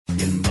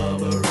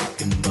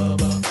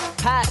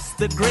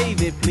the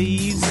gravy,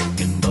 please.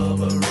 Rick and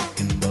Bubba.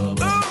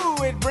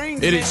 Ooh, it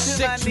brings It me is to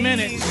 6 my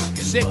minutes.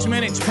 knees. 6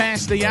 minutes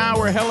past the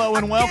hour. Hello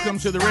and welcome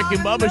to the Rick and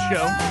Bubba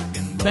Show.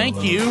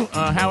 Thank you,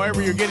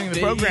 however you're getting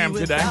the program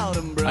today.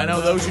 I know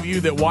those of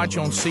you that watch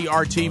on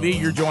CRTV,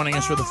 you're joining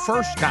us for the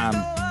first time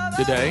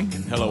today.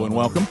 Hello and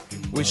welcome.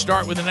 We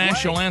start with the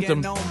national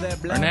anthem.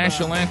 Our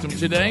national anthem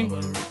today,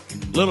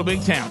 Little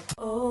Big Town.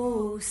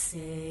 Oh,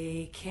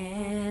 say,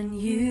 can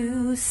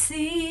you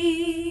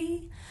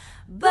see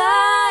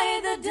by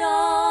the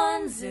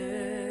dawn's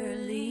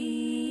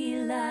early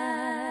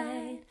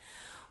light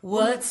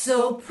what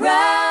so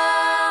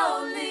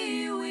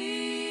proudly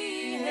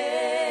we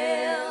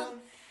hailed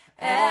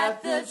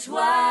at the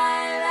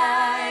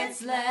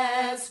twilight's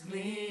last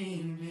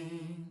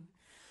gleaming,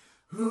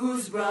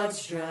 whose broad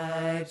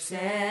stripes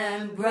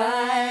and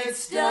bright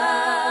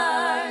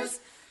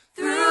stars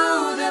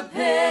through the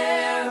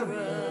perilous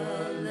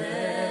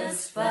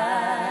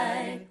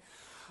fight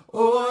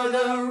o'er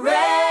the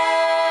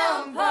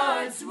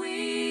ramparts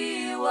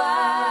we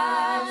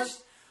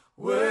watched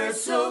were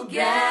so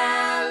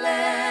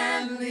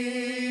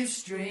gallantly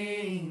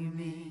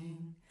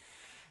streaming,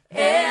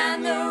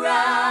 and the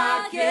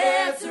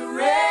rocket's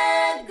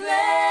red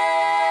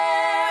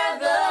glare,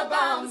 the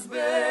bombs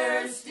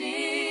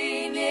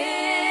bursting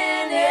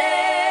in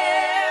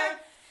air,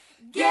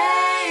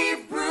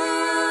 gave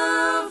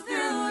proof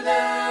through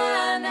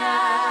the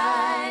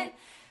night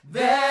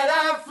that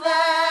our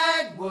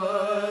flag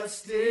was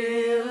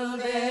still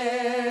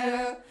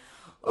there.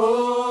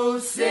 Oh,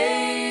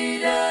 say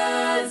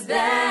does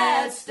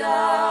that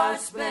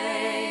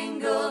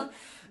star-spangled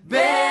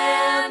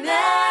banner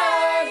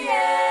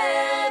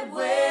yet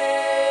wave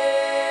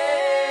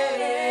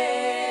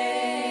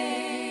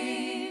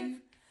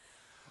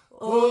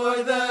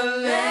o'er the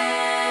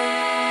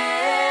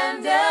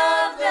land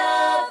of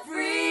the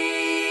free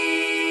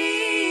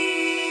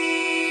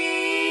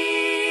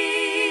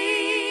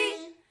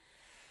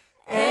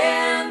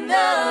and the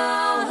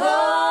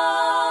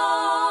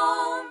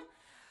home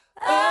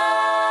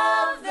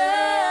of the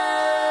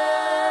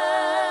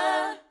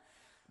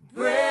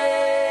brave.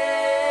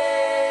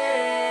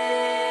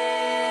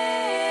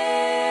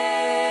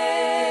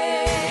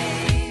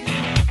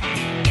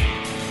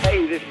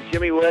 Hey, this is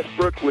Jimmy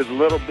Westbrook with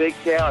Little Big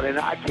Town, and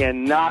I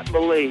cannot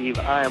believe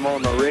I am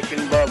on the Rick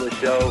and Bubba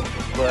show,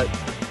 but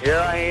here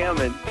I am,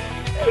 and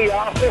hey,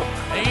 y'all.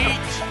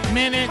 8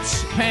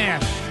 minutes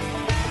past.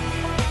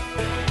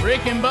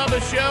 Rick and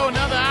Bubba Show,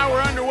 another hour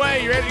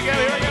underway. You ready to go?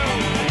 Here we go.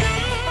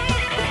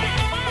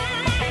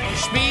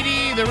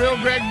 Speedy, the real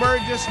Greg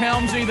Burgess,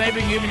 Helmsy, they've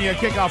been giving you a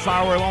kickoff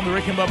hour along the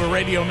Rick and Bubba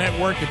Radio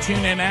Network, the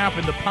TuneIn app,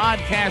 and the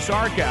podcast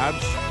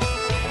archives.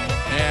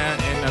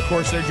 And of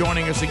course, they're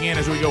joining us again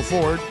as we go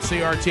forward.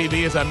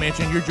 CRTV, as I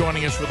mentioned, you're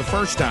joining us for the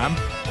first time.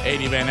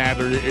 Eddie Van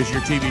Adler is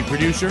your TV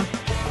producer.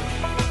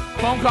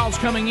 Phone calls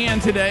coming in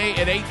today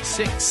at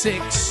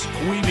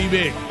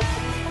 866-WE-BE-BIG.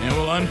 And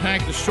we'll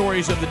unpack the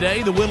stories of the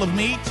day. The Wheel of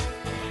Meat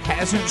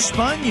hasn't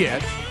spun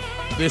yet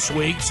this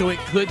week, so it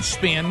could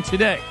spin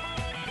today.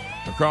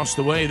 Across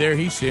the way, there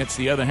he sits,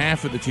 the other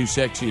half of the two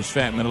sexiest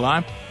fat men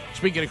alive.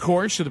 Speaking, of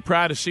course, of the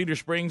pride of Cedar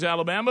Springs,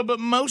 Alabama, but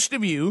most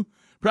of you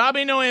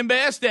probably know him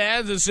best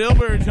as the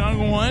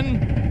silver-tongued one,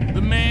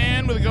 the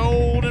man with a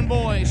golden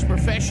voice,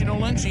 professional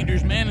lunch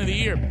eaters, man of the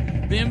year,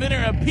 the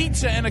inventor of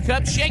pizza in a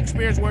cup,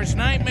 Shakespeare's worst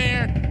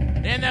nightmare,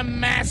 and the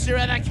master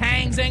of the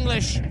King's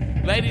English.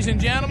 Ladies and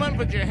gentlemen,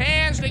 put your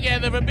hands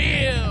together for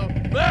Bill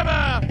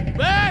Bubba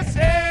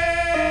Bussey!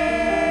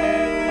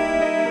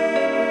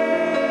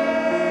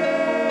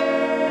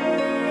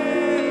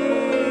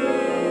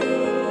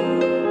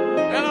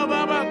 Hello,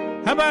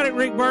 Bubba. How about it,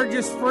 Rick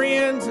Burgess?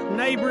 Friends,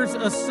 neighbors,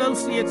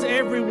 associates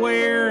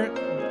everywhere,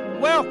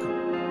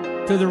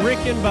 welcome to the Rick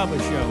and Bubba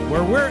Show,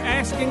 where we're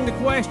asking the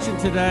question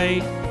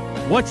today,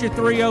 what's your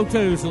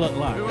 302s look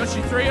like? What's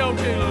your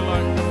 302 look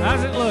like?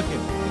 How's it looking?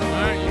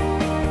 All right,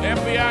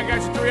 FBI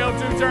got your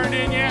 302 turned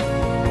in yet?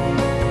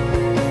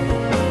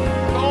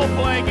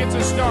 Coldplay gets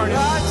us started.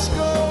 Lights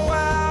go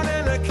out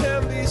and I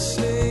can be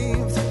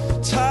saved.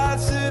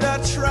 Tides that I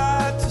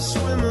tried to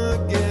swim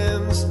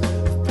against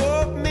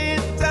pulled me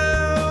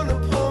down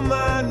and pull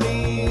my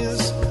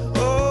knees.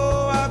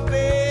 Oh, I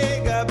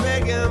beg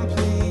and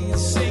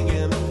please,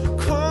 singing,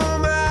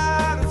 come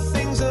out of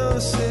things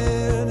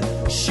unsaid.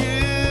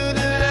 Shoot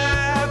an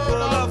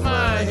apple off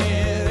my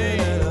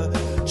head.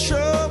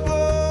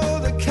 Trouble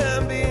that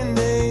can be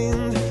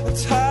named. A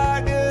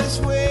tiger's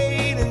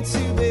waiting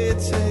to be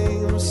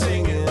tamed,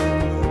 singing.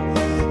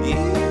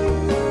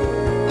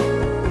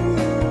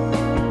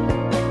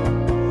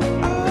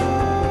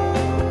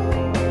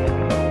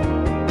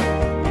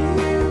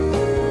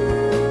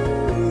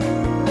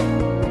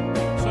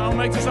 Song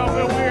makes us all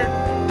feel weird.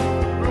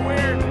 We're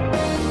weird.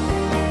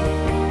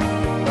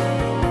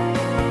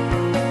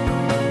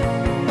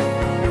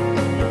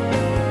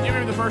 Do you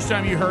remember the first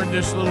time you heard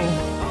this little,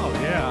 Oh,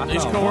 yeah.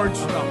 these chords,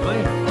 Oh,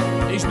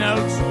 man. these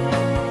notes?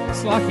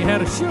 It's like you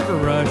had a sugar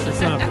rush or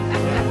something.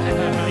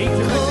 Eat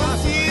too much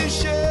ice.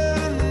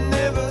 Confusion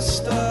never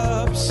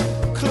stops.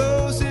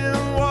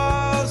 Closing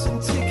walls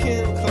and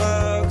ticking clocks.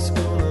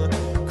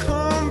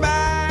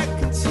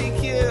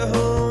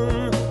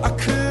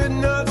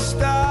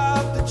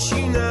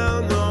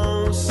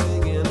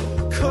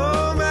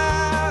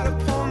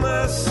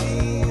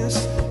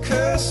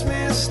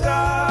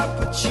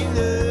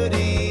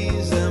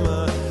 opportunities. Am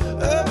I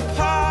a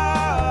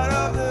part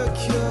of the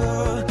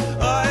cure,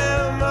 or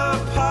am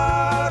I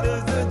part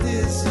of the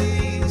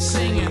disease?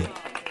 Singing.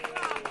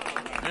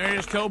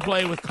 There's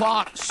Coldplay with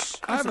Clocks.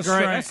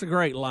 That's a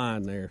great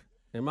line there.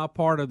 Am I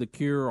part of the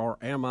cure or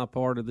am I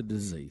part of the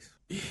disease?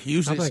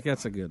 Usually, I think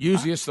that's a good one.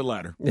 Usually it's the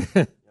latter.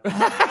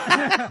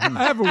 I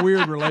have a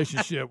weird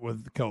relationship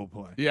with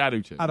Coldplay. Yeah, I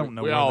do too. I don't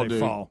know we where all they do.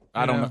 fall.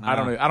 I don't You know.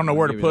 know? I don't know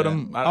where to put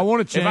them. I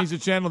want to change the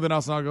channel, then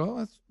I'll go, oh,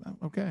 that's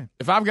okay.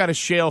 If I've got a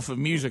shelf of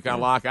music I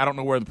like, I don't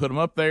know where to put them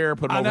up there,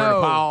 put them over in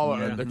a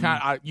pile. They're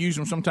I use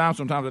them sometimes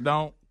I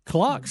don't.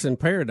 Clocks and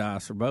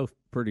Paradise are both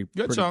pretty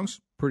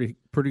songs.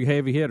 Pretty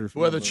heavy hitters.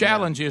 Well, the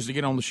challenge is to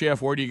get on the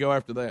shelf. Where do you go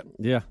after that?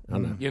 Yeah, I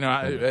know. You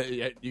know,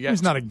 you got.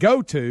 It's not a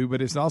go-to,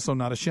 but it's also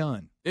not a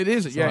shun. It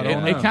is. Yeah, I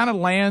don't it know. kind of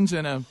lands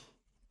in a.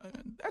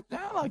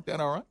 I like that.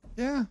 All right.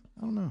 Yeah,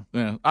 I don't know.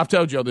 Yeah, I've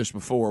told y'all this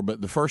before,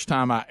 but the first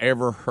time I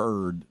ever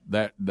heard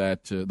that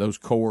those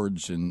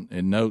chords and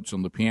notes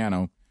on the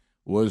piano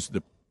was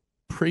the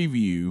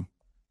preview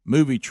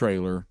movie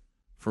trailer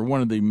for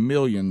one of the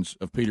millions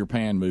of Peter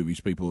Pan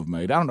movies people have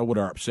made. I don't know what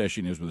our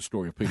obsession is with the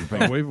story of Peter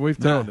Pan. We've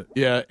told it.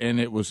 Yeah, and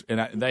it was,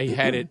 they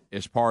had it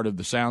as part of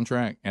the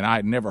soundtrack, and I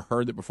had never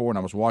heard it before. And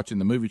I was watching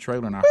the movie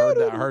trailer, and I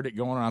heard it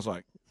going, and I was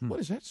like, "What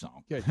is that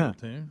song?" Yeah,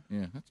 tune.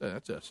 Yeah,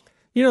 that's us.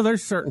 You know,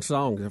 there's certain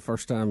songs the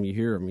first time you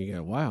hear them, you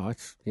go, "Wow,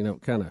 it's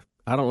kind of."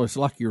 I don't know. It's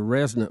like your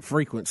resonant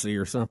frequency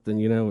or something.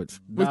 You know, it's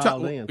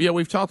dialed in.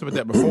 We've talked about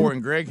that before,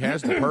 and Greg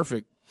has the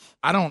perfect.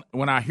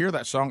 When I hear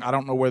that song, I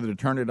don't know whether to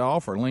turn it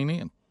off or lean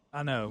in.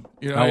 I know.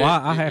 You know,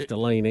 I have to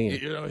lean in.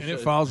 You know, And it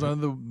falls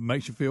under the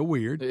makes you feel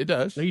weird. It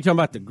does. Are you talking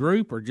about the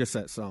group or just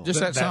that song? Just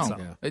that song.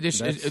 Yeah. It just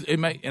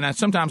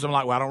sometimes I'm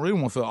like, well, I don't really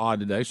want to feel odd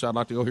today, so I'd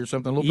like to go hear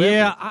something a little bit.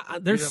 Yeah,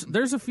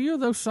 there's a few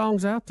of those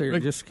songs out there.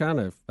 Just kind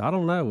of, I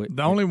don't know.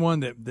 The only one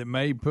that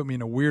may put me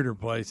in a weirder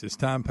place is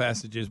 "Time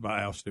Passages"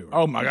 by Al Stewart.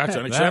 Oh my gosh, that's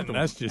unacceptable.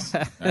 That's just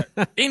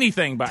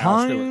Anything by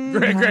Al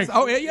Stewart. Greg.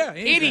 Oh yeah.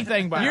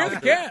 Anything by You're Al the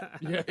Stewart. cat.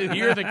 Yeah,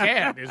 You're the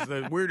cat is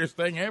the weirdest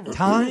thing ever.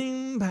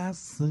 Time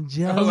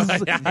passages.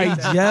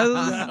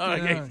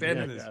 Okay,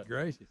 Goodness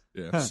gracious.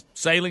 Yeah.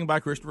 Sailing by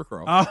Christopher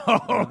Cross.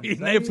 Oh, they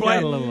play.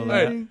 got a little of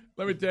that.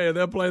 Let me tell you,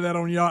 they'll play that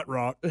on Yacht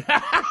Rock.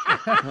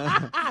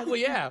 Well,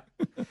 yeah.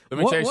 Let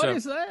me tell you What something.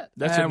 is that?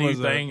 That's a new was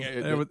thing.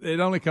 It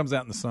only comes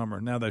out in the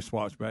summer. Now they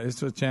swatched back.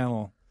 It's a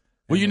channel.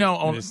 Well, you know,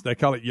 on they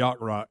call it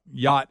Yacht Rock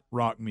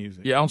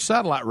music. Yeah, on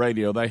satellite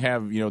radio, they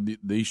have,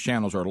 these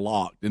channels are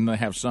locked, and they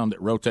have some that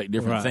rotate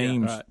different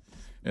themes. right.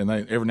 And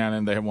every now and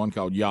then they have one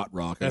called Yacht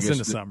Rock. That's in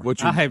the summer.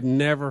 Which I have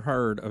never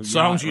heard of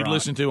songs yacht you'd rock.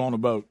 listen to on a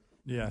boat.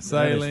 Yeah, That is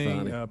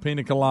sailing, funny.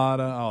 pina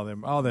colada, all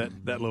that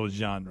little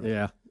genre.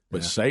 Yeah.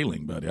 But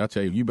sailing, buddy, I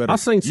tell you, you better. I've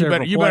seen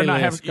several you better not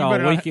have. playlists You called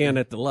better not, Weekend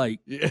at the Lake.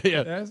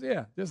 yeah.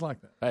 Yeah, just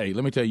like that. Hey,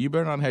 let me tell you, you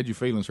better not have had your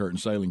feelings hurt and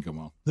sailing come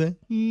on.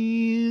 Take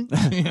me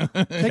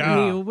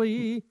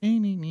away.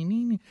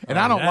 And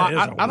I don't that like.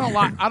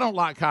 is I don't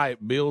like how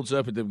it builds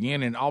up at the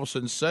beginning, and all of a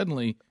sudden,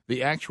 suddenly,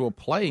 the actual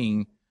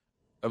playing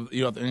of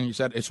and you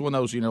said it's one of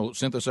those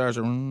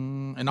synthesizer,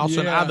 and all of a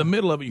sudden, out of the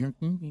middle of it, you're,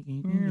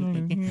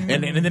 and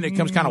then it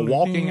comes kind of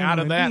walking out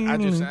of that. I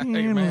just,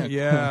 hey man,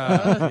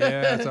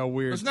 Yeah, it's a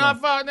weird. it's song.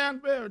 not far down to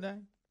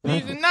paradise.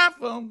 It's not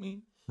for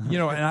me.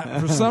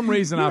 For some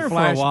reason, I For a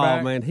flash while,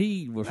 back. man,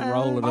 he was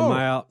rolling them Oh.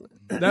 out.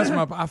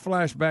 I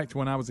flash back to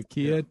when I was a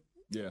kid,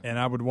 Yeah. and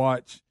I would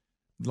watch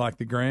like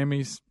the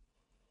Grammys.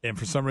 And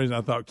for some reason,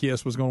 I thought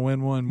Kiss was going to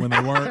win one when they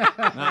weren't.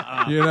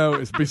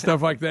 It'd be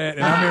stuff like that.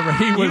 And I remember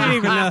he You was didn't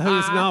even know who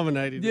was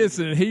nominated. Yes,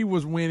 and he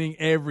was winning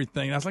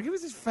everything. And I was like,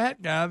 who's this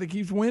fat guy that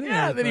keeps winning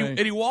Yeah, everything?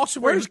 then he walks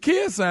away. Where's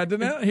Kiss? I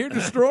did not hear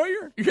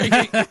Destroyer. Did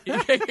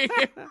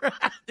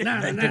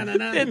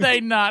they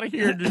not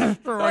hear I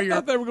Destroyer?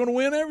 thought they were going to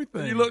win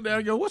everything. You look down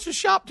and go, what's the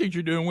shop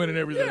teacher doing winning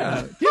everything?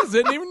 Yeah, Kiss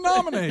isn't even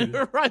nominated.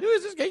 Right? Who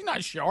is this guy? He's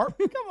not sharp.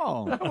 Come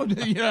on.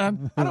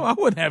 I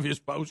wouldn't have his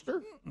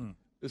poster.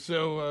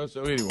 So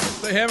anyway.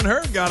 They haven't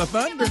heard God of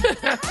Thunder.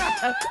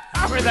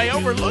 How are they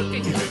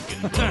overlooking you?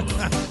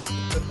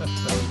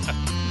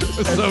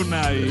 It's so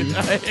naive.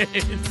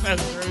 It's not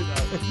true,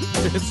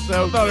 though. It's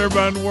so I thought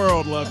everybody in the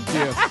world loved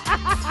Kiss.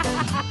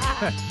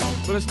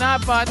 But it's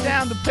not far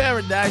down to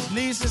paradise. At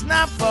least it's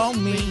not for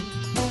me.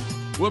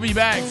 We'll be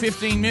back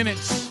 15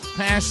 minutes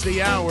past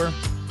the hour.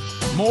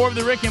 More of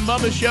the Rick and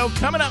Bubba Show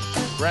coming up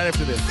right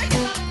after this.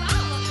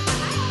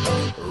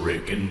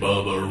 Rick and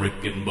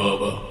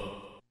Bubba.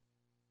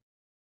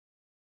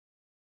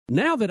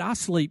 Now that I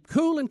sleep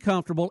cool and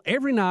comfortable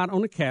every night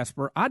on a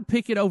Casper, I'd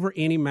pick it over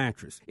any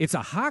mattress. It's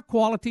a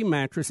high-quality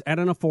mattress at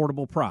an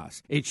affordable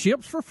price. It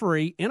ships for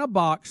free in a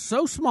box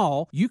so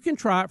small you can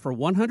try it for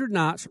 100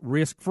 nights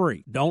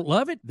risk-free. Don't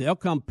love it? They'll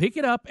come pick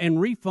it up and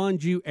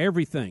refund you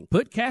everything.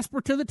 Put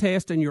Casper to the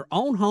test in your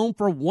own home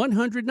for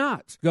 100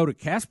 nights. Go to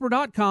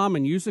Casper.com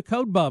and use the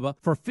code BUBBA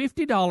for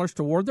 $50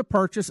 toward the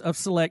purchase of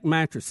select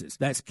mattresses.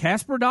 That's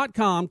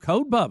Casper.com,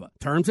 code BUBBA.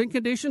 Terms and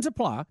conditions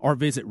apply, or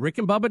visit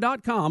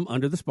rickandbubba.com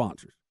under the sponsors.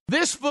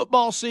 This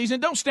football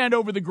season, don't stand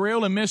over the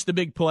grill and miss the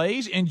big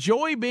plays.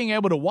 Enjoy being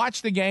able to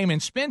watch the game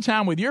and spend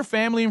time with your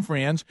family and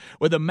friends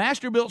with a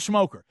Masterbuilt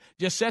smoker.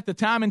 Just set the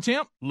time and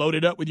temp, load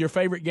it up with your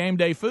favorite game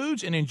day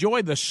foods, and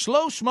enjoy the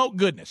slow smoke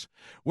goodness.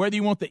 Whether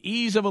you want the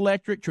ease of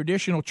electric,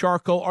 traditional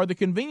charcoal, or the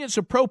convenience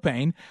of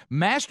propane,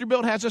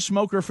 Masterbuilt has a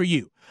smoker for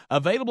you.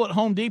 Available at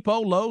Home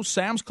Depot, Lowe's,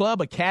 Sam's Club,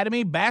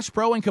 Academy, Bass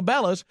Pro, and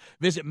Cabela's.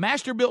 Visit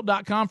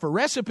masterbuilt.com for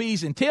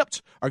recipes and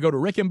tips, or go to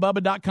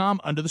rickandbubba.com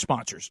under the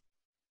sponsors.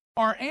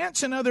 Are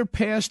ants and other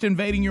pests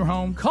invading your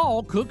home?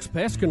 Call Cook's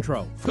Pest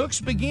Control. Cook's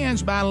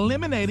begins by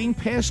eliminating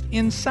pests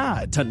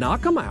inside. To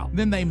knock them out.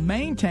 Then they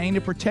maintain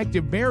a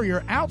protective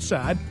barrier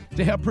outside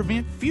to help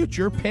prevent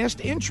future pest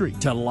entry.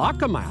 To lock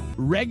them out.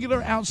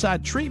 Regular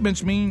outside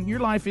treatments mean your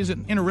life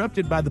isn't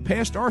interrupted by the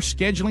pest or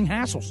scheduling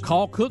hassles.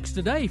 Call Cook's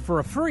today for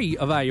a free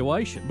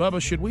evaluation.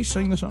 Bubba, should we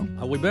sing the song?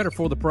 We better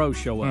before the pros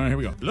show up. All right, here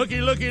we go. Looky,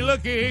 looky,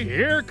 looky.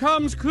 Here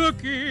comes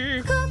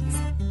Cookie. Cook's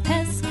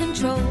Pest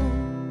Control.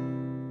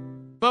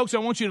 Folks, I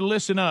want you to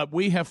listen up.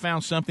 We have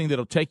found something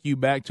that'll take you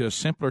back to a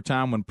simpler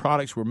time when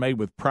products were made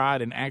with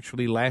pride and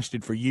actually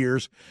lasted for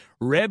years.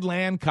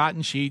 Redland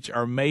cotton sheets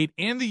are made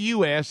in the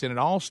U.S., and it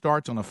all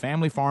starts on a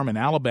family farm in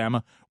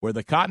Alabama where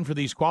the cotton for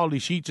these quality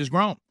sheets is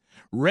grown.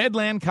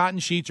 Redland cotton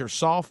sheets are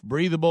soft,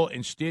 breathable,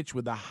 and stitched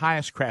with the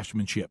highest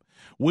craftsmanship.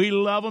 We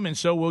love them, and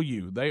so will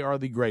you. They are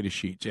the greatest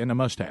sheets and a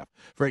must-have.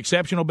 For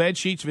exceptional bed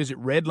sheets, visit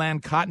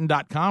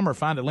redlandcotton.com or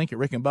find a link at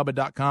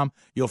rickandbubba.com.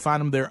 You'll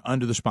find them there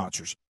under the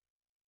sponsors.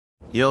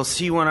 You'll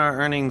see when our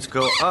earnings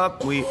go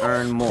up, we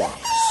earn more.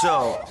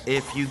 So,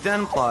 if you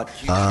then plot...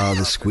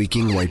 the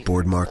squeaking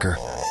whiteboard marker.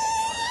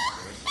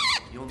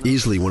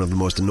 Easily one of the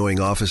most annoying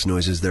office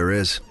noises there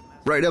is.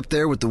 Right up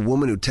there with the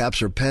woman who taps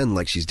her pen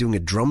like she's doing a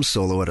drum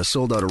solo at a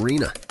sold-out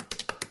arena.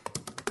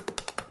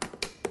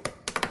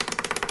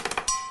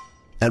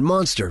 At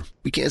Monster,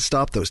 we can't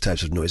stop those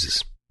types of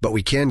noises, but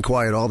we can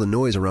quiet all the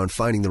noise around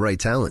finding the right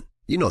talent.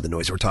 You know the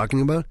noise we're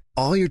talking about.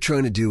 All you're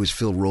trying to do is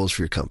fill roles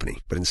for your company,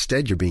 but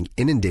instead you're being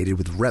inundated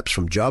with reps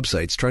from job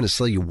sites trying to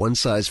sell you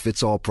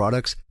one-size-fits-all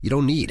products you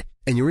don't need,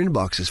 and your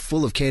inbox is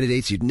full of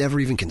candidates you'd never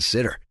even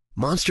consider.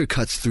 Monster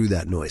cuts through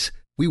that noise.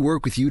 We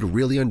work with you to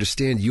really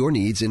understand your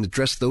needs and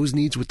address those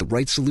needs with the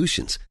right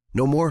solutions.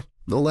 No more,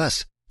 no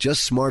less.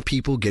 Just smart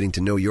people getting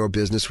to know your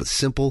business with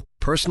simple,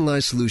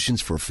 personalized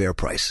solutions for a fair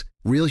price.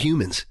 Real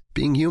humans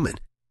being human.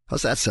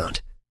 How's that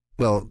sound?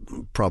 Well,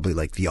 probably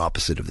like the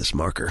opposite of this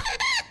marker.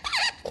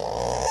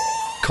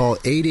 Call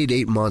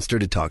 888-MONSTER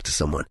to talk to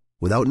someone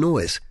without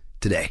noise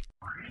today.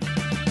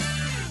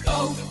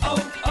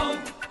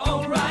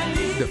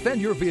 O'Reilly.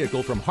 Defend your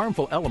vehicle from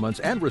harmful elements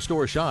and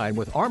restore shine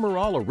with Armor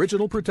All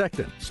Original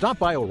Protectant. Stop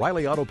by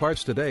O'Reilly Auto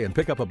Parts today and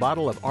pick up a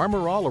bottle of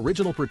Armor All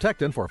Original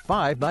Protectant for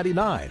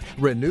 $5.99.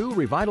 Renew,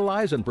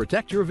 revitalize, and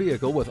protect your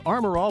vehicle with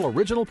Armor All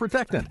Original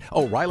Protectant.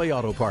 O'Reilly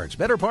Auto Parts.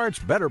 Better parts,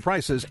 better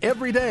prices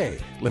every day.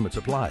 Limit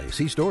supply.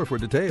 See store for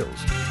details.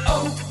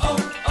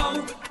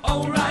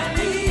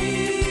 O'Reilly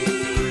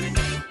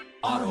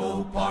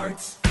Auto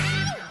Parts.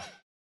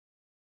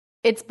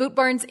 It's Boot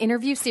Barn's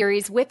interview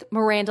series with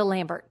Miranda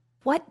Lambert.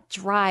 What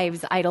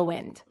drives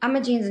Idlewind? I'm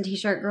a jeans and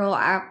t-shirt girl.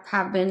 I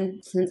have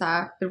been since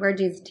I could wear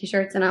jeans and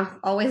t-shirts, and I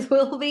always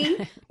will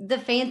be. The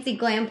fancy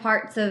glam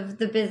parts of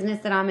the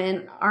business that I'm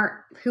in aren't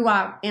who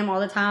I am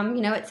all the time.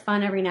 You know, it's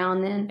fun every now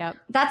and then. Yep.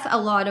 That's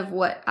a lot of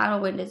what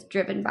Idlewind is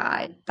driven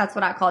by. That's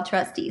what I call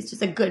trustees.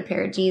 Just a good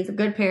pair of jeans, a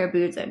good pair of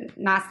boots, and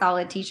a nice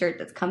solid t-shirt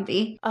that's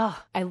comfy. Oh,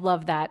 I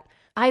love that.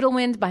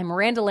 Idlewind by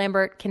Miranda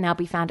Lambert can now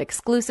be found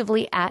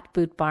exclusively at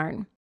Boot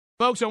Barn.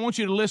 Folks, I want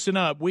you to listen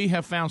up. We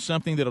have found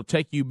something that'll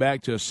take you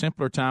back to a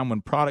simpler time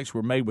when products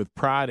were made with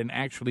pride and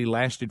actually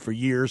lasted for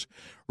years.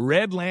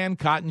 Redland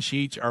cotton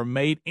sheets are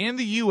made in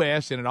the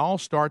U.S., and it all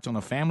starts on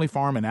a family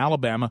farm in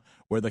Alabama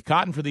where the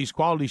cotton for these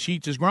quality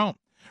sheets is grown.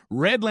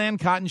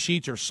 Redland cotton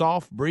sheets are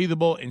soft,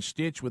 breathable, and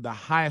stitched with the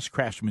highest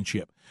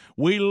craftsmanship.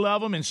 We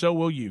love them, and so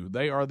will you.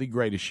 They are the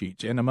greatest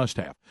sheets and a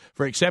must-have.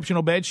 For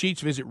exceptional bed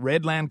sheets, visit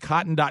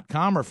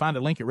redlandcotton.com or find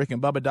a link at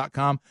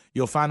rickandbubba.com.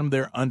 You'll find them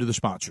there under the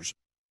sponsors.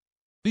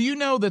 Do you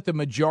know that the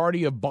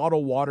majority of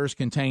bottled waters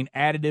contain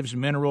additives,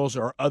 minerals,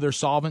 or other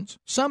solvents?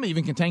 Some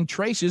even contain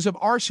traces of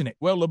arsenic.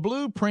 Well,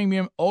 LeBlue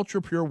Premium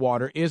Ultra Pure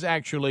Water is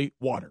actually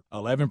water.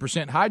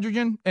 11%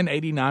 hydrogen and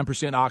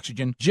 89%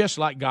 oxygen, just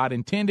like God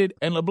intended.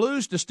 And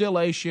LeBlue's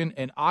distillation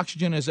and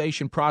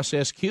oxygenization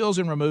process kills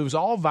and removes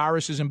all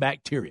viruses and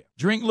bacteria.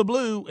 Drink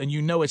LeBlue, and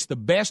you know it's the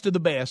best of the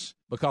best,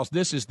 because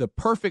this is the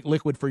perfect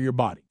liquid for your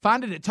body.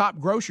 Find it at top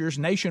grocers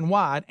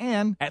nationwide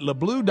and at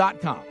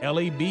lebleu.com,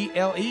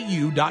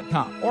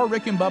 LEBLEU.com, or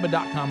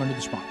rickandbubba.com under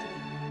the sponsor.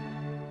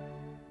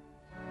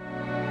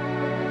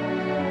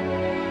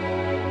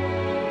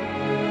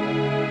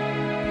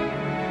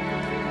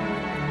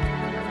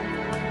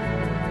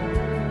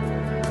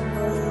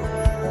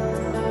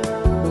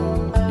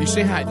 You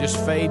see how it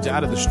just fades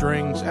out of the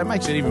strings? That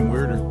makes it even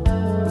weirder.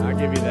 I'll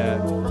give you that.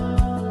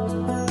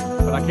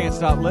 But I can't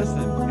stop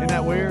listening. Isn't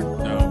that weird?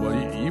 No,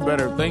 well, you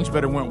better, things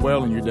better went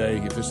well in your day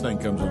if this thing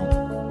comes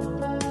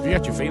on. If you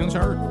got your feelings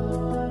hurt,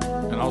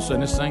 and all of a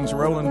sudden this thing's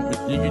rolling,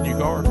 you get in your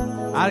car,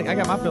 I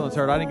got my feelings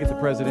hurt. I didn't get the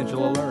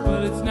presidential alert.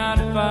 Well, it's not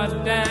far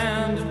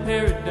down to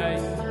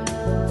paradise.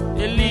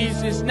 At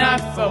least it's not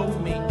for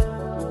me.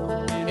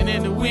 And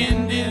if the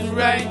wind is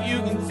right, you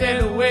can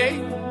sail away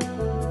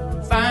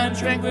and find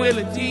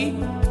tranquility.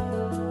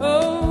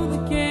 Oh,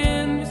 the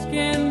canvas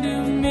can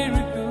do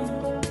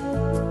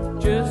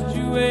miracles. Just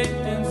you wait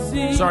and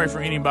see. Sorry for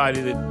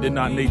anybody that did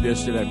not need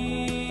this today.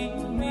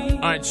 All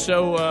right,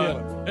 so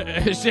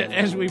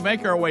as we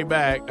make our way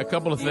back, a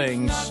couple of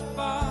things.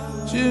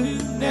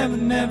 Never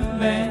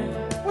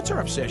land. What's our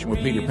obsession with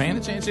Peter Pan?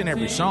 It's in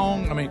every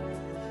song. I mean,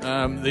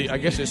 I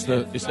guess it's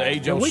the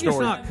age-old we story.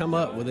 just not come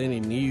up with any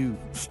new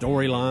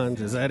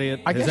storylines? Is that it?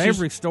 I guess Has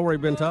every story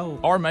been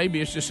told? Or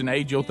maybe it's just an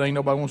age-old thing.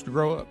 Nobody wants to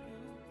grow up,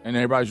 and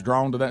everybody's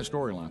drawn to that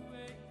storyline.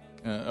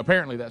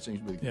 Apparently, that seems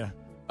to be the case. Yeah.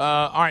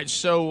 All right,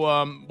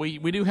 so we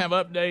do have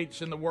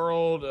updates in the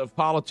world of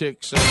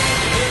politics. We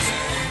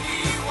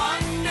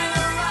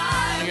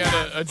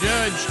got a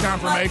judge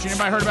confirmation.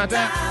 Anybody heard about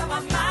that?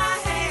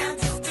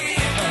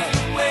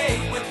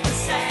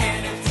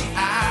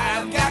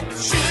 I've got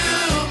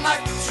too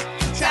much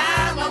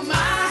time on my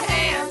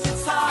hands.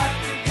 It's hard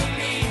to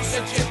believe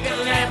such a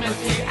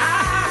calamity.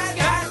 I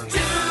got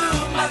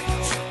too much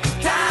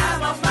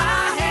time on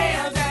my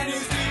hands, and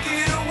it's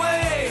taking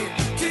away.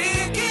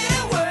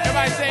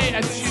 Everybody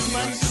say too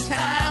much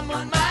time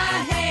on my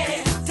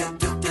hands.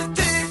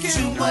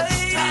 Too much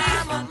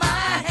time on my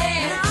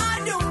hands.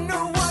 I don't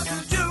know what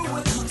to do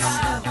with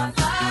time on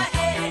my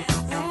hands.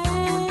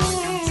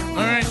 All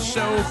right,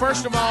 so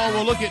first of all,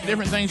 we'll look at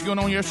different things going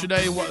on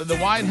yesterday. The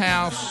White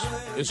House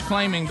is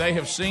claiming they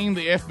have seen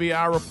the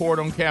FBI report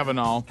on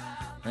Kavanaugh,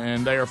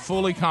 and they are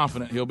fully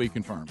confident he'll be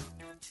confirmed.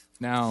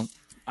 Now,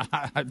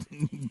 I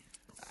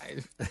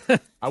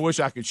wish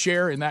I could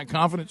share in that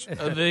confidence.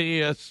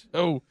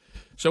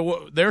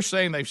 So they're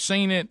saying they've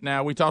seen it.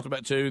 Now, we talked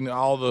about, too, and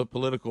all the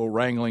political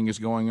wrangling is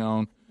going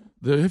on.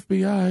 The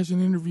FBI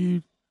hasn't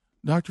interviewed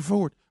Dr.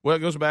 Ford. Well, it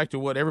goes back to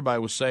what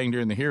everybody was saying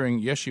during the hearing.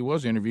 Yes, she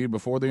was interviewed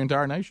before the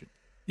entire nation.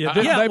 Yeah,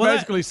 they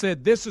basically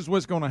said this is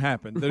what's going to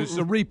happen. There's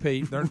a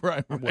repeat.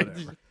 Right.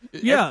 Whatever.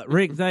 Yeah,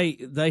 Rick, they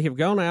have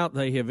gone out.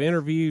 They have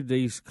interviewed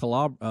these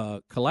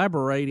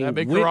collaborating That'd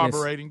be witness.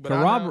 corroborating, but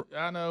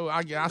I know.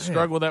 I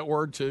struggle with that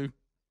word, too.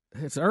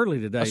 It's early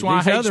today. That's why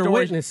These I hate other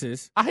stories.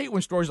 witnesses. I hate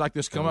when stories like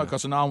this come up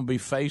because now I'm going to be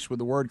faced with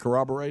the word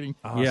corroborating.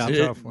 Yeah, It's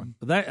a tough one.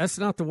 That's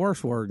not the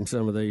worst word in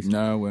some of these.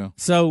 No, well.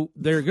 So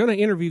they're going to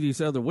interview these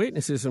other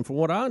witnesses, and from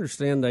what I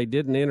understand, they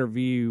didn't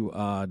interview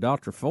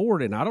Dr.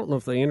 Ford, and I don't know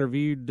if they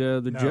interviewed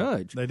the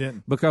judge. They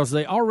didn't. Because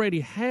they already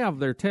have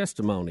their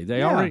testimony.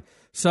 They already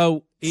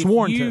so if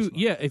Sworn you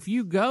testimony. if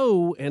you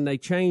go and they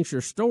change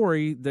their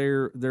story,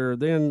 they're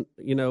then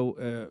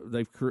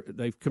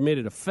they've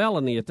committed a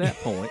felony at that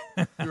point.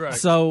 Right.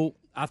 So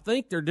I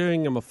think they're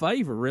doing them a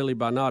favor, really,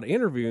 by not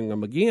interviewing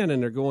them again,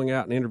 and they're going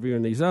out and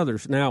interviewing these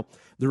others. Now,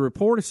 the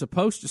report is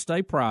supposed to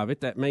stay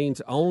private. That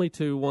means only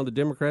to one of the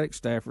Democratic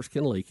staffers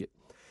can leak it.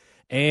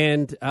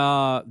 And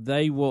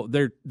they will.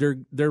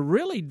 They're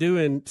really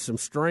doing some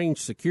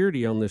strange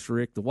security on this,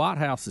 Rick. The White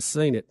House has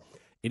seen it.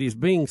 It is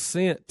being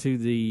sent to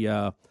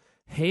the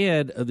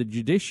head of the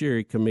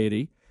Judiciary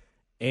Committee,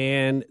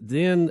 and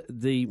then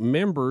the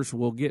members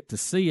will get to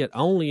see it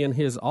only in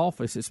his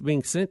office. It's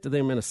being sent to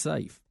them in a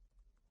safe.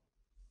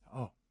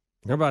 Oh,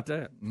 how about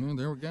that?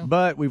 There we go.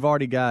 But we've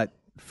already got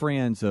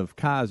friends of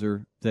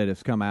Kaiser that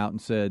have come out and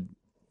said,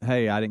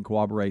 hey, I didn't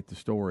corroborate the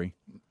story.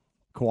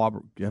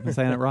 Am I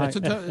saying it right?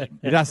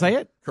 Did I say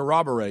it?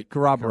 Corroborate.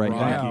 Corroborate.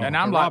 Thank you. And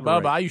I'm like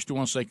Bubba. I used to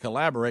want to say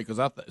collaborate because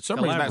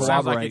some reason that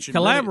sounds like it should.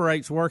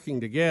 Collaborate's working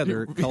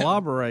together.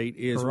 Collaborate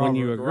is when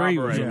you agree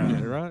with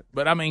somebody, right?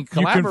 But I mean, You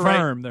collaborate.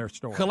 confirm their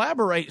story.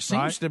 Collaborate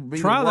seems to be.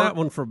 Try the word. that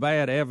one for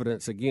bad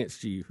evidence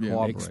against you.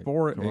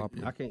 Collaborate.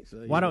 I can't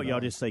say. Why don't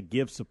y'all just say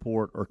give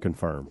support or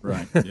confirm?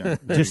 Right. Yeah.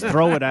 Just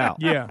throw it out.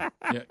 Yeah.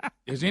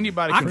 Is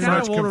anybody I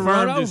kinda wanna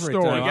run confirmed his over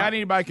it, story? You got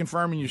anybody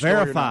confirming your story?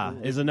 Verify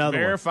is another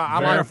Verify.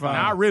 one.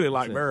 I really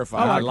like verify.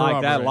 I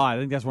like that a lot. I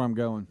think that's where I'm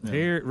going.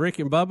 Here, Rick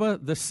and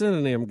Bubba, the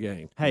synonym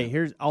game. Hey,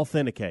 here's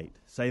authenticate.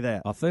 Say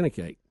that.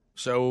 Authenticate.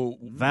 So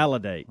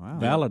validate. Wow.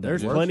 Validate.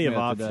 There's plenty of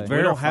options.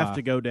 We don't have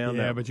to go down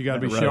Yeah, that. but you got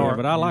to be that sharp. road.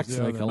 But I like to say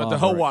But collaborate. But the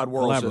whole wide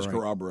world says Collaborate.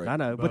 corroborate. I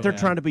know, but they're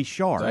trying to be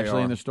sharp. They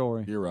Actually are. in the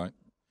story. You're right.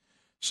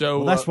 So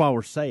Well, that's why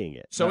we're saying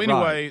it. So Right.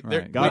 anyway,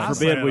 Right. God I forbid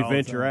say it we all the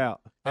venture time.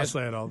 out. I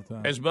say it all the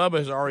time. as Bubba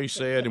has already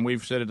said, and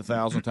we've said it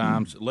 1,000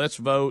 times, let's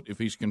vote. If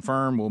he's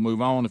confirmed, we'll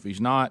move on. If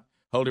he's not,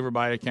 hold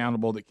everybody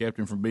accountable that kept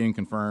him from being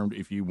confirmed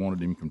if you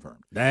wanted him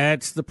confirmed.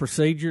 That's the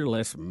procedure.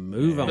 Let's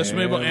move on. Let's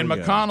move on. And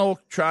McConnell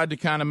tried to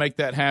kind of make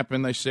that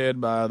happen, they said,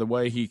 by the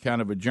way he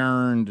kind of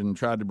adjourned and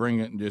tried to bring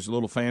it just a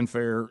little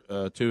fanfare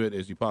to it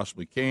as he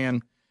possibly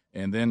can.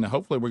 And then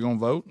hopefully we're going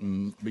to vote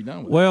and be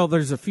done with it. Well,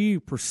 there's a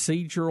few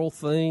procedural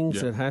things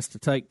that has to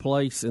take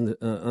place in the,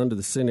 under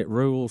the Senate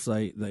rules.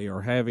 They are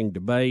having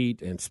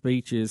debate and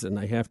speeches, and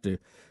they have to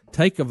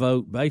take a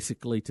vote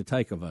basically to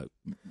take a vote.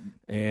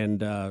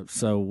 And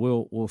so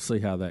we'll see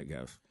how that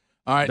goes.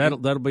 All right.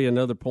 That'll be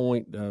another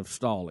point of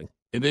stalling.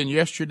 And then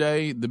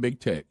yesterday, the big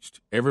text.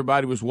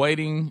 Everybody was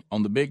waiting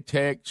on the big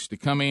text to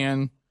come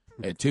in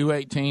at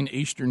 2:18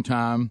 Eastern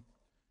Time,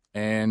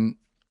 and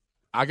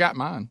I got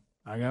mine.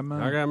 I got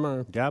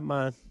mine. Got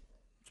mine.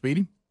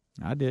 Speedy?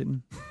 I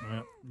didn't.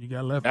 Well, you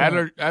got left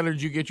Adler,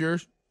 did you get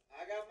yours?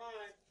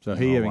 So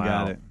he even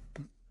got it.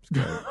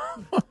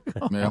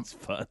 That's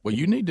fun. Well,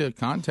 you need to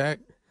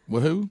contact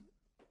who?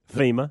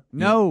 FEMA.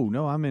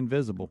 No, I'm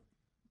invisible.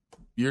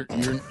 You're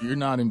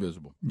not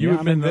invisible.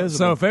 I'm invisible.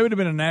 So if it would have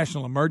been a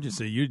national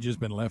emergency, you'd just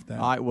been left out.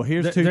 All right. Well,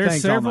 here's two There's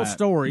things. several on that.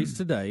 stories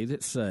today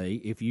that say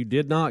if you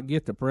did not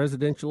get the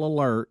presidential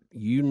alert,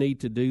 you need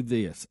to do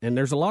this. And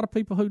there's a lot of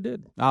people who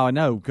did. Oh, I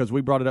know, because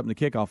we brought it up in the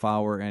kickoff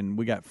hour, and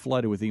we got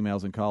flooded with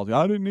emails and calls.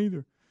 I didn't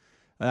either.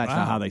 That's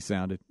not how they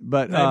sounded.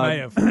 But They may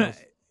have. all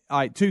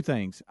right, two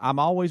things. I'm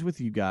always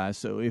with you guys,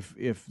 so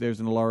if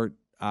there's an alert,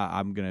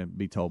 I'm going to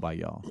be told by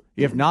y'all.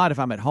 If not, if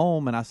I'm at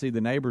home and I see the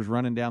neighbors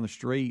running down the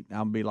street,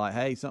 I'll be like,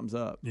 hey, something's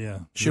up. Yeah.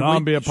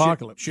 Zombie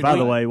apocalypse. By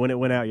the way, when it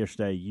went out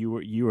yesterday,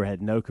 you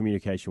had no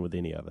communication with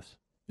any of us.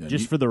 Yeah,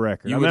 just for the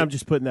record. I'm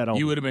just putting that on.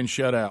 You would have been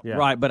shut out. Yeah.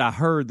 Right, but I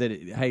heard that,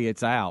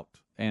 it's out,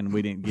 and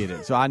we didn't get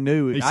it. So I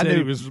knew. He said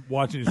he was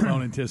watching his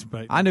phone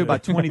anticipating. I knew by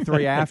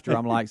 23 after,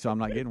 I'm like, so I'm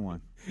not getting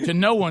one. To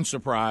no one's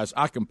surprise,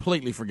 I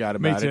completely forgot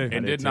about Me it too.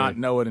 and did not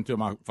know it until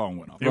my phone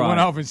went off. It went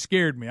off and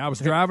scared me. I was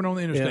driving on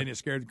the interstate and it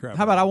scared the crap.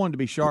 How about I wanted to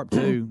be sharp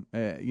too?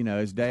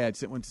 As dad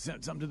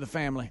sent something to the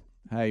family.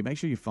 Hey, make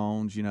sure your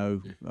phones,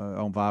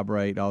 on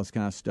vibrate, all this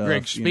kind of stuff.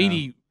 Greg,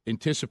 Speedy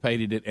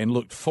anticipated it and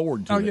looked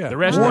forward to it. Yeah. The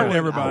rest Warned of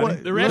everybody.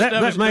 The rest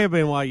of us that may have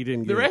been why you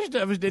didn't get The rest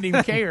of us didn't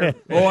even care.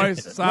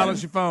 Boys,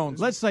 silence your phones.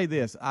 Let's say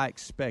this: I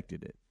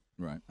expected it.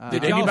 Right.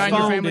 Did anybody in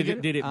your phone, family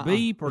did it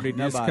beep, or did it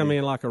just Nobody. come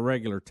in like a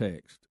regular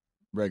text?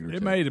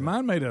 Regular.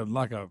 Mine made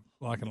like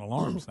an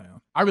alarm sound.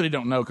 I really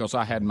don't know because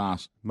I had my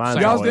Mine's sound.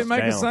 Y'all always didn't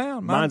make a down.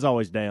 sound. Mine's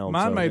always down.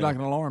 Mine so, made yeah. like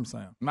an alarm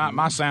sound.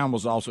 My sound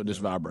was also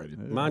just vibrated.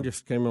 Mine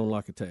just came on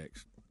like a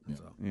text.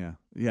 Yeah.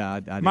 I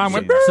didn't Mine see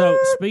went. it. So,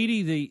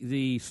 Speedy,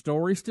 the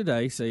stories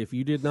today say if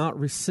you did not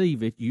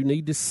receive it, you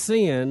need to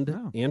send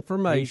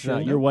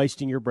information You're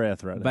wasting your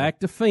breath right now. back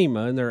to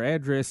FEMA, and their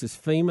address is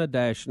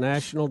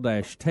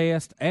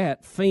FEMA-national-test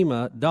at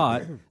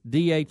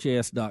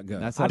FEMA.dhs.gov.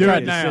 That's I how tried they to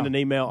did it. send an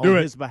email Do on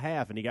it. his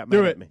behalf, and he got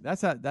Do mad it. at me.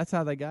 That's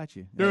how they got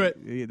you. Do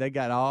They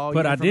got all.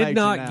 But your I did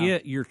not information now.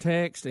 get your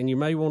text, and you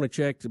may want to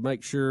check to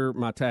make sure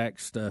my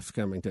tax stuff's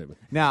coming to me.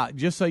 Now,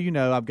 just so you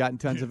know, I've gotten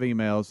tons of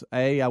emails.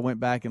 I went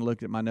back and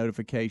looked at my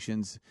notifications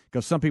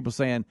because some people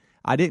saying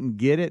I didn't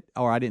get it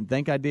or I didn't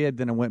think I did.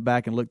 Then I went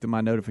back and looked at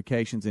my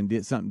notifications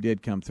and something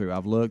did come through.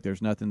 I've looked.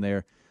 There's nothing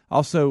there.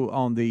 Also,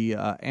 on the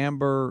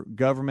Amber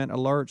government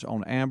alerts,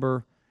 on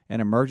Amber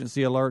and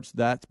emergency alerts,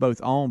 that's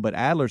both on. But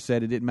Adler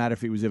said it didn't matter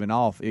if it was even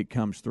off. It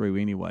comes through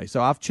anyway.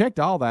 So I've checked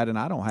all that, and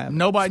I don't have it.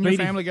 Nobody in your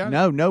family got it?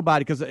 No,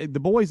 nobody. Because the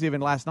boys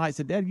even last night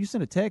said, Dad, you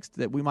sent a text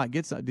that we might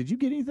get something. Did you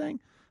get anything?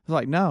 I was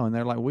like, no. And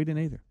they're like, we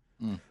didn't either.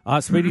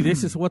 Speedy,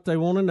 this is what they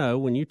want to know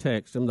when you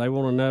text them. They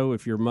want to know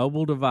if your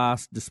mobile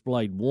device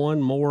displayed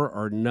one, more,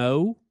 or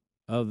none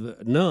of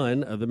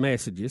the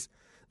messages.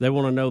 They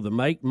want to know the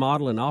make,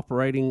 model, and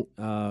operating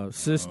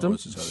system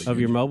of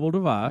your mobile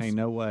device. Ain't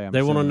no way.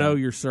 They want to know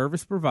your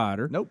service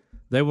provider. Nope.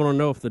 They want to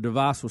know if the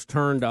device was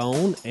turned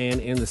on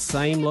and in the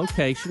same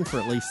location for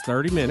at least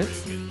 30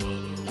 minutes.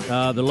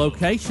 The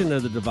location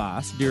of the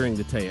device during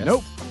the test.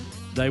 Nope.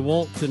 They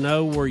want to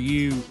know were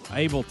you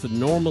able to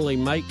normally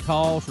make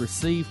calls,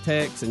 receive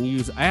texts, and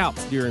use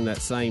apps during that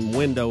same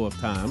window of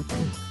time.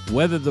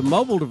 Whether the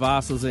mobile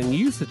device was in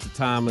use at the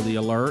time of the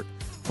alert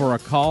for a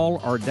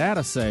call or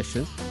data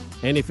session,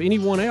 and if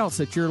anyone else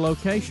at your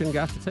location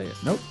got the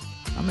test. Nope.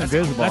 I'm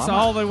invisible. That's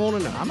all they want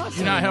to know. I'm not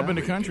You're not helping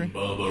the country.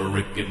 Bubba,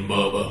 Rick and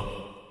Bubba.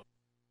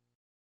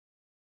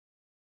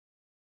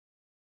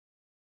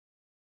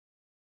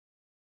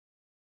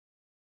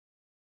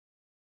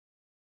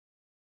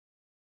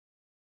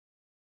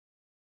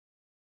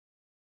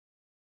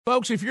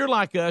 Folks, if you're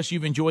like us,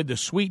 you've enjoyed the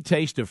sweet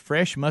taste of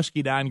fresh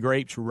muscadine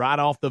grapes right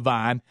off the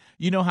vine.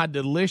 You know how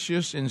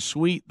delicious and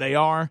sweet they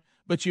are,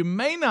 but you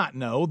may not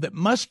know that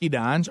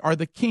muscadines are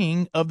the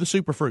king of the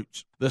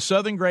superfruits. The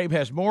Southern grape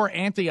has more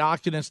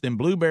antioxidants than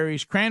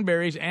blueberries,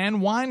 cranberries,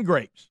 and wine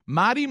grapes.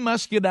 Mighty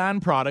Muscadine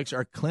products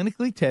are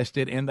clinically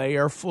tested, and they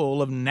are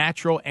full of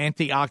natural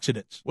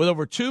antioxidants. With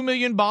over 2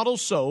 million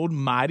bottles sold,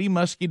 Mighty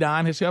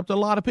Muscadine has helped a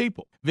lot of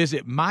people.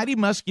 Visit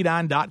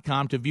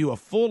MightyMuscadine.com to view a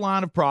full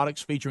line of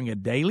products featuring a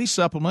daily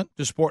supplement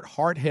to support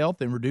heart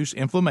health and reduce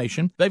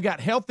inflammation. They've got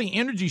healthy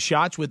energy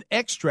shots with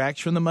extracts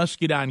from the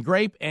muscadine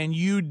grape, and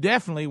you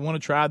definitely want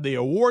to try the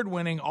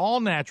award-winning,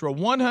 all-natural,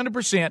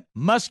 100%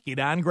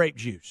 muscadine grape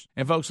juice.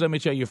 And folks, let me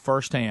tell you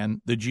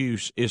firsthand, the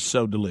juice is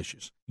so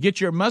delicious.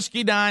 Get your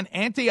muscadine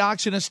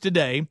antioxidants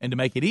today, and to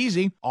make it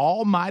easy,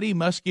 all Mighty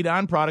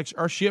Muscadine products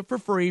are shipped for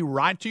free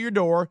right to your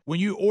door when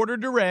you order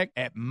direct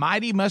at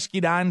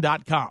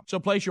MightyMuscadine.com. So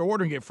place your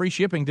order and get free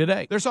shipping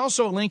today. There's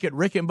also a link at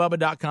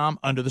rickandbubba.com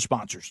under the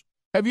sponsors.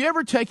 Have you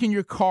ever taken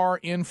your car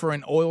in for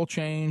an oil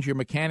change, your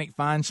mechanic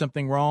finds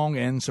something wrong,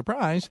 and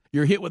surprise,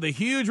 you're hit with a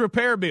huge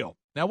repair bill?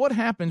 Now, what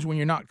happens when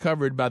you're not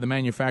covered by the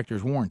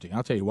manufacturer's warranty?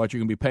 I'll tell you what, you're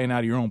going to be paying out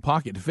of your own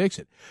pocket to fix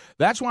it.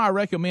 That's why I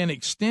recommend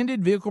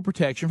extended vehicle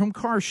protection from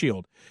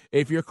CarShield.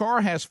 If your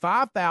car has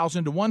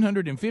 5,000 to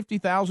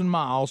 150,000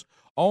 miles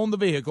on the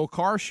vehicle,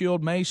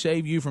 CarShield may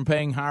save you from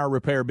paying higher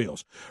repair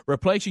bills.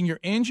 Replacing your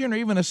engine or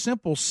even a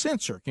simple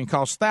sensor can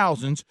cost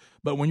thousands,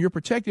 but when you're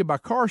protected by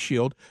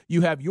CarShield,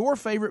 you have your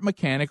favorite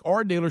mechanic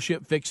or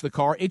dealership fix the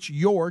car. It's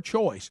your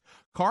choice.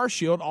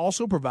 CarShield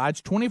also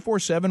provides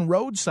 24/7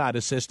 roadside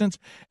assistance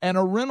and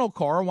a rental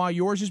car while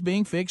yours is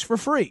being fixed for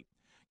free.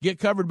 Get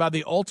covered by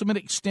the ultimate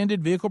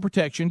extended vehicle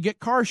protection. Get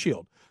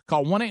CarShield.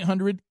 Call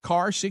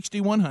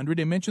 1-800-CAR-6100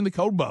 and mention the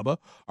code BUBBA,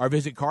 or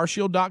visit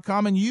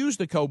carshield.com and use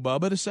the code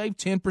BUBBA to save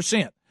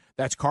 10%.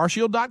 That's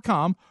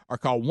carshield.com, or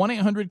call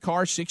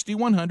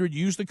 1-800-CAR-6100,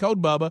 use the code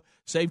BUBBA,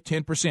 save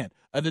 10%.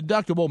 A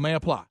deductible may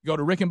apply. Go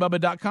to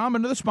rickandbubba.com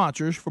under the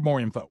sponsors for more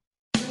info.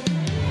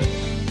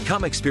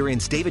 Come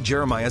experience David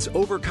Jeremiah's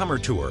Overcomer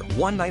Tour,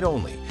 one night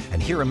only,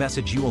 and hear a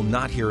message you will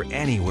not hear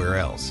anywhere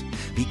else.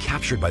 Be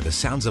captured by the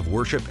sounds of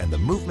worship and the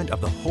movement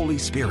of the Holy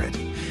Spirit.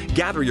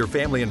 Gather your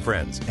family and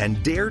friends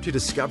and dare to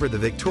discover the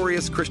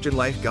victorious Christian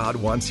life God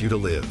wants you to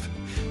live.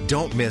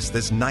 Don't miss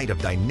this night of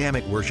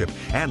dynamic worship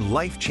and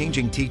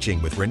life-changing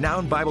teaching with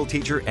renowned Bible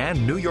teacher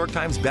and New York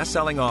Times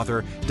bestselling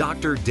author,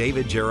 Dr.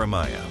 David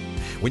Jeremiah.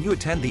 When you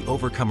attend the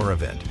Overcomer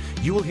event,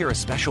 you will hear a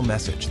special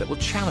message that will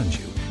challenge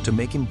you to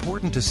make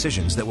important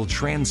decisions that will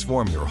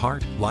transform your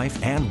heart,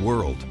 life, and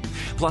world.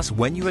 Plus,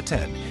 when you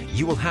attend,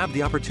 you will have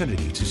the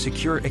opportunity to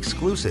secure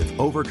exclusive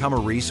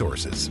Overcomer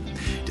resources.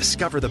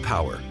 Discover the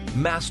power,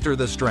 master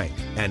the strength,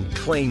 and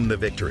claim the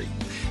victory.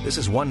 This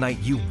is one night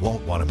you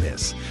won't want to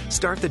miss.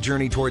 Start the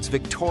journey towards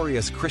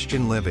victorious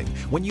Christian living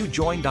when you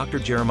join Dr.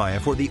 Jeremiah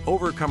for the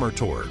Overcomer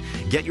Tour.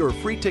 Get your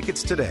free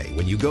tickets today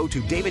when you go to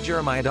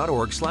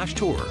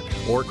davidjeremiah.org/tour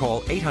or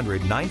call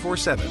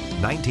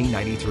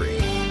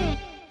 800-947-1993.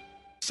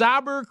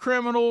 Cyber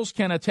criminals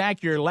can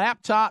attack your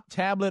laptop,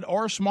 tablet,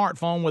 or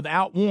smartphone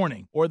without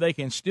warning, or they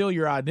can steal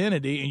your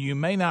identity and you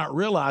may not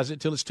realize it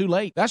till it's too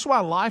late. That's why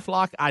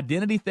LifeLock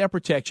Identity Theft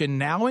Protection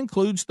now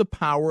includes the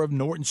power of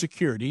Norton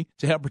Security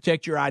to help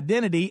protect your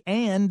identity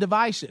and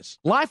devices.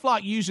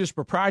 LifeLock uses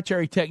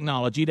proprietary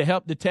technology to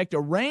help detect a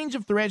range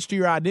of threats to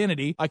your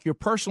identity, like your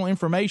personal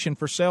information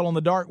for sale on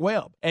the dark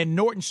web. And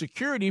Norton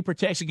Security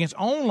protects against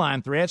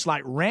online threats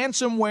like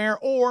ransomware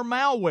or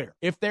malware.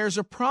 If there's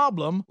a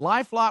problem,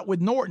 LifeLock with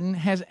Norton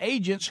has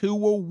agents who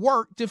will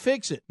work to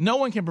fix it. No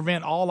one can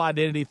prevent all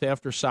identity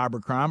theft or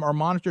cybercrime or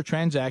monitor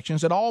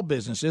transactions at all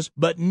businesses,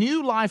 but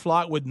new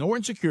LifeLock with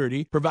Norton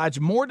Security provides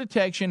more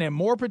detection and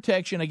more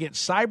protection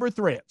against cyber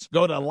threats.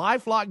 Go to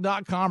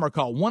LifeLock.com or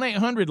call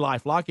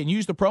 1-800-LifeLock and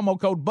use the promo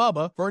code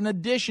BUBBA for an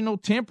additional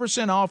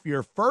 10% off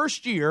your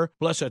first year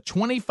plus a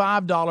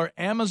 $25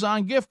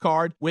 Amazon gift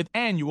card with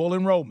annual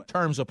enrollment.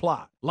 Terms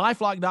apply.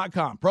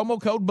 LifeLock.com,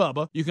 promo code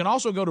BUBBA. You can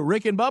also go to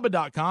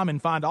rickandbubba.com and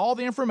find all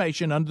the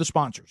information under the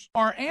sponsors.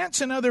 Are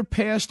ants and other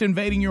pests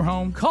invading your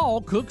home?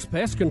 Call Cook's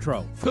Pest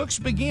Control. Cook's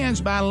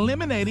begins by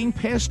eliminating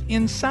pests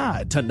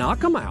inside. To knock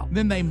them out.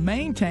 Then they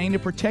maintain a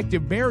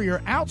protective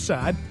barrier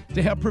outside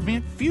to help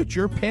prevent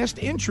future pest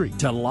entry.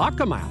 To lock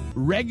them out.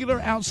 Regular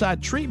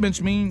outside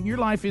treatments mean your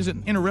life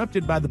isn't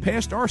interrupted by the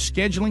pest or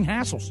scheduling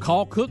hassles.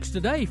 Call Cook's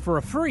today for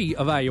a free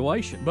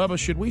evaluation. Bubba,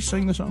 should we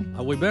sing the song?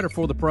 We better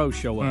for the pros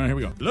show up. All right, here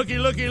we go. Looky,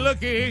 looky,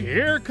 looky.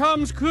 Here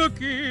comes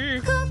Cookie.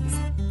 Cook's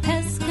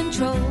Pest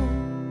Control.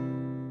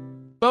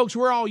 Folks,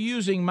 we're all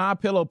using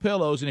MyPillow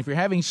pillows, and if you're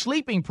having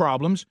sleeping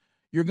problems,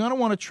 you're going to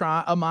want to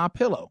try a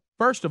MyPillow.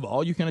 First of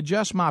all, you can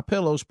adjust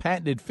MyPillow's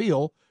patented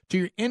feel to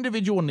your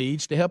individual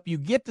needs to help you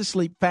get to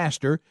sleep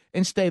faster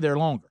and stay there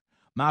longer.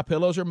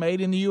 MyPillows are made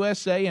in the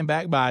USA and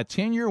backed by a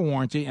 10-year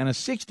warranty and a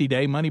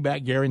 60-day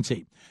money-back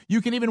guarantee.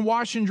 You can even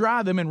wash and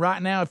dry them, and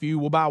right now, if you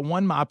will buy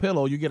one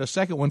MyPillow, you get a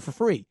second one for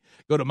free.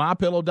 Go to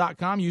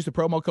MyPillow.com, use the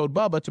promo code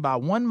BUBBA to buy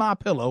one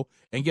MyPillow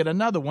and get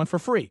another one for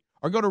free.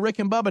 Or go to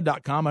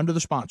rickandbubba.com under the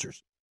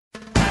sponsors.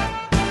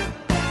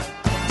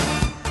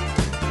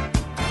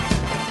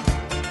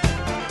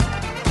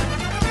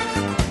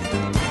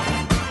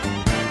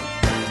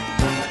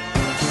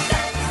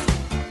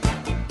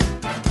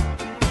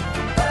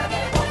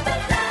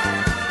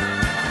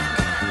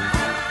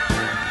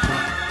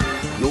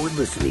 You're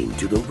listening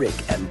to The Rick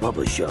and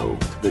Bubba Show,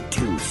 the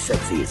two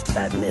sexiest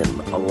fat men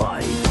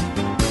alive.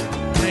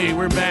 Hey,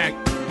 we're back.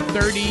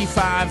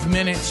 35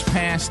 minutes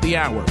past the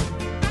hour.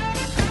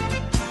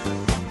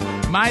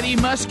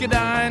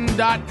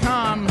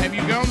 MightyMuscadine.com. Have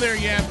you gone there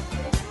yet?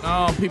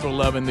 Oh, people are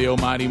loving the old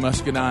Mighty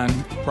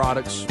Muscadine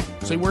products.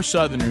 See, we're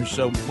Southerners,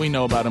 so we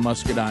know about a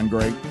Muscadine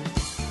grape.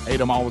 Ate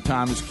them all the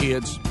time as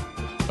kids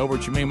over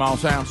at your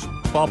Meemaw's house,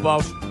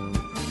 Pawpaw's.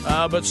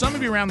 But some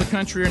of you around the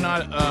country are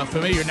not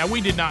familiar. Now, we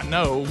did not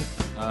know.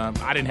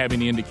 I didn't have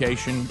any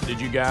indication,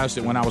 did you guys,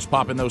 that when I was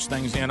popping those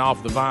things in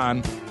off the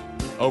vine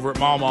over at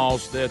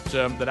Mama's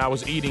that I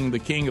was eating the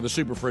king of the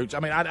superfruits. I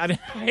mean, I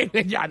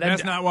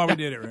That's not why we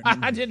did it, Rick.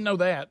 I didn't know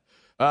that.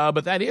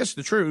 But that is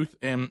the truth.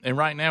 And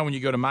right now, when you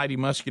go to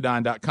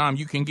MightyMuscadine.com,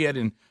 you can get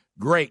in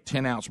great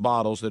 10-ounce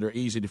bottles that are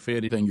easy to fit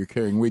anything you're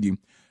carrying with you.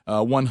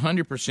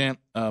 100%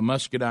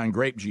 muscadine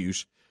grape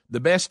juice, the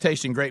best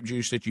tasting grape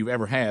juice that you've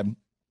ever had,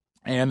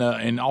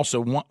 and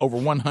also over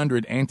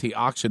 100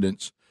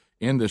 antioxidants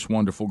in this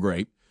wonderful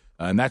grape.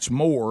 And that's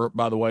more,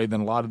 by the way,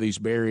 than a lot of these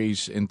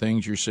berries and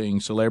things you're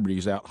seeing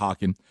celebrities out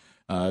hawking.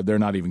 They're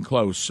not even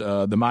close.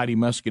 The Mighty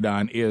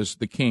Muscadine is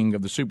the king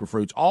of the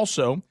superfruits.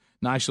 Also,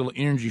 nice little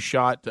energy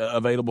shot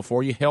available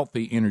for you,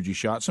 healthy energy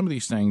shot. Some of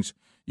these things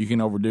you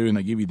can overdo, and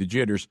they give you the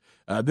jitters.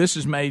 This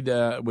is made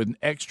with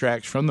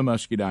extracts from the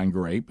muscadine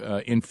grape,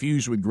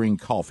 infused with green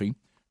coffee.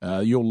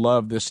 You'll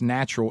love this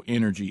natural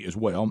energy as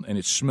well, and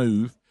it's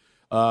smooth.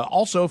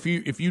 Also,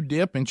 if you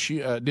dip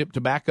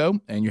tobacco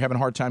and you're having a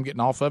hard time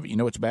getting off of it, you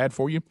know it's bad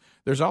for you.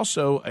 There's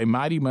also a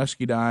Mighty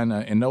Muscadine,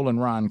 and Nolan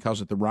Ryan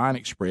calls it the Ryan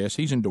Express.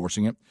 He's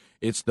endorsing it.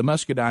 It's the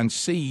muscadine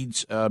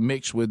seeds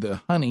mixed with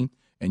the honey,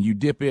 and you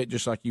dip it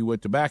just like you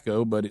would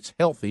tobacco, but it's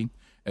healthy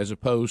as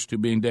opposed to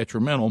being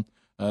detrimental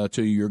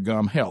to your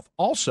gum health.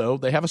 Also,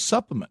 they have a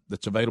supplement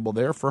that's available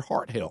there for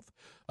heart health.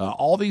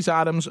 All these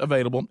items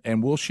available,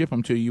 and we'll ship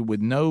them to you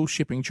with no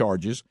shipping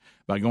charges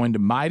by going to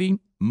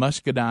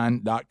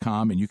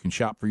mightymuscadine.com, and you can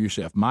shop for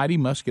yourself.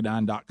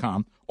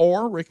 mightymuscadine.com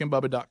or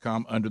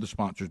rickandbubba.com under the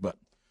sponsors button.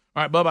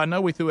 All right, Bubba, I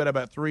know we threw out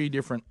about 3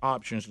 different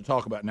options to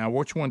talk about. Now,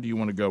 which one do you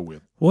want to go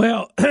with?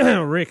 Well,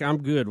 Rick,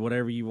 I'm good,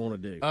 whatever you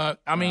want to do.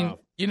 I mean,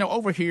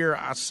 over here,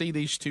 I see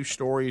these 2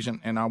 stories,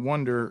 and I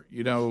wonder,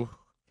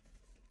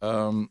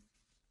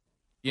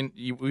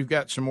 we've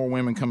got some more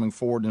women coming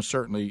forward, and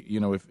certainly,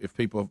 if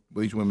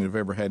these women have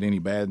ever had any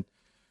bad,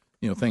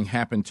 thing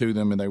happen to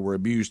them and they were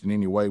abused in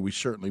any way, we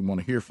certainly want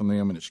to hear from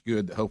them, and it's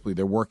good that hopefully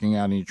they're working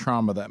out any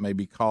trauma that may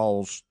be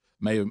caused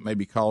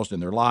in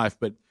their life.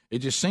 But it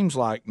just seems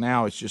like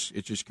now it's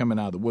just coming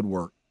out of the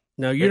woodwork.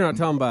 No, you're not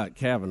talking about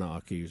Kavanaugh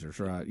accusers,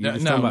 right? You're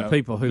just talking about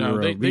people who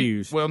were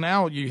abused. Well,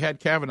 now you had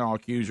Kavanaugh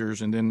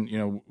accusers, and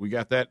then we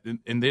got that,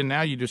 and then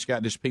now you just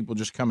got just people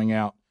just coming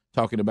out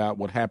talking about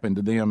what happened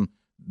to them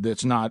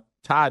that's not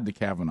tied to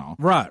Kavanaugh.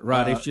 Right.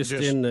 It's just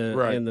in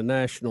the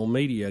national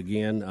media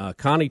again.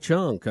 Connie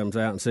Chung comes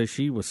out and says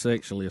she was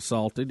sexually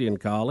assaulted in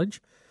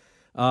college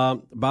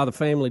by the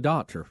family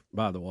doctor,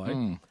 by the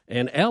way.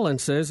 And Ellen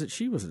says that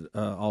she was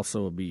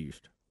also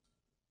abused.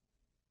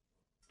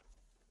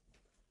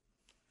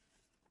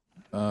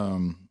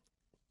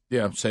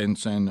 Saying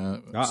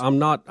I'm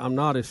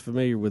not as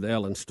familiar with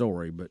Ellen's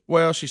story, but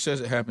she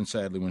says it happened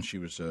sadly when she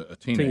was a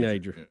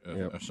teenager.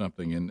 Or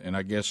something, and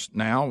I guess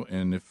now,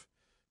 and if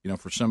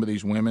for some of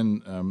these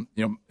women,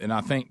 and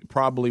I think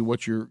probably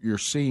what you're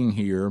seeing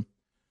here,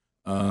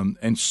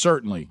 and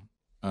certainly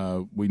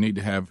we need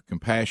to have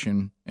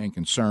compassion and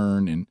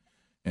concern,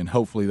 and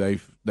hopefully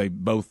they've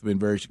both been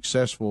very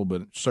successful,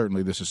 but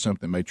certainly this is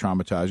something that may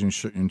traumatize you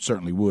and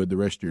certainly would the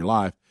rest of your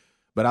life.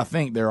 But I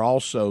think they're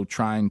also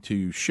trying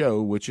to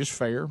show, which is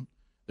fair,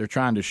 they're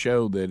trying to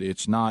show that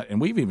it's not, and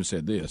we've even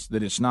said this,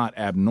 that it's not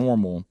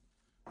abnormal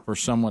for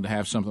someone to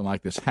have something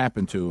like this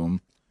happen to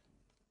them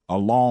a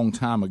long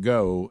time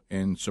ago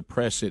and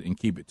suppress it and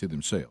keep it to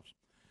themselves.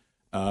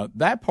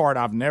 That part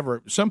I've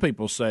never – some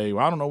people say,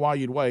 well, I don't know why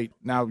you'd wait.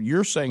 Now,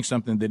 you're saying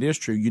something that is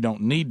true. You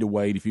don't need to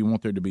wait if you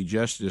want there to be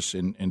justice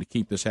and to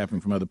keep this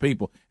happening from other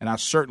people, and I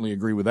certainly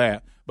agree with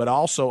that. But I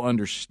also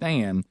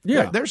understand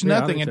there's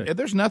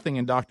nothing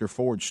in Dr.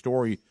 Ford's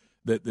story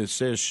that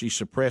says she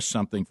suppressed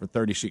something for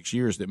 36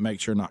 years that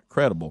makes her not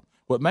credible.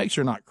 What makes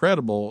her not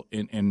credible,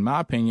 in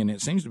my opinion,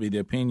 it seems to be the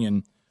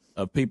opinion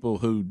of people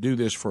who do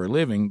this for a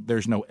living,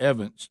 there's no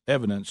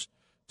evidence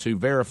to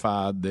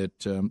verify that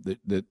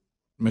that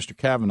Mr.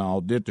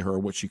 Kavanaugh did to her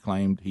what she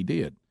claimed he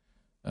did.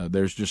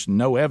 There's just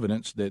no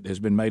evidence that has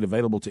been made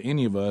available to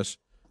any of us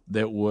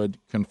that would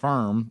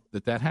confirm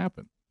that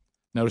happened.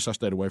 Notice I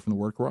stayed away from the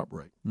word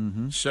corroborate.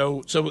 Mm-hmm.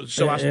 So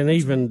and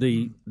even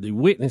the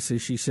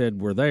witnesses she said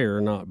were there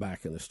are not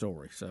back in the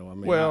story. So I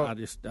mean,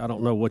 I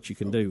don't know what you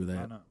can do with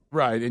that.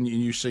 Right, and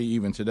you see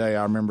even today,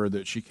 I remember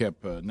that she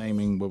kept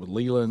naming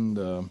Leland.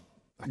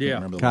 I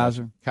can't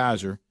remember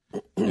Kaiser,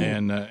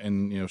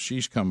 and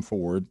she's come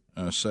forward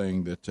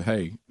saying that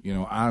hey,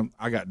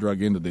 I got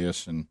drug into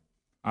this, and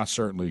I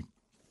certainly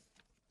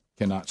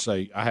cannot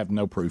say I have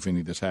no proof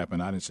any of this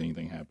happened. I didn't see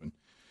anything happen.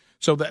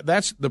 So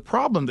that's the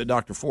problem that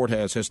Dr. Ford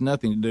has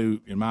nothing to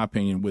do, in my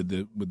opinion, with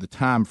the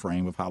time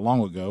frame of how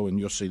long ago. And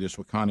you'll see this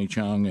with Connie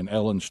Chung and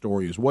Ellen's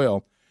story as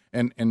well.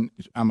 And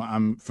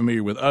I'm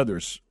familiar with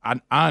others.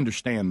 I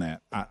understand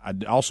that. I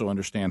also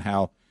understand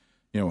how,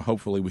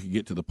 hopefully we could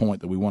get to the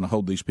point that we want to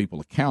hold these people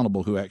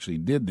accountable who actually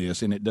did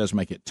this. And it does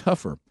make it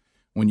tougher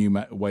when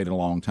you wait a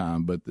long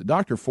time. But the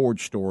Dr. Ford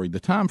story, the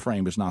time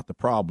frame is not the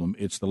problem.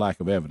 It's the lack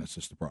of evidence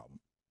that's the problem.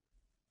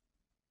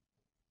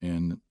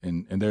 And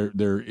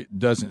there it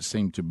doesn't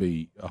seem to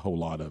be a whole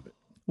lot of it.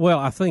 Well,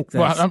 I think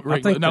that's... let me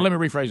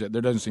rephrase that.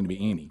 There doesn't seem to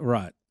be any.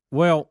 Right.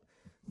 Well,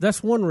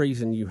 that's one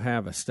reason you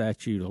have a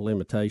statute of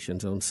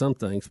limitations on some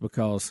things,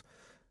 because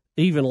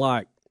even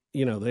like,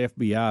 the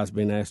FBI has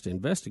been asked to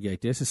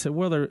investigate this. They said,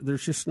 well,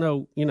 there's just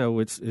no,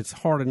 it's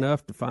hard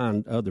enough to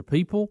find other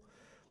people.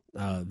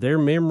 Their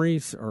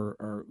memories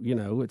are,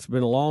 it's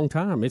been a long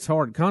time. It's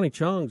hard. Connie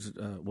Chung's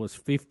was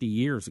 50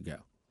 years ago.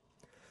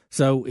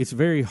 So it's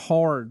very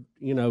hard,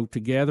 to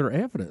gather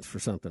evidence for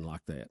something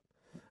like that.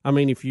 I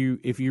mean, if you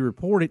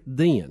report it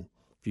then,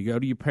 if you go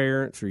to your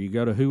parents or you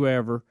go to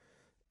whoever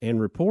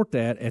and report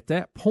that, at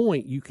that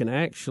point you can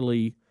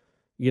actually,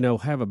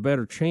 have a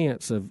better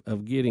chance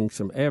of getting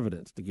some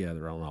evidence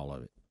together on all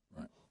of it.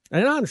 Right.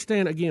 And I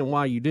understand, again,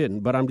 why you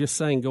didn't, but I'm just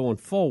saying going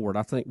forward,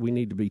 I think we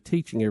need to be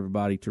teaching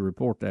everybody to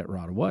report that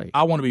right away.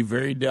 I want to be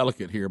very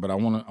delicate here, but I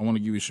want to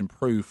give you some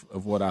proof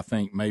of what I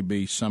think may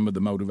be some of the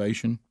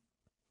motivation.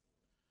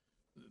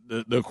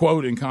 The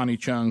quote in Connie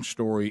Chung's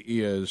story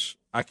is,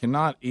 I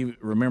cannot even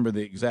remember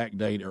the exact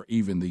date or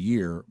even the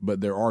year, but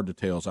there are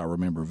details I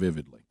remember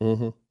vividly.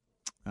 Mm-hmm.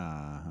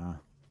 Uh-huh.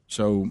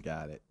 So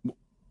got it.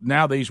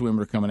 Now these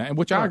women are coming out,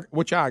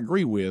 which I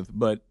agree with,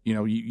 but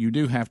you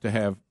do have to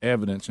have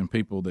evidence and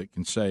people that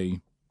can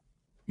say,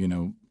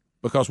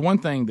 because one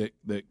thing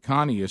that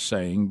Connie is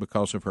saying,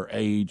 because of her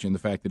age and the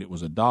fact that it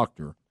was a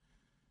doctor,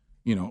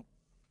 the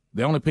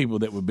only people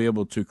that would be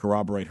able to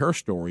corroborate her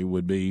story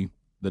would be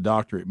the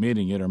doctor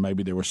admitting it, or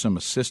maybe there was some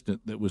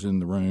assistant that was in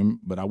the room,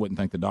 but I wouldn't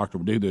think the doctor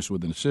would do this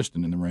with an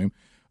assistant in the room.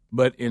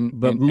 But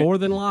more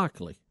than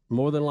likely,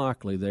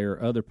 there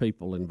are other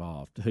people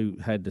involved who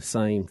had the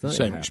same thing.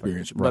 Same happen.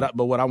 experience. Right.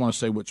 But what I want to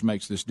say, which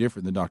makes this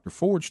different than Dr.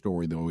 Ford's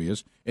story, though,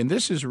 is, and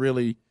this is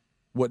really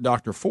what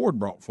Dr. Ford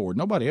brought forward.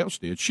 Nobody else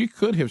did. She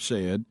could have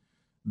said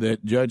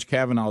that Judge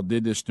Kavanaugh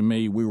did this to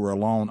me. We were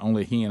alone.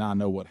 Only he and I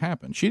know what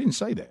happened. She didn't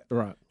say that.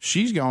 Right.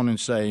 She's gone and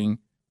saying,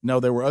 no,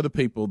 there were other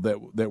people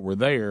that were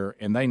there,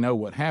 and they know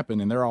what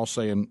happened, and they're all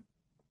saying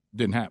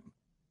didn't happen.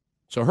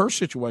 So her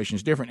situation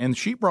is different, and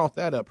she brought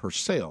that up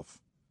herself.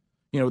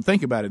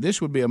 Think about it. This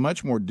would be a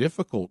much more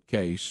difficult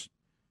case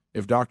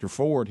if Dr.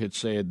 Ford had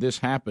said this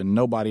happened,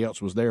 nobody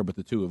else was there but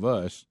the two of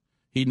us.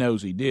 He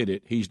knows he did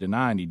it. He's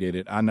denying he did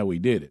it. I know he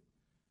did it.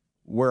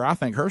 Where I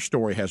think her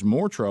story has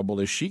more trouble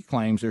is she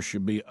claims there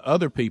should be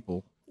other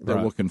people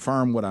that will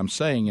confirm what I'm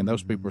saying, and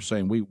those people are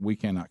saying we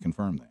cannot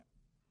confirm that.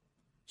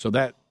 So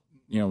that,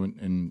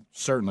 and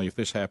certainly if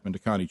this happened to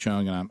Connie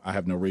Chung, and I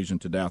have no reason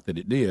to doubt that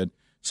it did,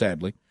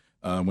 sadly,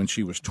 when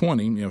she was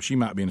 20, she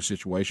might be in a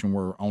situation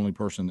where only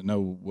person that know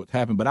what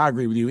happened. But I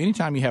agree with you.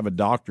 Anytime you have a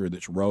doctor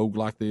that's rogue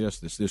like this,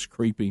 that's this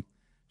creepy,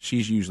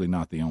 she's usually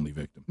not the only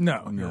victim.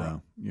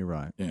 No, you're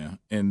right. Yeah,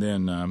 and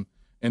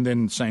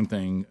then same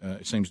thing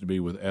it seems to be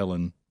with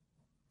Ellen,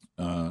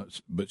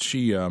 but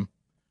she's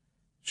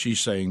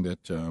saying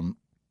that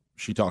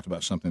she talked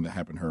about something that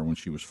happened to her when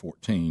she was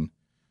 14,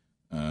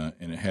 and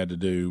it had to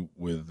do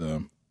with.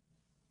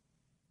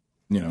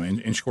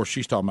 And of course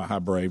she's talking about how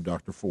brave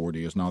Dr. Ford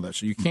is and all that.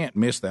 So you can't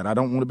miss that. I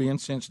don't want to be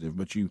insensitive,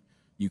 but you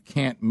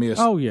can't miss.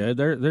 Oh yeah,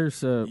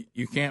 there's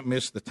you can't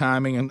miss the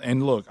timing.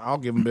 And look, I'll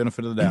give them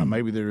benefit of the doubt.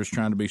 Maybe they're just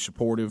trying to be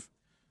supportive,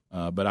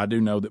 but I do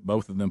know that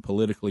both of them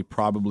politically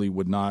probably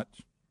would not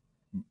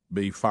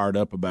be fired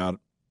up about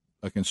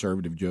a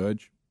conservative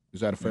judge.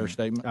 Is that a fair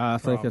statement? I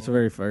think that's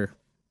very fair.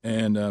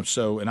 And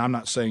and I'm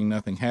not saying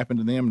nothing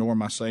happened to them, nor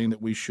am I saying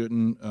that we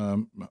shouldn't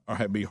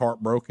be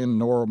heartbroken,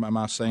 nor am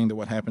I saying that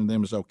what happened to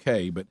them is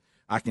okay. But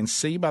I can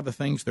see by the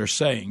things they're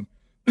saying,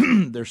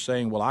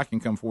 well, I can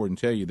come forward and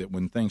tell you that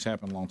when things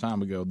happened a long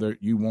time ago,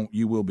 you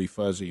will be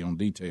fuzzy on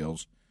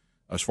details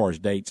as far as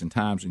dates and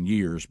times and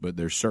years, but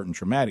there's certain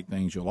traumatic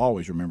things you'll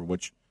always remember,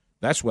 which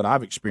that's what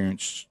I've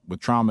experienced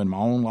with trauma in my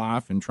own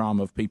life and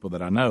trauma of people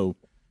that I know.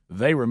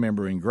 They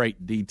remember in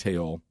great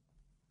detail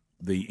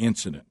the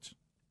incident.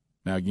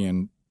 Now,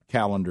 again,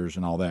 calendars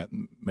and all that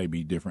may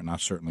be different, and I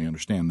certainly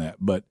understand that.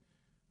 But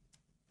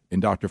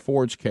in Dr.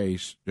 Ford's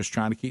case, just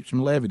trying to keep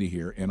some levity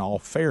here, in all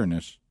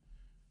fairness,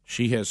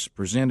 she has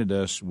presented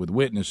us with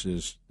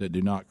witnesses that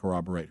do not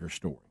corroborate her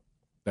story.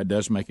 That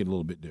does make it a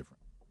little bit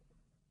different.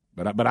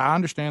 But I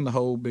understand the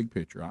whole big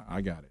picture. I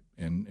got it.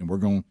 And we're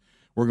going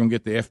to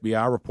get the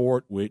FBI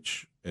report,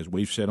 which, as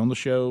we've said on the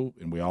show,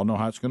 and we all know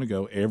how it's going to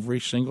go, every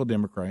single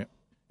Democrat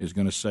is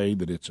going to say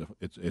that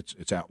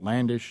it's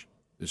outlandish.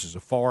 This is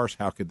a farce.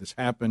 How could this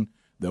happen?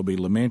 They'll be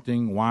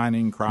lamenting,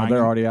 whining, crying.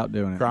 They're already out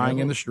doing it. Crying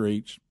in the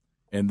streets.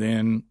 And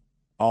then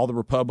all the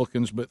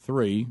Republicans but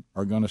three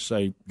are going to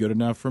say, good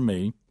enough for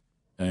me.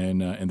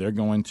 And they're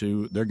going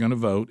to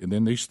vote. And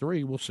then these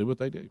three, we'll see what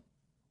they do.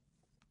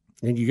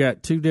 And you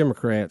got two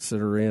Democrats that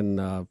are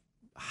in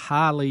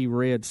highly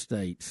red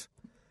states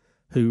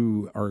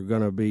who are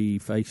going to be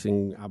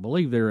facing, I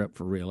believe they're up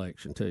for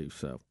re-election too.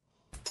 So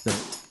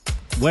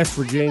West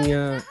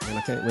Virginia, and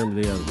I can't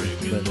remember the other,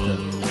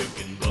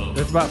 but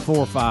there's about 4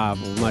 or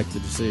 5 will make the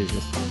decision.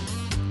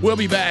 We'll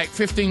be back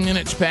 15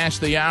 minutes past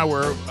the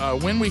hour.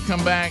 When we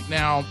come back,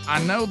 now,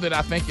 I know that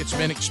I think it's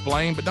been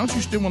explained, but don't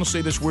you still want to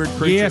see this weird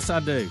creature? Yes, I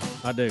do.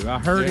 I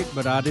heard it,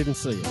 but I didn't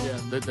see it.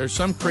 Yeah, there's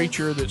some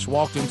creature that's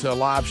walked into a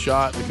live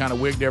shot that kind of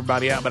wigged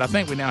everybody out, but I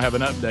think we now have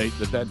an update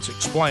that's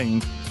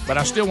explained, but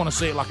I still want to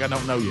see it like I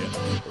don't know yet.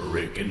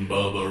 Rick and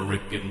Bubba,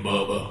 Rick and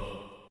Bubba.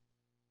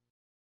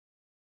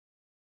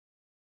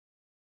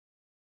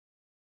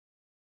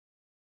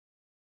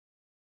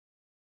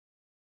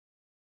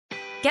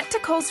 Get to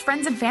Kohl's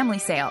Friends and Family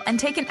Sale and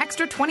take an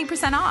extra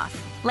 20%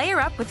 off. Layer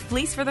up with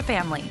Fleece for the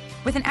Family.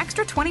 With an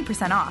extra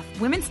 20% off,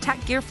 women's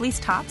Tech Gear fleece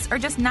tops are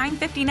just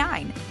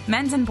 $9.59.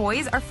 Men's and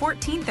boys are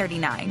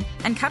 $14.39.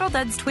 And Cuddle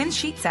Duds twin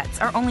sheet sets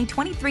are only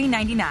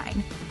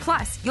 $23.99.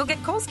 Plus, you'll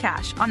get Kohl's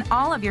Cash on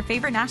all of your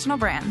favorite national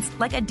brands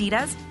like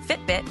Adidas,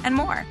 Fitbit, and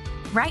more.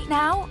 Right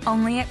now,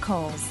 only at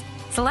Kohl's.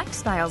 Select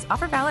styles.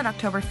 Offer valid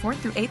October 4th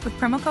through 8th with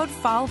promo code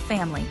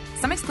FALLFAMILY.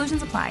 Some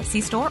exclusions apply. See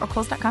store or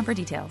kohls.com for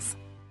details.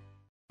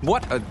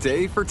 What a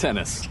day for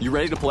tennis. You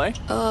ready to play?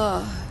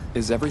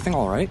 Is everything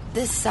all right?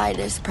 This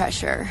sinus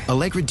pressure.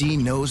 Allegra D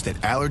knows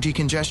that allergy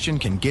congestion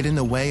can get in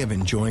the way of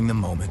enjoying the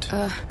moment.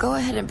 Go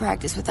ahead and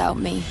practice without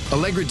me.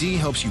 Allegra D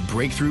helps you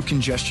break through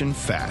congestion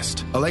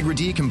fast. Allegra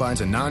D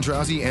combines a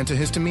non-drowsy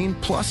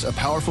antihistamine plus a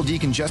powerful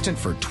decongestant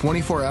for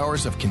 24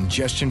 hours of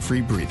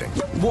congestion-free breathing.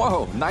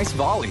 Whoa, nice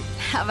volley.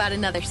 How about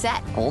another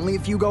set? Only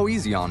if you go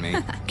easy on me.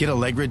 Get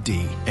Allegra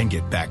D and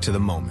get back to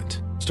the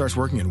moment. Starts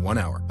working in 1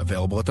 hour.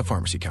 Available at the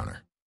pharmacy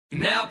counter.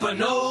 Napa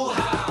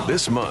know-how.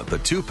 This month, a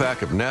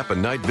 2-pack of Napa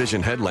Night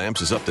Vision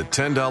headlamps is up to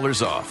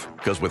 $10 off.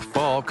 Because with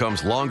fall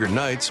comes longer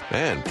nights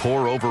and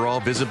poor overall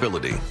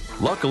visibility.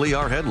 Luckily,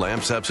 our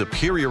headlamps have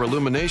superior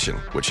illumination,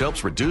 which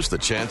helps reduce the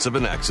chance of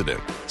an accident.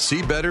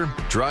 See better,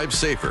 drive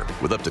safer,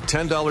 with up to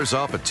 $10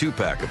 off a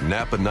 2-pack of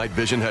Napa Night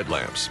Vision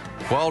headlamps.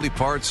 Quality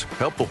parts,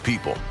 helpful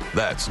people.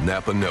 That's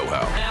Napa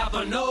know-how.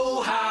 Napa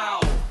know-how.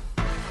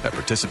 At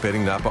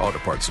participating Napa Auto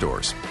Parts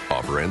stores.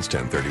 Offer ends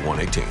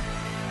 10/31/18.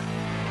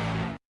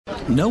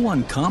 No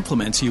one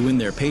compliments you when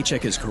their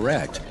paycheck is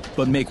correct,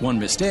 but make one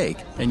mistake,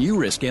 and you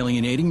risk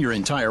alienating your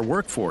entire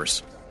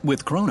workforce.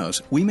 With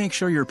Kronos, we make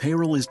sure your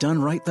payroll is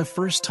done right the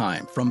first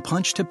time, from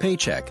punch to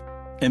paycheck.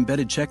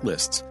 Embedded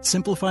checklists,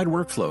 simplified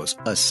workflows,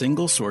 a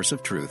single source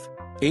of truth.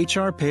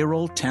 HR,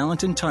 payroll,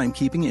 talent, and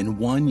timekeeping in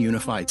one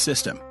unified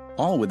system,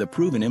 all with a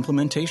proven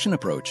implementation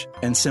approach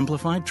and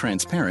simplified,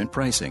 transparent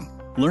pricing.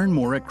 Learn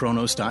more at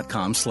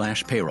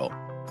kronos.com/payroll.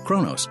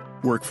 Kronos,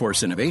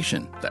 workforce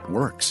innovation that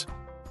works.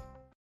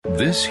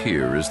 This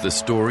here is the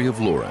story of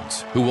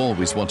Lawrence, who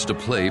always wanted to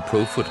play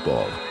pro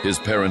football. His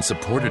parents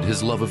supported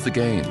his love of the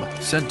game,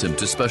 sent him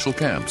to special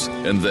camps,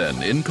 and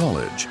then in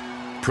college,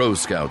 pro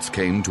scouts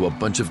came to a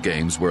bunch of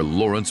games where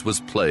Lawrence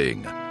was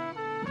playing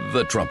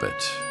the trumpet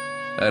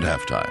at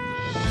halftime.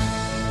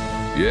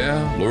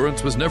 Yeah,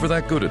 Lawrence was never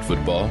that good at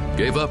football,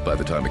 gave up by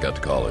the time he got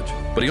to college.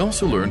 But he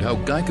also learned how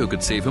Geico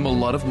could save him a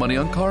lot of money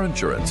on car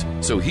insurance,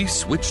 so he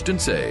switched and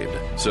saved.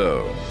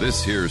 So,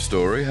 this here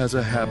story has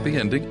a happy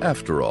ending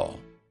after all.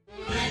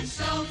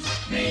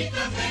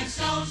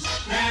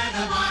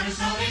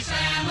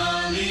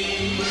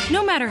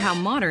 No matter how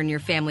modern your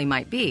family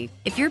might be,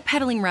 if you're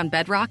pedaling around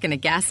Bedrock in a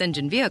gas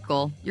engine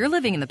vehicle, you're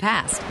living in the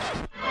past.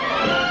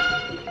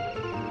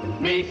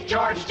 Meet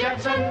George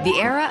Jetson. The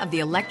era of the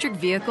electric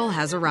vehicle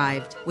has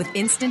arrived. With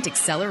instant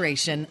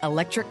acceleration,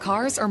 electric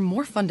cars are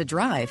more fun to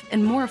drive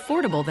and more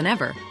affordable than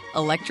ever.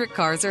 Electric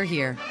cars are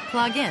here.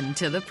 Plug in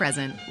to the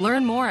present.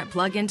 Learn more at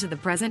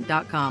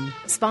plugintothepresent.com.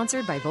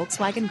 Sponsored by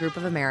Volkswagen Group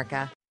of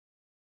America.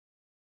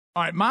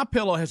 All right,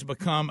 MyPillow has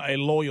become a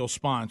loyal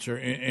sponsor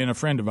and a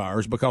friend of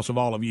ours because of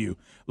all of you.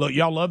 Look,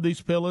 y'all love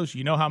these pillows.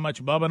 You know how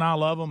much Bubba and I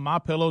love them.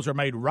 MyPillows are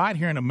made right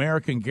here in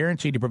America and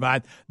guaranteed to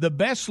provide the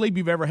best sleep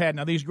you've ever had.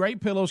 Now, these great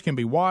pillows can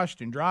be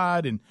washed and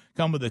dried and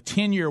come with a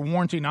 10-year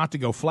warranty not to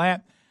go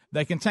flat.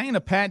 They contain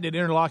a patented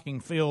interlocking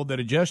field that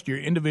adjusts your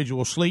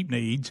individual sleep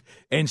needs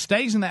and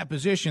stays in that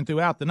position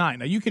throughout the night.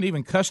 Now, you can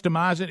even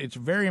customize it. It's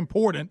very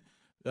important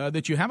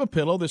that you have a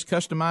pillow that's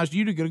customized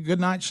you to get a good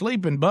night's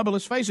sleep. And, Bubba,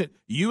 let's face it,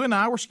 you and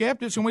I were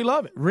skeptics, and we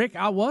love it. Rick,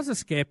 I was a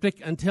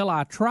skeptic until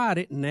I tried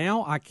it.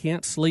 Now I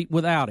can't sleep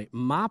without it.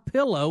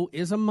 MyPillow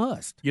is a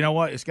must. You know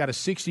what? It's got a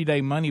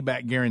 60-day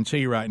money-back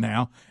guarantee right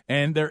now,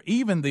 and they're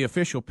even the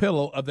official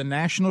pillow of the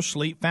National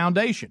Sleep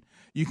Foundation.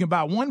 You can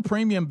buy one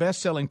premium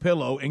best-selling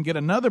pillow and get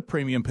another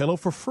premium pillow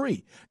for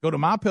free. Go to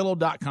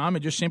MyPillow.com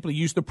and just simply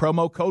use the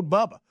promo code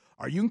BUBBA.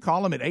 Or you can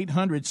call them at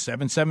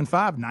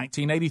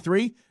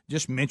 800-775-1983.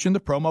 Just mention the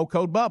promo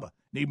code BUBBA.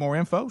 Need more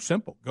info?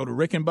 Simple. Go to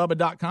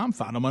rickandbubba.com.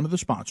 Find them under the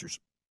sponsors.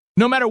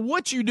 No matter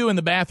what you do in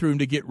the bathroom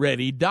to get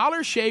ready,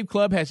 Dollar Shave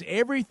Club has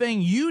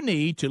everything you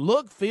need to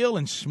look, feel,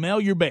 and smell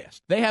your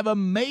best. They have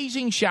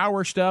amazing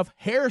shower stuff,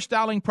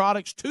 hairstyling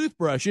products,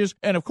 toothbrushes,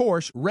 and, of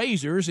course,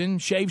 razors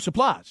and shave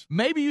supplies.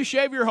 Maybe you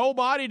shave your whole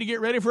body to get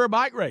ready for a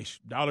bike race.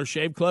 Dollar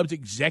Shave Club's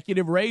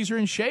executive razor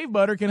and shave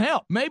butter can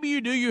help. Maybe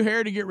you do your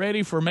hair to get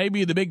ready for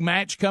maybe the big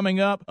match coming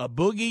up. A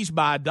Boogies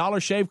by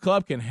Dollar Shave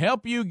Club can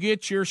help you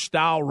get your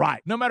style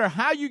right. No matter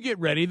how you get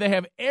ready, they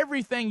have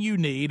everything you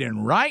need,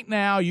 and right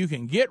now you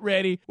can get get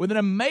ready with an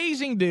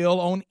amazing deal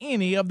on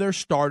any of their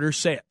starter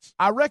sets.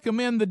 I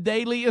recommend the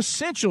Daily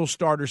Essentials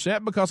starter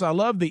set because I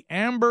love the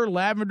Amber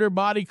Lavender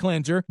Body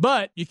Cleanser,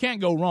 but you can't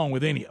go wrong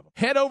with any of them.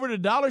 Head over to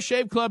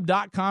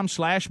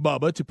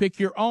dollarshaveclub.com/Bubba to pick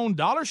your own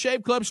Dollar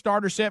Shave Club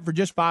starter set for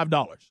just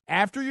 $5.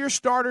 After your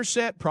starter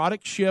set,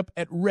 products ship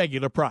at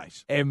regular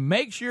price. And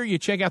make sure you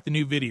check out the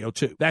new video,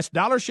 too. That's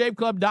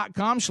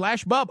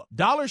dollarshaveclub.com/Bubba.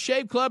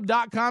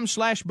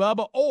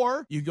 dollarshaveclub.com/Bubba,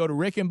 or you go to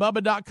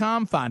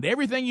rickandbubba.com, find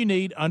everything you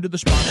need under the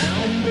sponsor.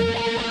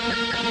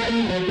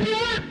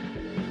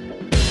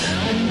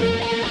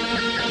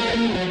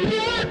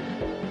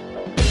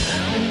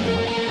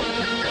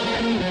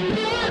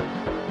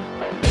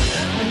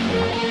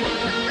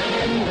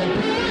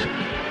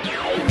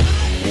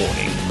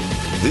 Warning.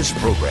 This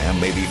program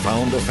may be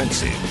found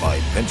offensive by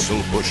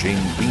pencil-pushing,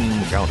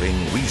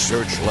 bean-counting,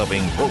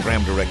 research-loving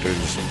program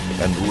directors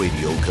and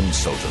radio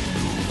consultant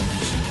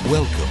gurus.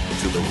 Welcome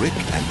to the Rick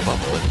and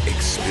Bubba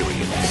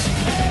Experience.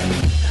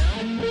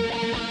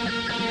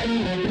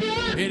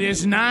 It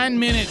is 9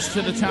 minutes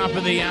to the top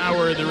of the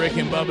hour of the Rick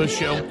and Bubba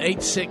Show.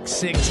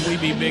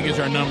 866-WE-BE-BIG is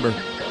our number.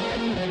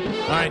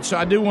 All right, so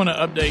I do want to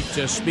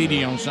update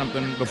Speedy on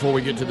something before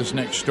we get to this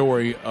next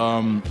story.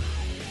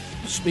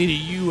 Speedy,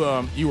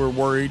 you were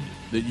worried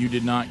that you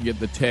did not get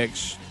the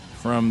text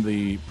from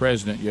the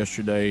president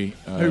yesterday.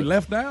 Who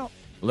left out?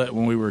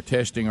 When we were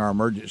testing our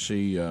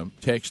emergency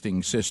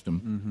texting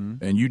system,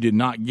 and you did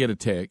not get a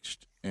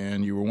text,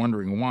 and you were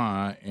wondering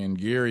why, and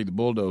Gary, the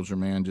bulldozer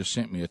man, just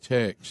sent me a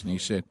text, and he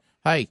said,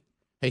 hey,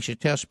 he should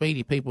tell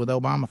Speedy people with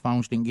Obama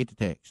phones didn't get the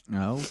text.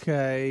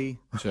 Okay.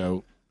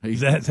 So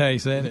that's how he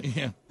said it?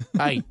 Yeah.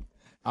 Hey,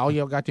 all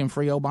y'all got them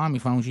free Obama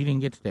phones, you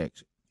didn't get the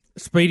text.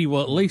 Speedy,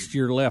 well, at least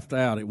you're left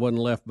out. It wasn't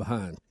left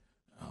behind.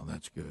 Oh,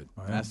 that's good.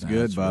 That's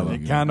good, Bubba.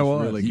 Really It kind of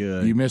was. Really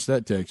good. You missed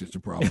that text. It's a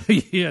problem.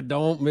 Yeah,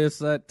 don't miss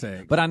that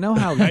text. But I know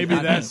how maybe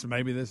this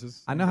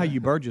is. I know how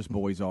you Burgess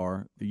boys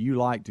are. You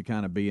like to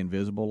kind of be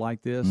invisible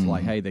like this,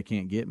 like, hey, they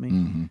can't get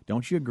me.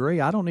 Don't you agree?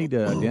 I don't need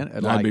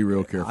to. I'd be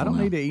real careful. I don't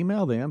need to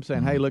email them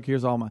saying, hey, look,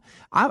 here's all my.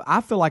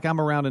 I feel like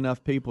I'm around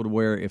enough people to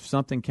where if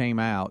something came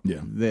out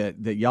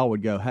that y'all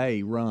would go,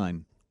 hey,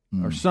 run.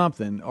 Or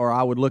something, or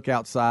I would look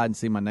outside and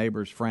see my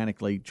neighbors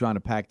frantically trying to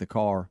pack the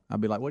car. I'd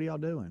be like, what are y'all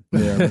doing?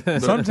 Yeah.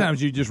 Sometimes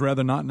you just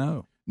rather not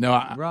know.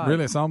 No,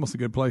 really, it's almost a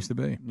good place to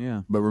be.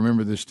 Yeah. But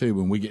remember this, too.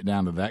 When we get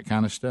down to that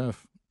kind of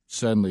stuff,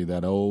 suddenly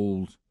that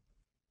old,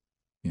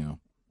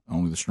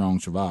 only the strong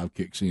survive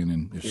kicks in.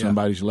 And if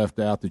somebody's left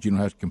out that you don't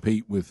have to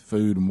compete with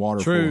food and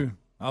water True.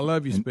 I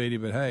love you, Speedy,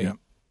 but hey. Yeah.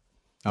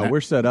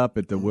 We're set up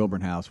at the Wilburn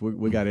house.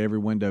 We got every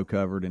window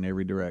covered in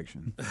every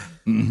direction.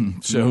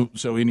 So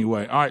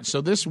anyway, all right.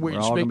 So this weird.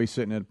 We're all going to be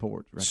sitting at the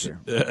porch right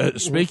there.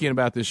 Speaking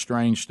about this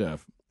strange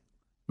stuff,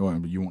 well,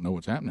 you won't know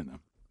what's happening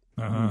though.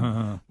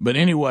 But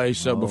anyway,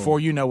 so before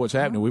you know what's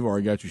happening, we've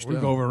already got your stuff.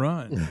 We've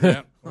overrun.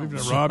 Yeah. We've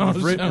robbed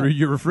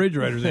your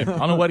refrigerators in. I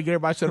don't know way to get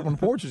everybody set up on the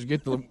porches to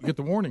get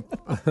the warning.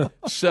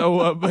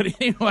 So, but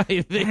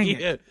anyway,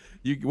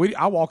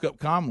 I walk up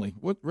calmly.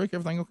 What, Rick?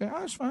 Everything okay?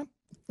 Oh, it's fine.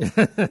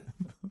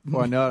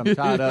 Before I know it, I'm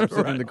tied up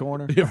sitting in the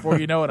corner. Before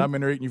you know it, I'm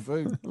in there eating your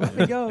food. Let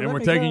me go. And we're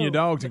taking your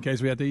dogs in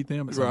case we have to eat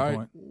them at some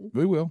point.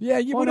 We will. Yeah,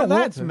 you would.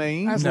 That's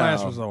mean. That's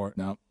last resort.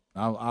 No,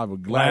 I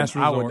would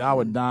gladly. I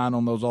would dine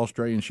on those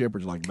Australian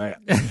shepherds like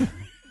that.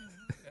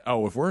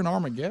 Oh, if we're in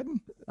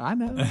Armageddon, I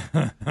know.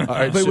 All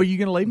right, but were you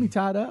going to leave me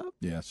tied up?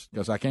 Yes,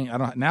 because I can't. I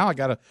don't. Now I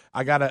gotta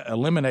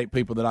eliminate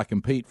people that I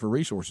compete for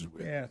resources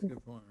with. Yeah, that's a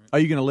good point. Right? Are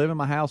you going to live in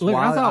my house? Look,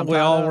 I thought we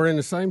all up? were in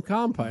the same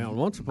compound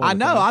once upon I a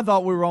know. time. I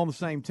thought we were on the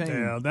same team.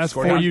 Yeah, that's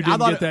before you didn't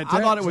get that text.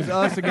 I thought it was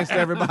us against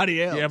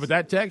everybody else. Yeah, but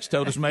that text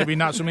told us maybe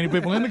not so many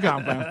people in the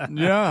compound.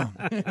 Yeah,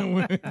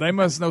 they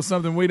must know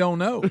something we don't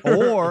know.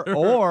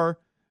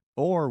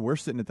 Or we're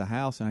sitting at the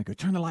house and I go,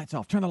 turn the lights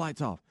off,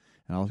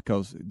 and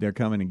because they're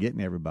coming and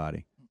getting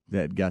everybody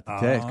that got the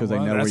text because they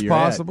know where you're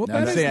possible.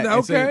 at. That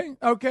is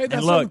okay.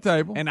 That's on the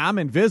table. And I'm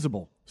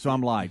invisible, so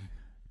I'm like,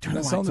 turn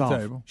the lights on the off.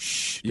 table.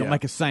 Shh, don't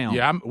make a sound.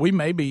 Yeah, we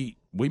may be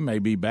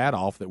bad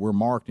off that we're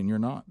marked and you're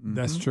not.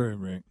 That's true,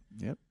 Rick.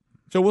 Yep.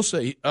 So we'll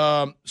see.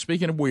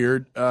 Speaking of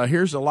weird,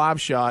 here's a live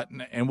shot,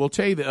 and we'll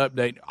tell you the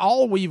update.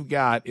 All we've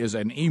got is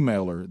an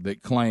emailer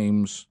that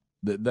claims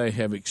that they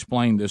have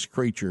explained this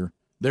creature.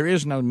 There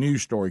is no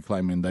news story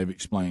claiming they've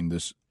explained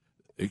this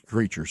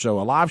creature. So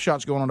a live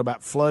shot's going on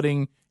about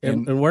flooding.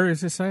 And where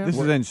is this at? This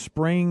is in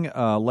Spring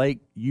Lake,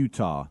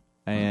 Utah,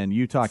 and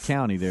Utah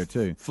County there,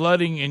 too.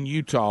 Flooding in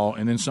Utah,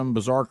 and then some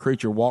bizarre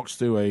creature walks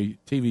through a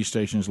TV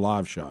station's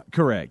live shot.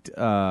 Correct.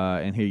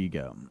 And here you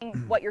go.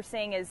 What you're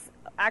seeing is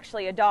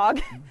actually a dog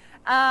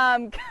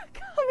coming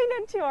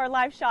into our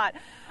live shot.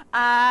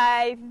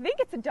 I think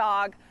it's a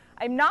dog.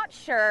 I'm not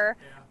sure.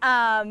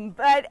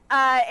 But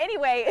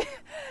anyway,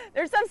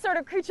 there's some sort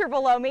of creature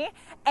below me,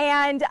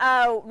 and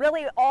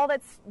really all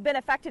that's been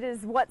affected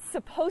is what's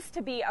supposed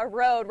to be a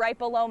road right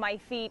below my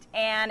feet,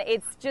 and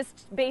it's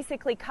just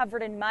basically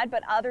covered in mud.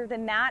 But other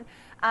than that,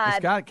 it's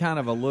got kind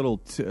of a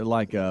little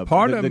like a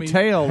part the of me.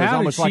 tail is How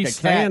almost did like she a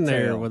stand cat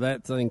there tail. with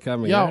that thing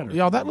coming at her?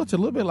 Y'all, that looks a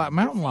little bit like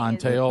mountain lion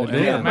tail and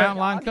a mountain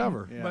lion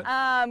cover. But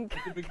at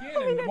the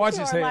beginning, watch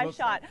his head. Live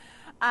shot.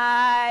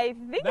 I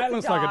think That it's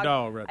looks a dog. like a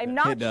dog right there. I'm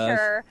not It does.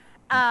 sure.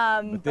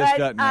 But this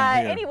doesn't in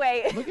here.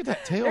 Anyway, Look at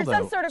that tail, there's though.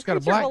 some sort of It's got a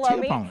creature black below tip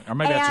me, on it. Or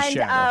maybe that's a and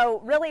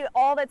shadow. really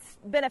all that's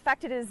been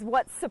affected is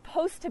what's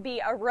supposed to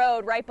be a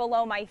road right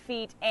below my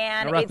feet,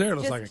 and Right it's there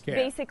looks just like a cat.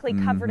 basically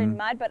covered in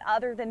mud. But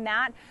other than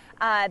that,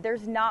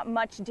 there's not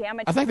much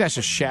damage. I think that's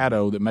a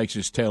shadow that makes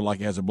his tail like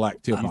it has a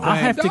black tip on it. I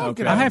have Dog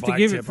to. could I have a have to black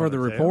give tip it for on the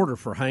the tail. reporter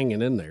for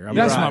hanging in there. I mean,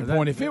 That's right, my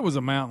point. If it was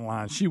a mountain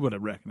lion, she would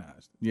have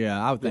recognized it.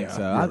 Yeah, I would think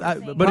Yeah.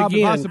 so. But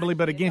again- possibly,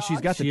 but again, she's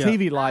got the Yeah.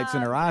 TV lights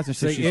in her eyes, and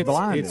so See, she's it's-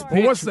 blinded. it's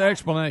Well, what's the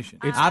explanation?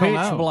 It's I don't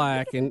pitch know.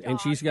 black, and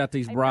she's got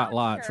these bright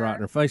lights right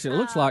in her face. It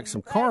looks like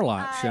some car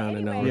lights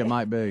shining on Yeah, it. it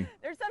might be.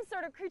 There's some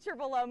sort of creature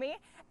below me,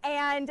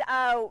 and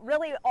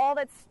really all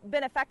that's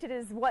been affected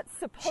is what's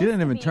supposed She didn't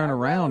to even be turn a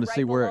around road to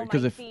see right where- below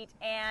 'cause my if- feet,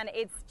 and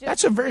it's just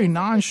That's a very basically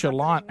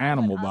nonchalant covered in mud.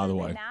 animal, But by the other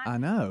way. than that, I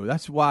know.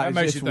 That's why That it's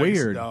makes just you think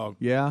it's a weird. dog.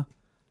 Yeah,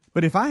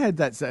 but if I had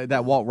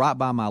that walk right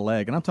by my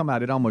leg, and I'm talking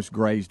about it almost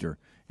grazed her,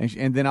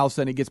 and then all of a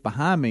sudden it gets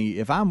behind me.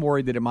 If I'm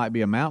worried that it might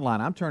be a mountain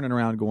lion, I'm turning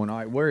around going, all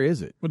right, where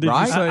is it? Well, did you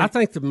right? say- I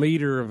think the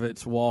meter of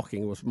its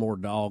walking was more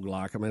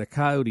dog-like. I mean, a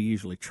coyote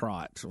usually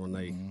trots when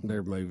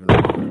they're moving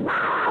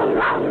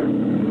around.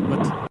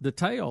 But the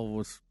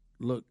tail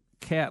looked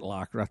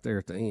cat-like right there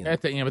at the end.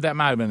 At the end, but that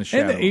might have been the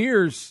shadow. And the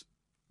ears,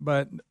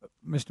 but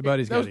Mr.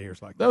 Buddy's got ears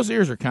like that. Those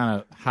ears are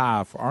kind of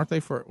high, aren't they?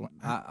 For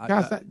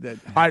guys, all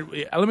right,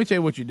 let me tell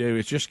you what you do.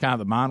 It's just kind of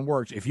the mind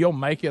works. If you'll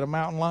make it a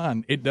mountain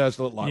lion, it does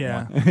look like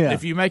Yeah. one. Yeah.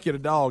 If you make it a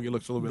dog, it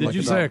looks a little bit Did like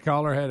you a say dog. a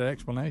caller had an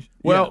explanation?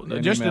 Well, Yeah,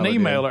 just an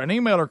emailer emailer. An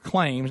emailer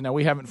claims. Now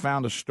we haven't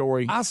found a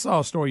story. I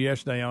saw a story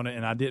yesterday on it,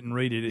 and I didn't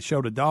read it. It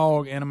showed a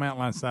dog and a mountain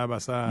lion side by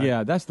side.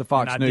 Yeah, that's the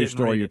Fox And I News didn't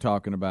story read you're it.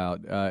 talking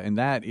about, and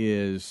that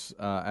is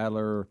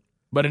Adler.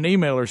 But an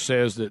emailer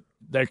says that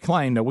they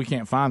claim that we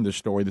can't find this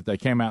story, that they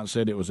came out and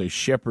said it was a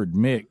shepherd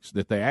mix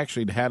that they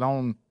actually had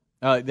on.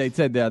 They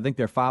said I think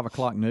they're 5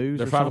 o'clock news.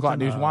 Their or 5 o'clock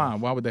something. news. Why?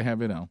 Why would they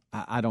have it on?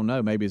 I don't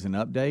know. Maybe it's an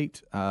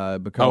update.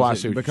 Because Oh, I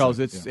see what you're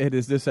because saying.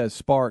 this has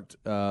sparked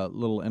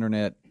little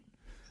internet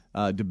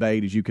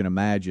debate, as you can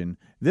imagine.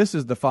 This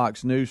is the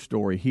Fox News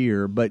story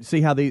here, but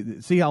see how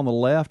on the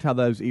left how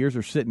those ears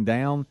are sitting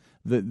down.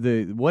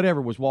 The whatever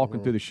was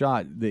walking through the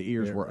shot, the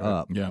ears were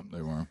up. Yeah,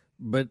 they were.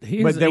 But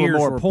his they were ears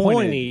more were pointed.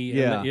 pointy,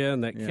 Yeah.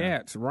 and that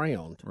cat's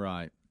round.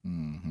 Right.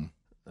 Mm-hmm.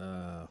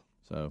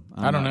 So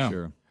I don't not know.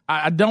 Sure.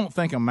 I don't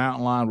think a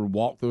mountain lion would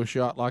walk through a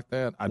shot like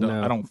that. I don't.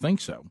 No. I don't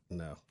think so.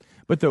 No.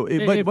 But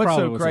It what's probably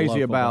so was a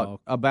crazy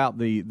local about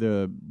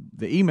the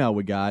email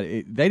we got?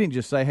 They didn't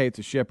just say, "Hey, it's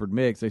a shepherd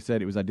mix." They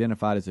said it was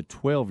identified as a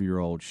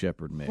 12-year-old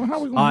shepherd mix. Well, how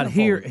are we going to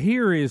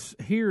Here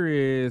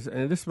is,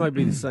 and this may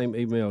be the same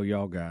email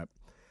y'all got.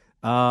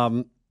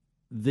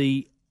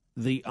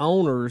 The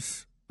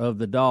owners of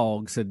the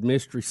dog said,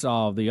 mystery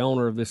solved. The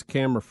owner of this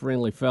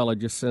camera-friendly fella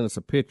just sent us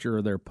a picture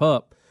of their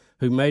pup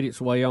who made its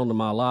way onto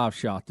my live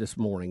shot this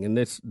morning, and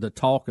this the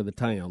talk of the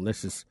town.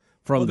 This is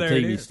from the there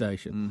it TV is.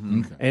 station. Mm-hmm.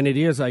 Okay. And it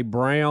is a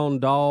brown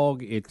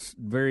dog. It's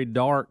very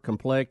dark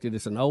complected.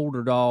 It's an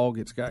older dog.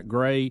 It's got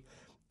gray,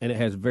 and it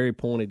has very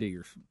pointed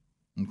ears.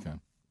 Okay.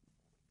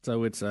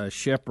 So it's a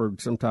shepherd,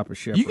 some type of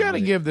shepherd. You got to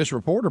mix. give this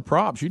reporter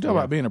props. You talk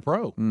about being a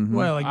pro.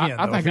 Well, again,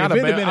 I though, think if I'd it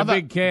have had been a I thought-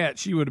 big cat,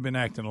 she would have been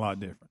acting a lot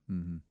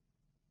different.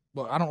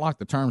 Well, I don't like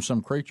the term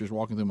 "some creatures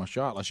walking through my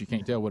shot" unless you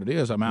can't tell what it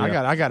is. I mean, I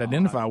got to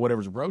identify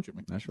whatever's approaching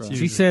me. That's right.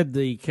 She said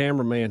the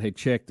cameraman had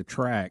checked the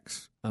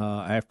tracks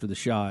after the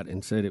shot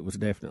and said it was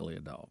definitely a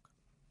dog.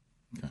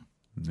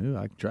 No,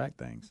 I can track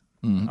things.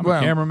 Mm-hmm. I'm a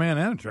cameraman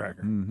and a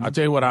tracker. I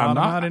tell you what, I'm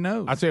not. Almighty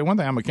knows. I tell you one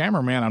thing, I'm a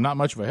cameraman. I'm not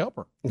much of a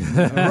helper.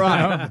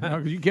 Right. No,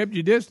 'cause you kept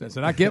your distance,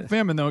 and I kept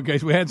filming, though, in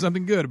case we had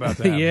something good about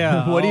that.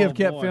 Yeah. Would he Oh, have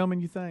kept boy.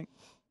 filming? You think?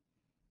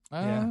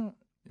 Yeah.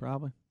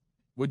 Probably.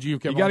 Would you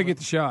have kept You got to on? get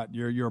the shot.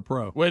 You're a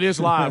pro. Well, it is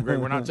live, Greg.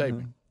 We're not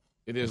taping.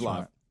 It is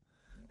live.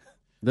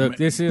 Look,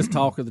 this is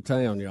talk of the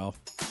town, y'all.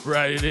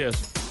 Right, it is.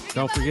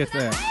 Don't forget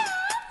that.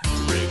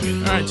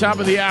 All right, top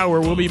of the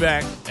hour. We'll be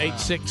back.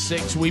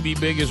 866 We Be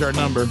Big is our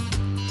number.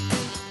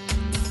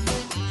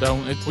 So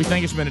we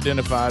think it's been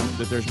identified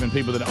that there's been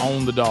people that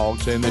own the dog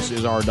saying this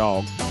is our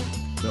dog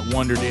that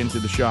wandered into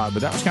the shot.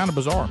 But that was kind of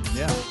bizarre.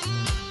 Yeah.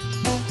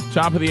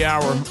 Top of the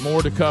hour.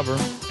 More to cover.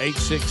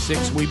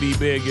 866 We Be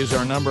Big is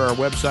our number. Our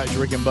website is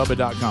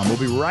rickandbubba.com. We'll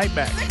be right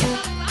back.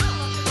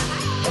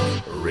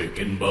 Rick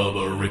and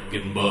Bubba, Rick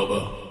and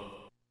Bubba.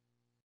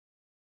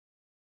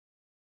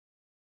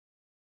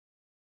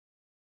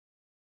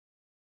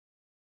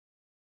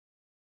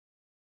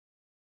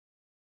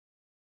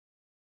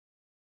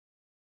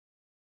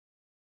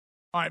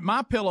 All right,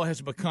 MyPillow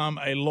has become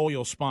a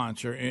loyal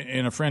sponsor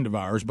and a friend of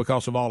ours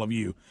because of all of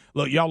you.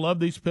 Look, y'all love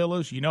these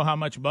pillows. You know how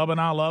much Bubba and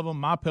I love them.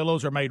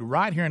 MyPillows are made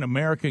right here in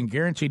America and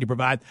guaranteed to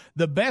provide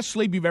the best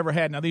sleep you've ever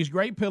had. Now, these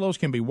great pillows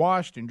can be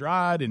washed and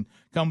dried and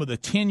come with a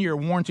 10-year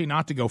warranty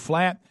not to go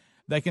flat.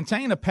 They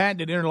contain a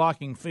patented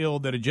interlocking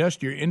field that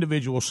adjusts your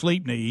individual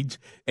sleep needs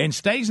and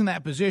stays in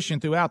that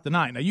position throughout the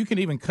night. Now, you can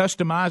even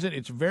customize it.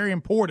 It's very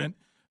important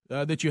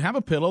that you have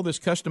a pillow that's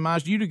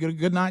customized you to get a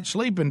good night's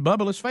sleep. And,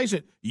 Bubba, let's face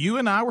it, you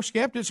and I were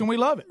skeptics, and we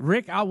love it.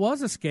 Rick, I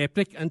was a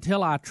skeptic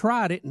until I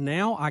tried it.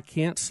 Now I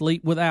can't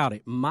sleep without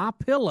it.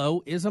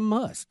 MyPillow is a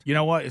must. You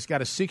know what? It's got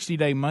a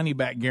 60-day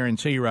money-back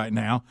guarantee right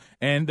now,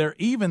 and they're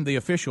even the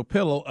official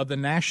pillow of the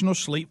National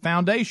Sleep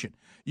Foundation.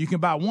 You can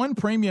buy one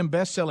premium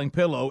best-selling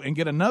pillow and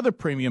get another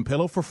premium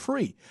pillow for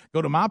free.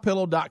 Go to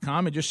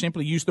MyPillow.com and just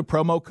simply use the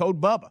promo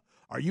code BUBBA.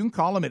 Or you can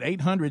call them at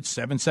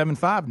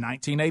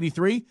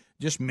 800-775-1983.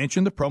 Just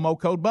mention the promo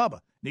code BUBBA.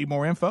 Need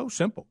more info?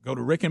 Simple. Go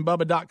to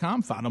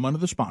rickandbubba.com. Find them under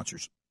the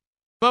sponsors.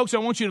 Folks, I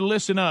want you to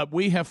listen up.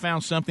 We have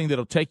found something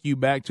that'll take you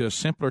back to a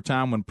simpler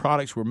time when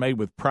products were made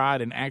with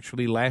pride and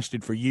actually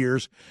lasted for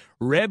years.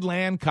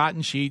 Redland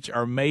cotton sheets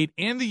are made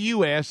in the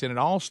U.S., and it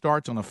all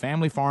starts on a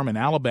family farm in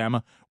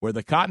Alabama where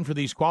the cotton for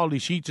these quality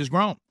sheets is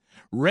grown.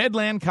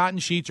 Redland cotton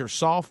sheets are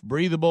soft,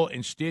 breathable,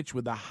 and stitched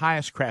with the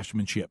highest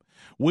craftsmanship.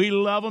 We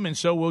love them, and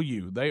so will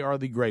you. They are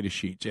the greatest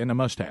sheets and a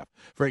must-have.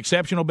 For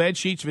exceptional bed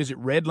sheets, visit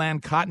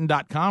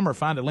redlandcotton.com or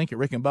find a link at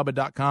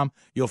rickandbubba.com.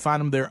 You'll find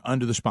them there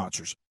under the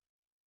sponsors.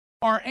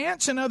 Are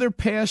ants and other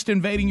pests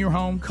invading your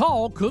home?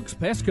 Call Cook's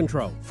Pest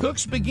Control.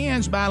 Cook's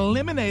begins by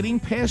eliminating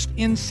pests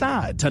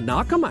inside. To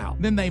knock them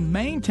out. Then they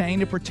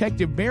maintain a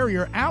protective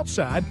barrier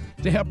outside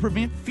to help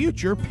prevent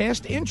future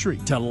pest entry.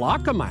 To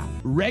lock them out.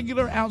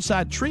 Regular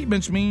outside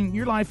treatments mean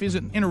your life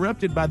isn't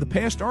interrupted by the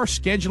pest or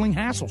scheduling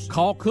hassles.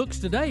 Call Cook's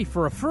today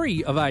for a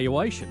free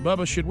evaluation.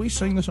 Bubba, should we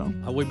sing the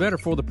song? We better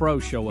for the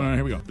pros show up. All right,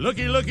 here we go.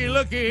 Looky, looky,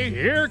 looky.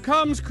 Here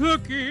comes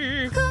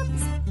Cookie.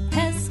 Cook's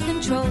Pest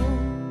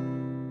Control.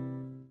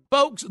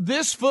 Folks,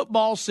 this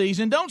football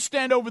season, don't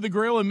stand over the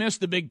grill and miss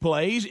the big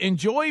plays.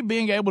 Enjoy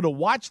being able to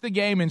watch the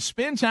game and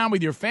spend time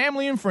with your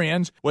family and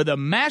friends with a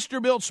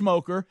Masterbuilt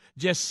smoker.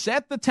 Just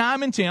set the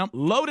time and temp,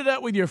 load it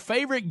up with your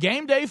favorite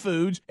game day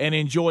foods, and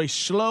enjoy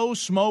slow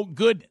smoke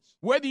goodness.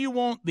 Whether you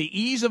want the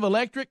ease of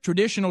electric,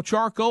 traditional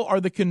charcoal, or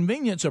the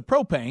convenience of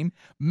propane,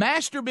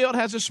 Masterbuilt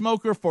has a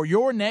smoker for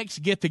your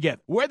next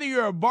get-together. Whether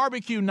you're a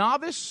barbecue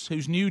novice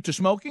who's new to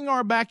smoking or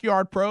a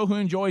backyard pro who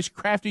enjoys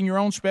crafting your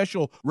own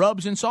special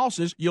rubs and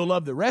sauces, you'll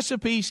love the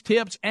recipes,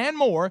 tips, and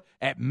more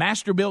at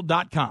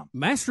Masterbuilt.com.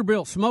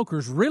 Masterbuilt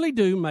smokers really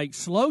do make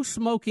slow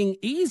smoking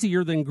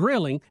easier than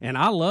grilling, and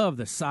I love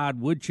the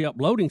side wood chip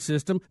loading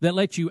system that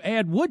lets you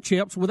add wood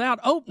chips without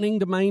opening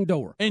the main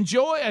door.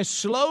 Enjoy a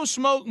slow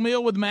smoke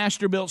meal with Masterbuilt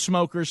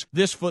smokers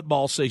this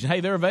football season. Hey,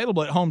 they're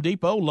available at Home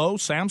Depot,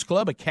 Lowe's, Sam's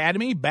Club,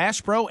 Academy,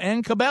 Bass Pro,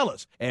 and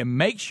Cabela's. And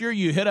make sure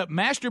you hit up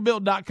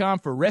Masterbuilt.com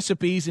for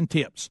recipes and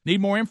tips. Need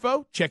more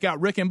info? Check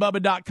out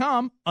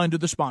rickandbubba.com under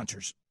the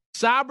sponsors.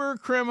 Cyber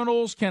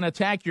criminals can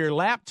attack your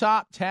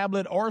laptop,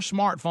 tablet, or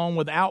smartphone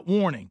without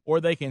warning,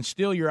 or they can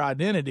steal your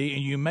identity,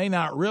 and you may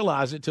not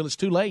realize it till it's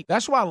too late.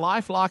 That's why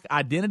LifeLock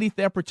Identity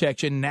Theft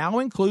Protection now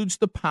includes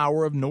the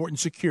power of Norton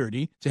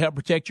Security to help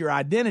protect your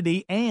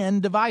identity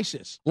and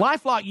devices.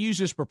 LifeLock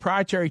uses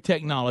proprietary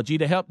technology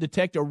to help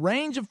detect a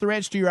range of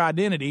threats to your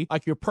identity,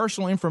 like your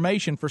personal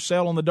information for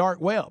sale on the dark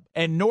web.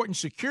 And Norton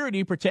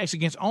Security protects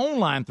against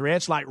online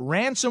threats like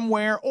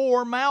ransomware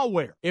or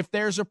malware. If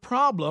there's a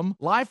problem,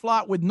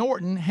 LifeLock with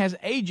Norton has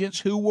agents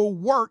who will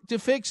work to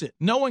fix it.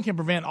 No one can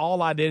prevent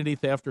all identity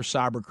theft or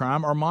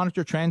cybercrime or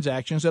monitor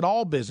transactions at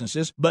all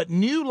businesses, but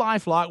new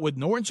LifeLock with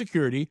Norton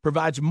Security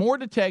provides more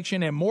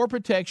detection and more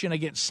protection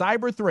against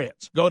cyber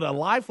threats. Go to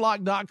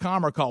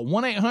LifeLock.com or call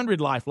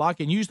 1-800-LifeLock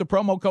and use the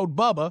promo code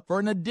BUBBA for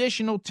an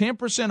additional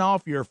 10%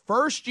 off your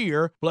first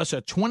year plus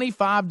a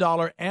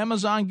 $25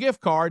 Amazon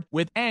gift card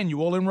with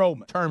annual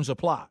enrollment. Terms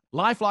apply.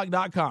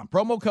 LifeLock.com,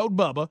 promo code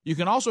BUBBA. You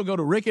can also go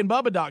to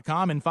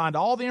rickandbubba.com and find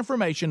all the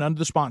information under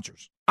the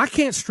sponsors. I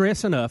can't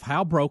stress enough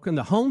how broken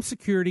the home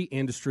security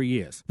industry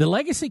is. The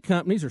legacy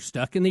companies are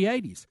stuck in the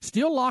 80s,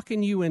 still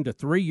locking you into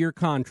 3-year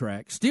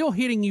contracts, still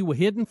hitting you with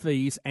hidden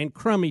fees and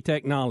crummy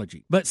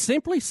technology. But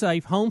Simply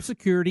Safe Home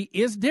Security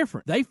is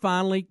different. They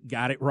finally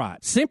got it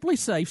right. Simply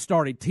Safe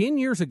started 10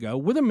 years ago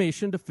with a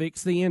mission to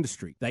fix the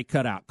industry. They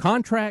cut out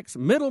contracts,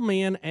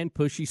 middlemen, and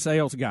pushy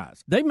sales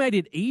guys. They made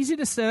it easy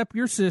to set up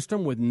your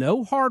system with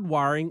no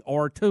hardwiring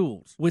or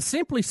tools. With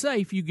Simply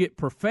Safe, you get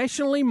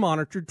professionally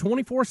monitored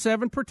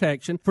 24/7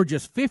 protection for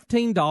just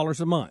 $15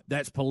 a month.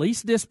 That's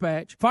police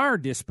dispatch, fire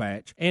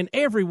dispatch, and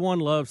everyone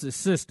loves this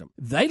system.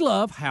 They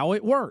love how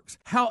it works,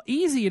 how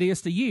easy it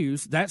is to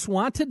use. That's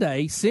why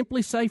today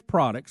Simply Safe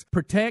products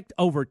protect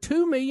over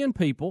 2 million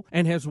people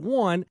and has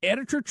won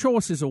Editor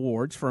Choices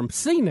Awards from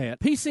CNET,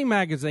 PC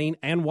Magazine,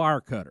 and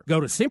Wirecutter.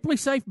 Go to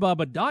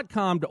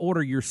simplysafebubba.com to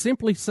order your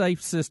Simply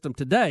Safe system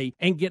today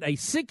and get a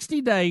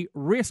 60-day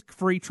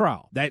risk-free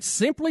trial. That's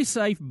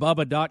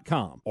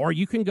simplysafebubba.com. Or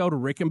you can go to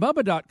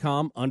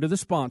rickandbubba.com under the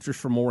sponsors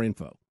for more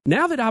info.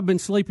 Now that I've been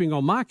sleeping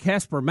on my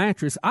Casper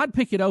mattress, I'd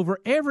pick it over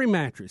every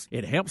mattress.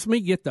 It helps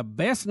me get the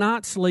best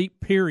night's sleep,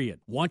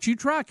 period. Once you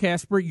try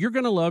Casper, you're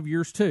going to love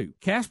yours too.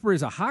 Casper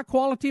is a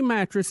high-quality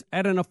mattress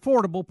at an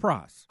affordable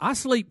price. I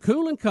sleep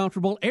cool and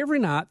comfortable every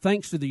night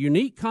thanks to the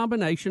unique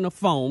combination of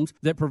foams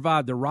that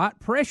provide the right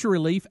pressure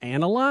relief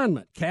and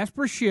alignment.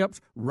 Casper ships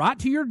right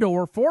to your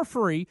door for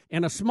free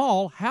in a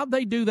small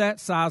how'd-they-do-that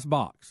size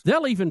box.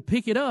 They'll even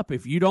pick it up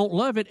if you don't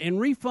love it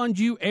and refund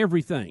you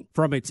everything.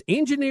 From its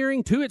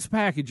engineering to its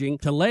packaging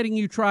to letting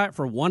you try it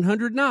for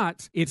 100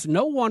 nights, it's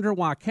no wonder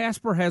why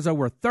Casper has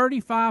over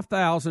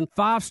 35,000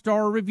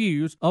 five-star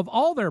reviews of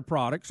all their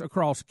products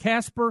across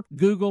Casper,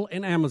 Google,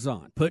 and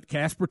Amazon. Put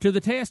Casper to the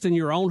test in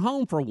your own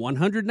home for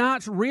 100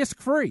 nights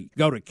risk-free.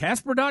 Go to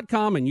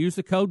Casper.com and use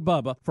the code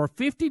BUBBA for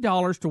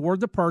 $50 toward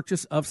the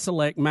purchase of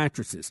select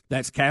mattresses.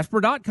 That's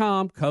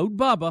Casper.com, code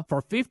BUBBA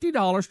for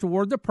 $50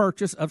 toward the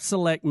purchase of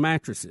select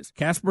mattresses.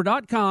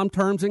 Casper.com,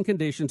 terms and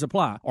conditions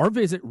apply. Or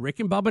visit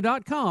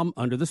rickandbubba.com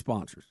under the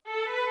sponsors.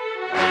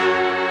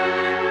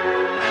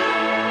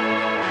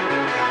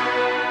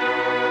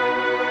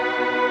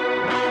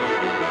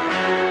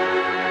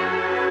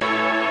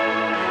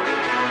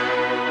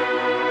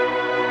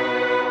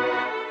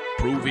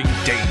 Proving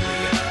daily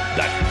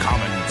that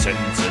common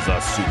sense is a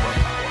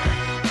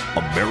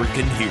superpower.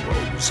 American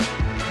heroes,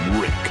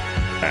 Rick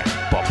and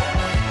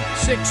Bubba.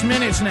 6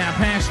 minutes now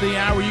past the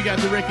hour. You got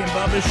the Rick and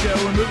Bubba Show.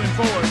 We're moving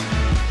forward.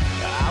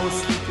 I was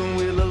sleeping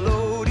with a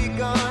loaded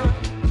gun.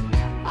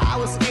 I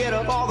was scared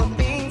of all the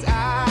things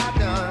I've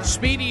done.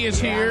 Speedy is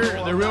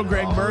here, the real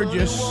Greg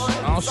Burgess.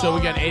 Also,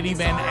 we got Eddie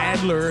Van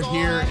Adler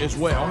here as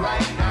well.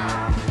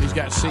 He's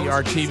got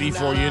CRTV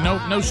for you.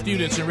 No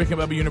students in Rick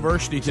and Bubba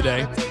University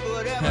today.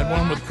 Had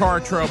one with car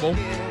trouble.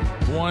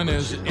 One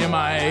is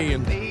MIA,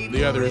 and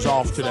the other is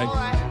off today.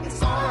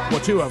 Well,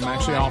 two of them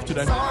actually off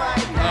today.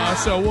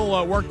 So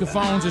we'll work the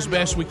phones as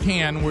best we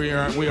can. We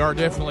are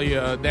definitely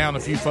down a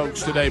few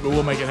folks today, but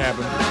we'll make it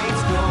happen.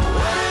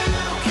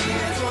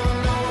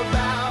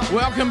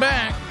 Welcome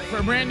back for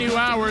a brand new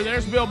hour.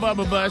 There's Bill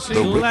Bubba Bussey.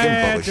 The Rick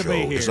and Bubba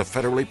Show is a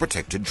federally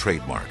protected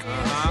trademark.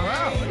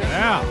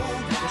 Yeah.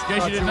 Just in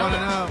case you didn't know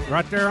that.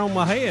 Right there on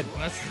my head.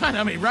 That's right.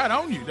 I mean, right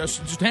on you.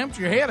 Just hammer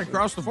your head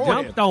across the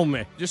forehead. Jumped on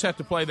me. Just have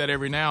to play that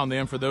every now and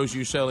then for those of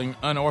you selling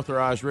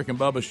unauthorized Rick and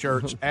Bubba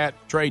shirts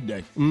at Trade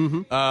Day.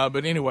 Mm-hmm.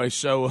 But anyway,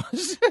 so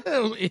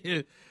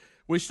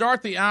we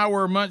start the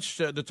hour much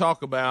to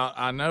talk about.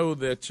 I know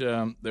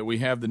that we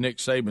have the Nick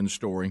Saban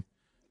story.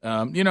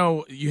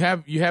 You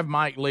have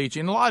Mike Leach,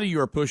 and a lot of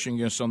you are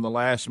pushing us on the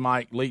last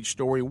Mike Leach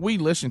story. We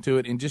listened to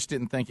it and just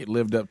didn't think it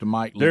lived up to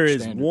Mike Leach's There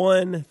is standard.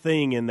 one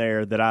thing in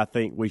there that I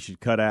think we should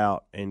cut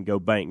out and go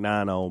bank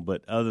 9 on,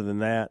 but other than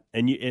that,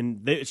 and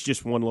it's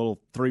just one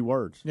little 3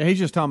 words. Yeah, he's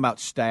just talking about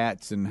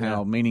stats and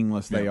how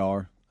meaningless they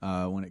are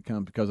when it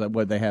comes because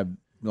they have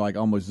like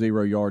almost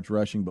 0 yards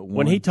rushing, but one.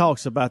 When he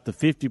talks about the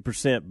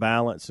 50%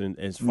 balance and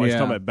as far as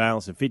talking about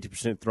balance and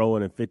 50%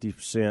 throwing and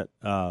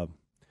 50%.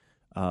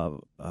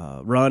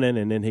 Running,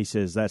 and then he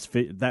says that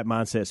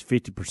mindset's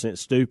 50%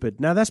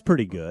 stupid. Now that's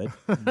pretty good,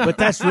 but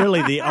that's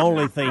really the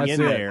only thing in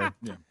there.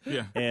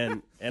 Yeah.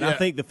 And I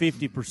think the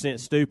 50%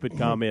 stupid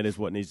comment is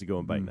what needs to go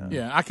in bank 9.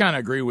 Yeah, I kind of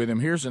agree with him.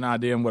 Here's an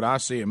idea in what I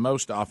see in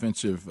most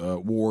offensive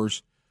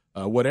wars.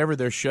 Whatever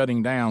they're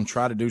shutting down,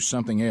 try to do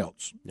something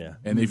else. Yeah.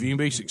 And if you can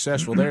be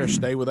successul there,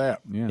 stay with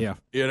that. Yeah.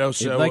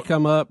 So if they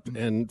come up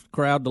and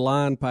crowd the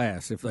line,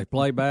 pass. If they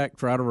play back,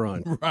 try to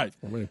run. Right.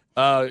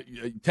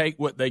 Take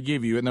what they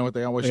give you. Isn't that what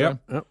they always say?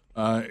 Yep.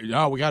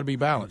 We got to be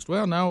balanced.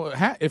 Well, no.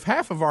 If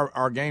half of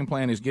our game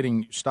plan is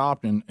getting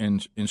stopped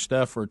and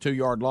stuff for a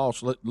 2-yard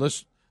loss,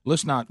 let's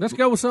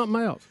go with something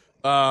else.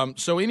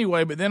 So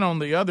anyway, but then on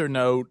the other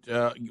note,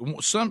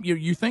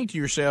 you think to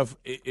yourself,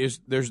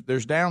 there's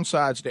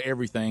downsides to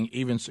everything,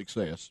 even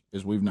success,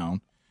 as we've known.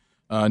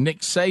 Nick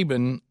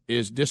Saban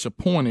is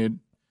disappointed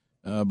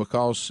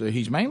because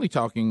he's mainly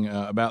talking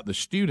about the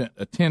student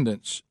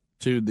attendance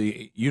to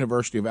the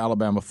University of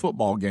Alabama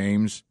football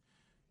games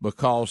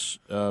because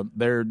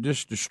they're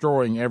just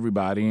destroying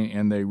everybody,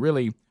 and they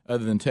really,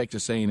 other than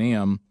Texas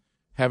A&M,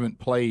 haven't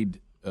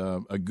played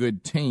a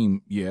good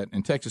team yet,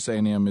 and Texas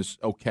A&M is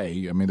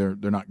okay. I mean,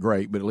 they're not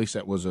great, but at least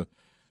that was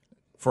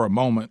for a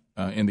moment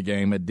in the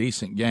game, a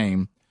decent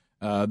game.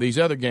 These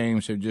other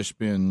games have just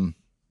been.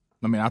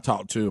 I mean, I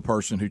talked to a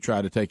person who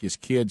tried to take his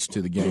kids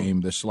to the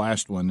game, this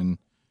last one, and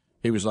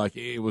he was like,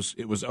 it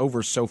was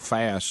over so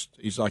fast.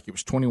 He's like, it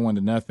was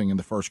 21-0 in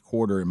the first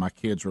quarter, and my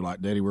kids were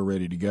like, Daddy, we're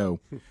ready to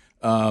go.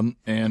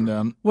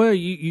 Well,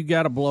 you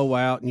got a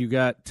blowout, and you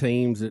got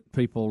teams that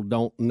people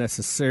don't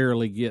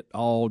necessarily get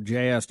all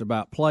jazzed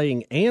about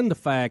playing, and the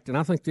fact, and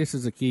I think this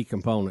is a key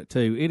component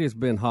too, it has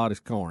been hot as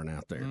corn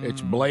out there.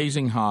 It's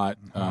blazing hot,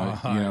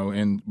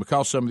 and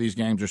because some of these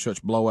games are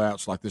such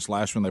blowouts, like this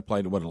last one they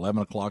played at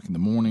 11 o'clock in the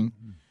morning,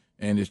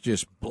 and it's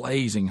just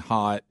blazing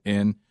hot.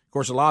 And of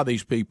course, a lot of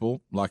these people,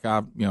 like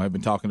I have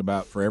been talking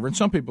about forever, and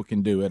some people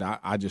can do it.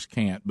 I just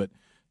can't, but.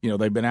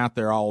 They've been out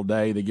there all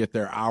day. They get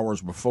there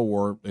hours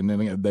before, and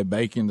then they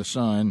bake in the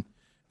sun.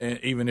 And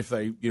even if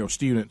they,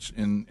 students,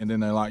 and then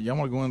they're like, y'all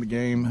want to go in the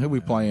game? Who we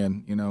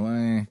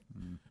playing?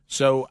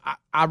 So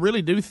I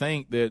really do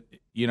think that,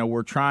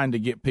 we're trying to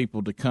get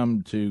people to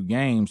come to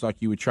games like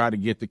you would try to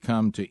get to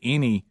come to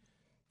any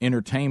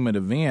entertainment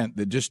event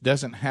that just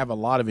doesn't have a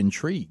lot of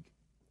intrigue.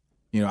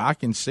 I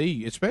can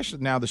see,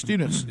 especially now the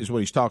students is what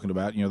he's talking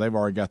about. They've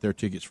already got their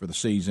tickets for the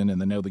season,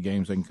 and they know the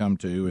games they can come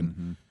to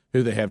and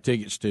who they have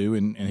tickets to,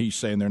 and he's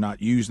saying they're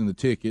not using the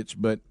tickets.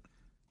 But,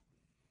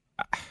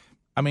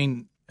 I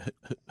mean,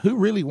 who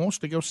really wants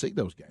to go see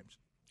those games?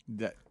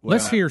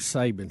 Let's hear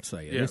Saban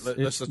say it.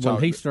 Let's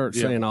when he starts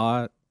saying,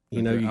 all right,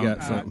 you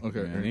got something.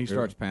 Okay, and he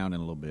starts pounding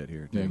a little bit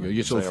here. Yeah, he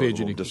gets a little fidgety. I was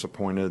a little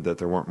disappointed that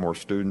there weren't more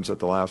students at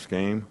the last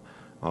game.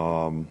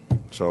 And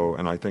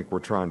I think we're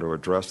trying to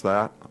address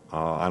that.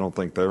 I don't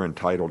think they're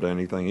entitled to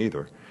anything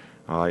either.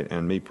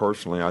 And me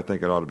personally, I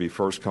think it ought to be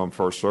first come,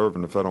 first serve.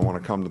 And if they don't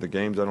want to come to the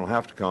games, they don't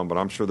have to come. But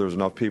I'm sure there's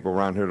enough people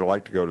around here that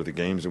like to go to the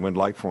games and would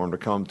like for them to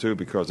come too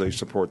because they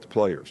support the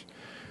players.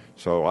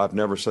 So I've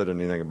never said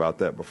anything about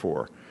that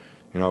before.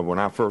 When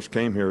I first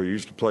came here, we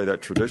used to play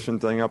that tradition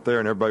thing up there,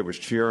 and everybody was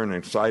cheering and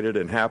excited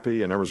and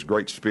happy, and there was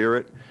great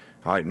spirit.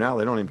 All right, now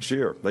they don't even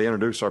cheer. They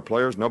introduce our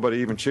players, nobody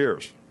even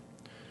cheers.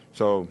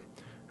 So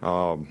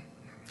I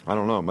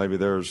don't know. Maybe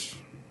there's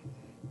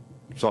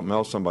something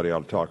else somebody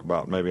ought to talk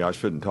about. Maybe I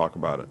shouldn't talk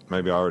about it.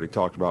 Maybe I already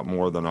talked about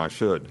more than I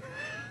should.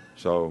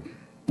 So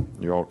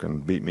you all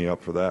can beat me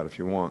up for that if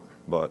you want.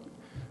 But,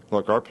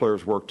 look, our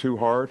players work too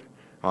hard,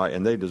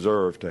 and they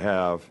deserve to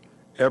have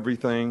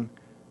everything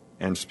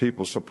and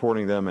people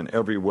supporting them in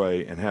every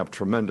way and have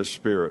tremendous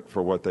spirit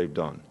for what they've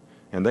done.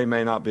 And they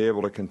may not be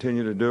able to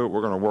continue to do it. We're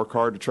going to work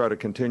hard to try to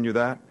continue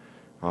that.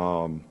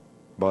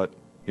 But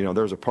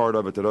there's a part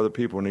of it that other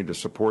people need to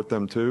support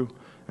them too,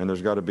 and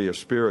there's got to be a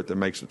spirit that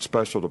makes it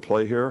special to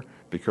play here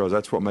because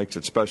that's what makes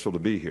it special to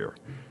be here.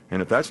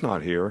 And if that's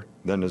not here,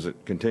 then does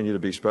it continue to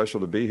be special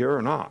to be here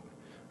or not?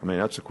 I mean,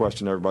 that's a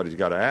question everybody's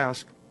got to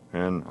ask,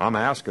 and I'm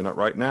asking it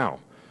right now.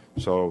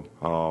 So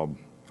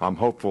I'm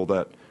hopeful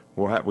that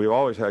we've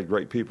always had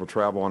great people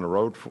travel on the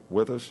road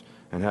with us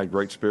and had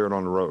great spirit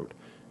on the road.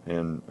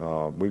 And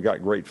we've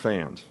got great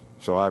fans,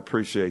 so I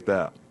appreciate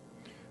that.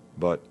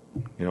 But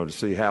to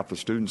see half the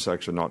student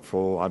section not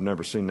full, I've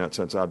never seen that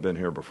since I've been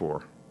here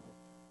before.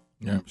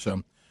 Yeah.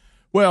 So,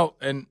 well,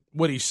 and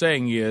what he's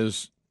saying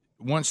is,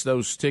 once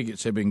those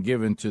tickets have been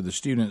given to the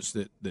students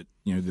that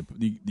you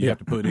have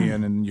to put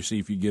in, and you see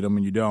if you get them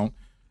and you don't.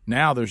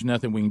 Now there's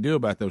nothing we can do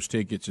about those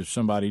tickets if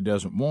somebody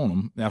doesn't want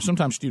them. Now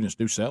sometimes students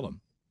do sell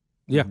them,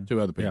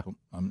 to other people.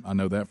 Yeah. I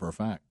know that for a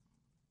fact.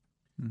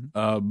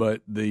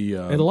 But the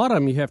and a lot of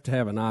them you have to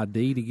have an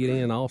ID to get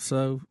in.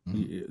 Also,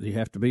 you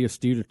have to be a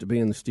student to be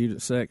in the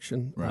student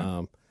section.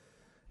 Right.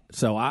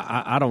 So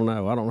I don't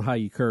know. I don't know how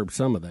you curb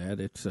some of that.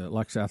 It's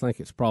like I said, I think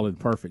it's probably the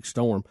perfect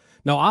storm.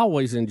 No, I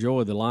always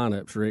enjoy the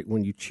lineups, Rick,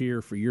 when you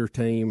cheer for your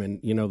team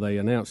and they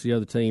announce the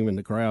other team and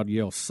the crowd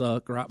yells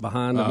 "suck" right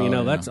behind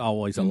them. That's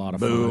always a lot of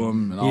fun. Boo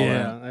them and all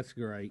that. That's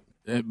great.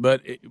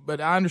 But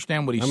I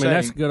understand what he's saying.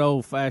 That's good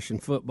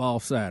old-fashioned football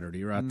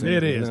Saturday right there.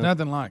 It is.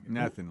 Nothing like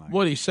it.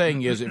 What he's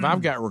saying is if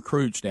I've got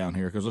recruits down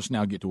here, because let's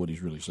now get to what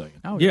he's really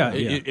saying. Oh, yeah.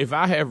 If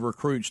I have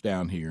recruits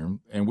down here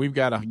and we've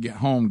got a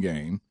home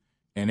game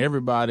and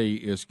everybody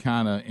is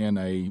kind of in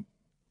a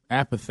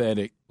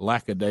apathetic,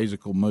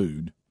 lackadaisical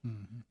mood,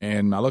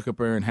 and I look up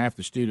there and half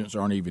the students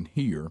aren't even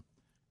here,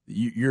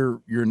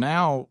 you're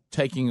now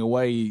taking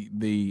away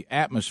the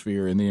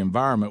atmosphere and the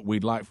environment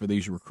we'd like for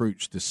these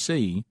recruits to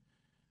see.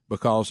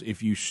 Because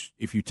if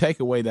you take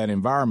away that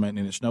environment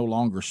and it's no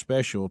longer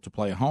special to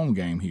play a home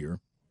game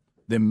here,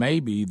 then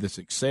maybe the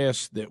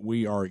success that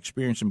we are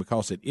experiencing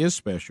because it is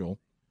special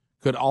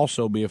could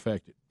also be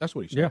affected. That's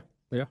what he said.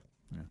 Yeah.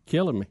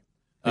 Killing me.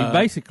 He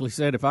basically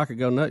said, if I could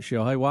go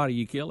nutshell, hey, why are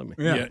you killing me?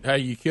 Yeah. Hey,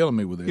 you killing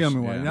me with this. Kill me,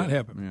 why not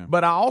helping? Yeah.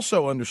 But I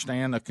also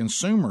understand a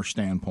consumer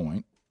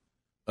standpoint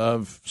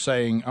of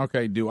saying,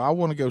 okay, do I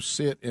want to go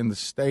sit in the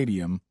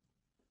stadium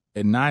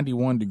at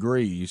 91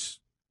 degrees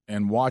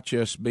and watch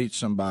us beat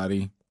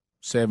somebody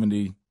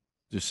 70-7?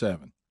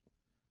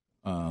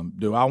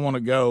 Do I want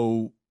to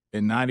go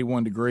in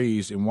 91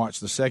 degrees and watch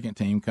the second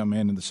team come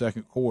in the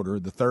second quarter,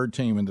 the third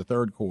team in the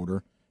third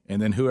quarter,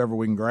 and then whoever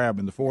we can grab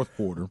in the fourth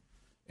quarter?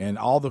 And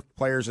all the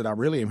players that I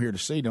really am here to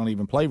see don't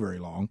even play very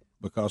long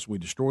because we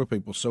destroy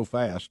people so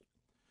fast.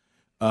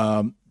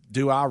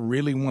 Do I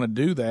really want to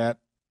do that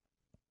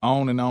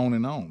on and on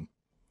and on?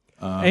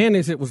 And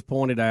as it was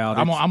pointed out,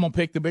 I'm going to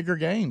pick the bigger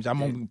games. I'm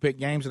going to pick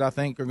games that I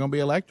think are going to be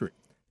electric.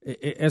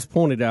 As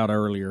pointed out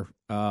earlier,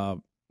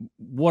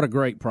 what a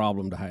great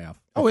problem to have.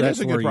 Oh, it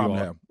is a good problem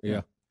to have.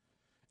 Yeah.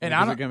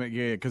 And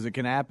because it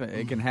can happen.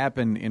 It can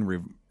happen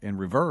in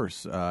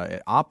reverse,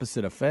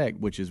 opposite effect,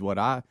 which is what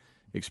I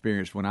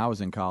experienced when I was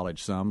in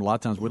college. A lot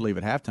of times we'd leave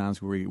at halftime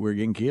because we were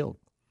getting killed.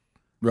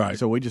 Right.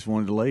 So we just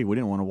wanted to leave. We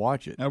didn't want to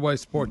watch it. That way,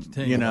 support the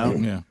team.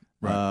 Yeah.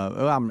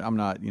 I'm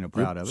not,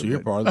 proud of it. So you're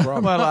part of the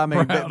problem. Well, I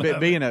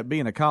mean,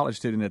 being a college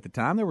student at the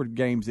time, there were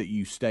games that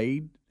you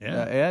stayed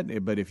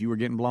at, but if you were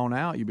getting blown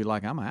out, you'd be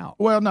like, I'm out.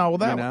 Well, no,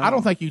 I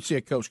don't think you'd see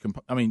a coach.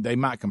 They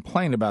might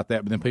complain about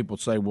that, but then people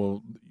say,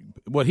 well,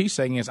 what he's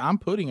saying is, I'm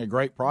putting a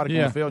great product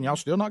on the field, and y'all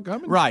still not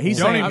coming. Right? He's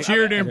don't saying, even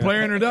cheer during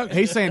player introduction.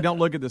 He's saying, don't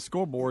look at the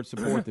scoreboard,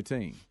 support the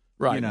team.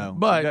 Right,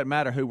 but it doesn't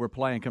matter who we're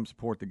playing. Come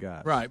support the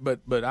guys. Right,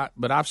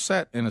 but I've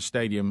sat in a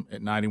stadium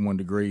at 91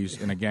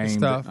 degrees in a game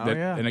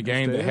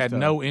that had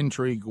no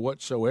intrigue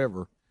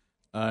whatsoever,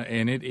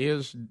 and it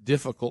is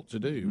difficult to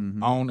do.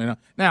 Mm-hmm.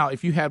 Now,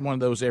 if you had one of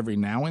those every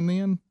now and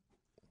then,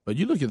 but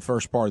you look at the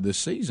first part of this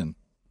season.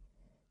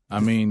 I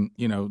mean,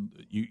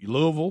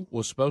 Louisville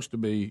was supposed to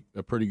be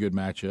a pretty good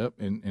matchup,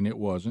 and it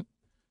wasn't.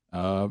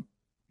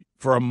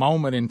 For a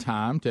moment in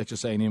time,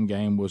 Texas A&M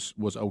game was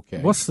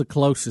okay. What's the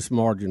closest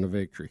margin of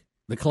victory?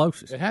 The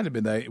closest. It had to be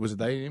was it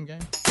the A&M game?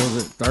 Was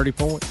it 30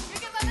 points?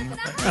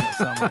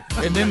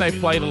 And then they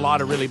played a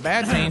lot of really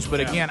bad teams. But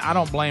again, I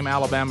don't blame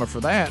Alabama for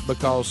that,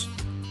 because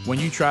when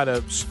you try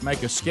to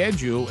make a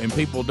schedule and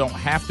people don't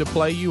have to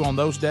play you on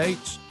those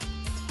dates,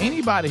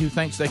 anybody who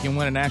thinks they can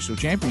win a national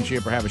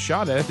championship or have a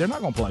shot at it, they're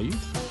not going to play you.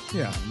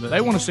 Yeah,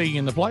 they want to see you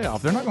in the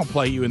playoff. They're not going to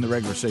play you in the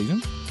regular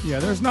season. Yeah,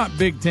 there's not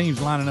big teams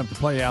lining up to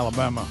play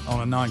Alabama on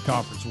a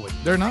non-conference week.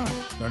 They're not.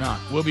 They're not.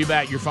 We'll be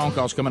back. Your phone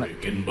calls coming up.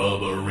 Rick and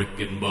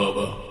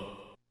Bubba.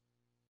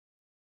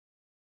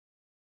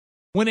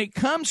 When it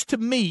comes to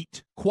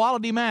meat,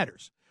 quality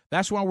matters.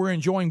 That's why we're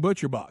enjoying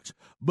Butcher Box.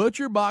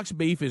 Butcher Box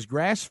beef is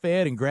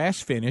grass-fed and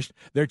grass-finished.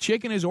 Their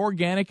chicken is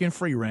organic and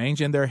free-range,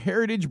 and their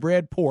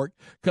heritage-bred pork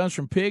comes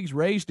from pigs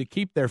raised to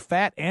keep their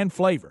fat and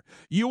flavor.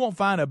 You won't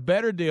find a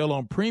better deal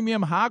on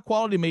premium,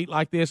 high-quality meat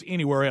like this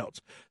anywhere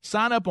else.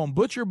 Sign up on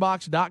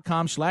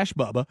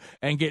ButcherBox.com/Bubba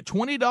and get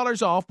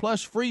 $20 off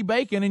plus free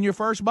bacon in your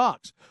first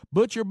box.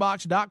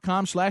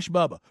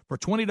 ButcherBox.com/Bubba for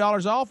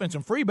 $20 off and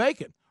some free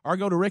bacon. Or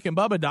go to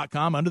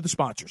rickandbubba.com under the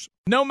sponsors.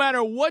 No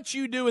matter what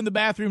you do in the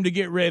bathroom to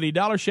get ready,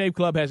 Dollar Shave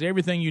Club has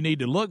everything you need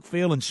to look,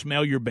 feel, and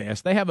smell your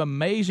best. They have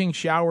amazing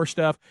shower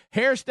stuff,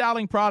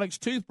 hairstyling products,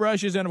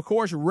 toothbrushes, and, of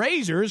course,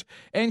 razors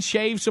and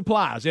shave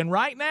supplies. And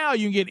right now,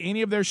 you can get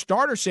any of their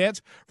starter sets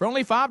for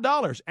only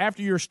 $5.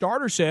 After your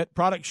starter set,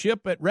 products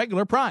ship at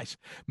regular price.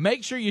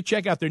 Make sure you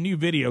check out their new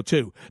video,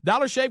 too.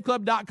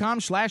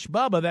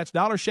 DollarShaveClub.com/Bubba. That's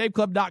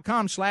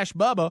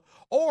DollarShaveClub.com/Bubba.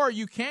 Or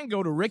you can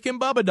go to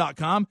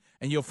rickandbubba.com,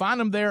 and you'll find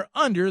them there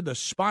under the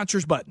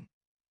sponsors button.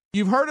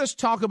 You've heard us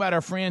talk about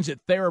our friends at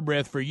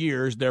TheraBreath for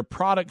years. Their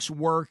products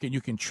work, and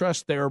you can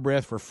trust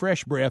TheraBreath for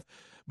fresh breath.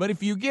 But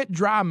if you get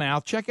dry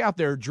mouth, check out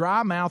their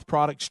dry mouth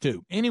products,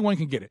 too. Anyone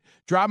can get it.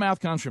 Dry mouth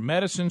comes from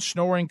medicine,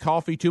 snoring,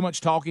 coffee, too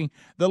much talking.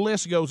 The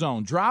list goes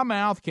on. Dry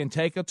mouth can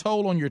take a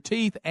toll on your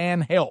teeth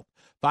and health.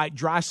 Fight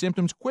dry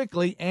symptoms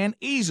quickly and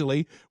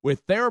easily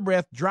with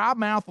TheraBreath dry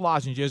mouth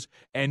lozenges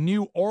and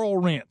new oral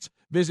rinse.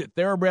 Visit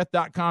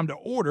TheraBreath.com to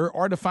order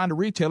or to find a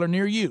retailer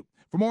near you.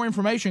 For more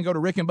information, go to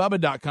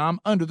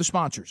rickandbubba.com under the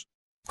sponsors.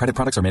 Credit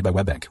products are made by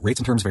WebBank. Rates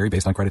and terms vary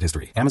based on credit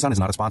history. Amazon is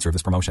not a sponsor of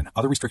this promotion.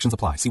 Other restrictions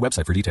apply. See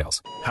website for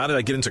details. How did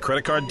I get into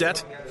credit card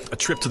debt? A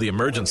trip to the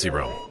emergency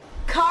room.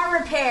 Car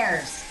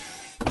repairs.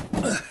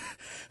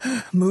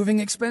 Moving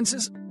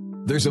expenses.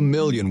 There's a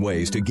million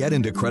ways to get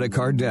into credit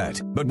card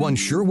debt, but one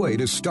sure way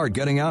to start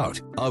getting out: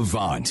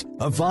 Avant.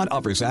 Avant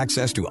offers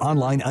access to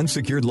online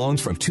unsecured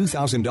loans from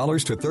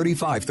 $2,000 to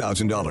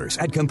 $35,000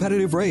 at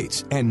competitive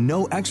rates and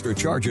no extra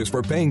charges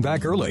for paying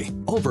back early.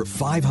 Over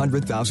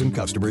 500,000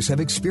 customers have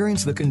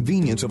experienced the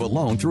convenience of a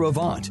loan through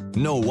Avant.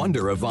 No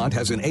wonder Avant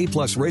has an A+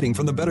 rating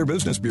from the Better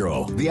Business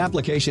Bureau. The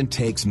application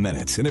takes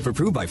minutes, and if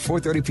approved by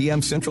 4:30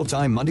 p.m. Central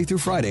Time Monday through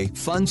Friday,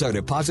 funds are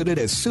deposited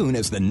as soon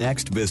as the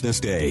next business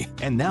day.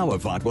 And now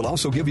Avant will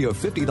also give you a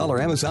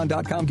 $50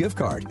 Amazon.com gift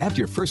card after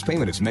your first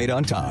payment is made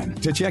on time.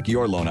 To check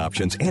your loan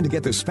options and to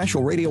get this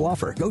special radio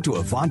offer, go to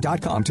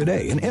Avant.com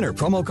today and enter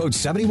promo code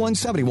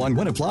 7171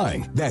 when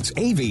applying. That's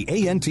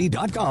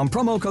AVANT.com,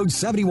 promo code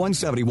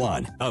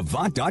 7171.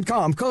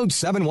 Avant.com, code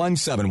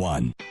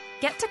 7171.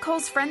 Get to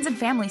Kohl's Friends and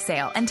Family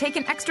Sale and take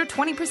an extra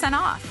 20%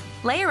 off.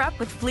 Layer up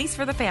with fleece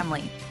for the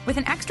family. With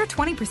an extra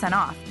 20%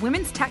 off,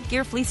 women's tech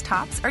gear fleece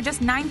tops are just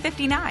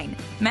 $9.59.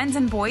 Men's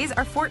and boys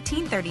are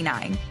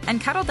 $14.39.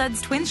 And Cuddle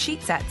Duds twins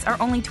sheet sets are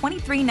only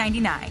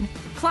 $23.99.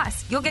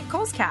 Plus, you'll get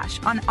Kohl's Cash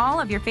on all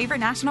of your favorite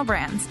national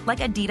brands like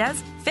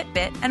Adidas,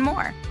 Fitbit, and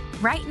more.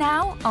 Right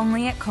now,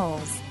 only at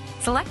Kohl's.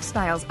 Select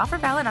styles. Offer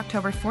valid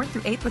October 4th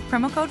through 8th with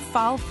promo code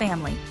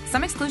FALLFAMILY.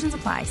 Some exclusions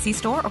apply. See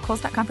store or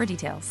Kohls.com for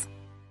details.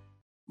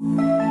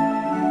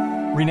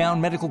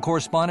 Renowned medical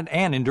correspondent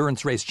and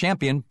endurance race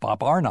champion,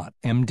 Bob Arnott,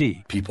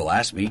 MD. People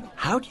ask me,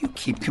 how do you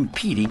keep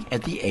competing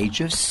at the age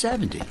of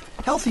 70?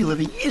 Healthy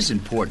living is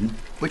important,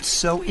 but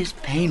so is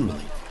pain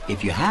relief.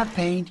 If you have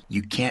pain,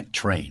 you can't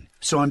train.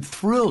 So I'm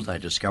thrilled I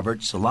discovered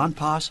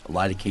Salonpas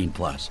Lidocaine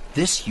Plus.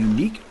 This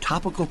unique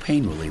topical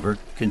pain reliever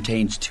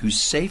contains 2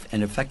 safe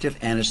and effective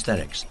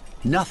anesthetics.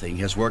 Nothing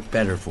has worked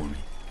better for me.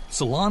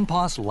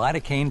 Salonpas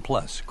Lidocaine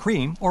Plus,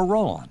 cream or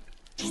roll-on.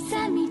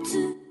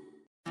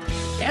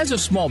 As a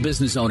small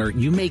business owner,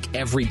 you make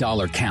every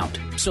dollar count.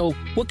 So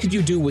what could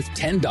you do with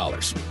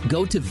 $10?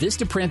 Go to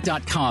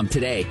Vistaprint.com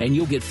today and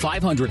you'll get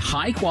 500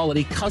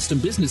 high-quality custom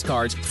business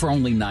cards for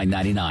only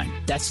 $9.99.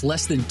 That's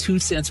less than 2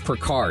 cents per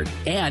card.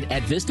 And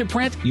at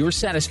Vistaprint, your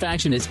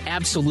satisfaction is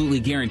absolutely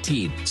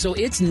guaranteed. So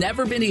it's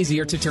never been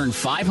easier to turn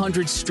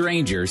 500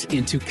 strangers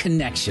into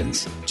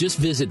connections. Just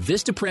visit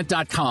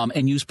Vistaprint.com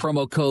and use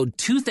promo code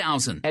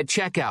 2000 at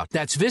checkout.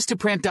 That's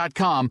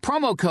Vistaprint.com,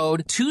 promo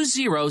code 2000.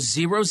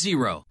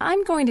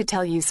 I'm going to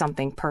tell you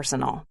something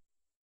personal.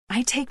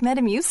 I take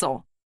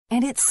Metamucil,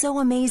 and it's so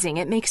amazing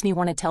it makes me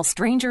want to tell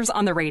strangers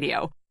on the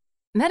radio.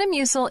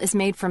 Metamucil is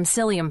made from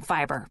psyllium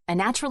fiber, a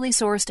naturally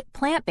sourced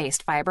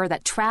plant-based fiber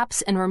that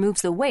traps and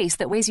removes the waste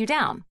that weighs you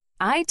down.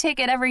 I take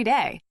it every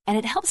day, and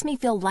it helps me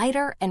feel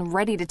lighter and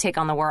ready to take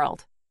on the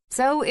world.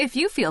 So if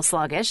you feel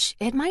sluggish,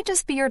 it might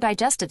just be your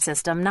digestive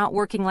system not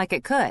working like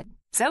it could.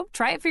 So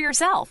try it for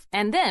yourself,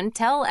 and then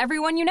tell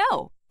everyone you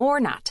know. Or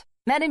not.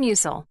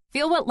 Metamucil.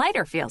 Feel what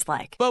lighter feels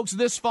like. Folks,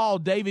 this fall,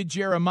 David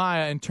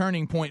Jeremiah and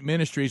Turning Point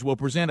Ministries will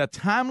present a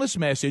timeless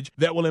message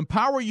that will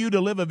empower you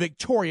to live a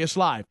victorious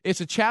life.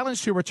 It's a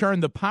challenge to return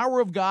the power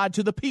of God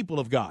to the people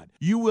of God.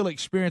 You will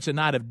experience a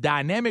night of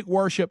dynamic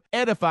worship,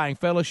 edifying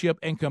fellowship,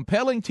 and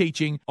compelling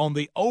teaching on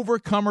the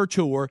Overcomer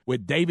Tour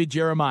with David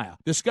Jeremiah.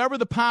 Discover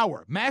the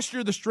power,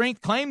 master the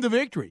strength, claim the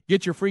victory.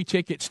 Get your free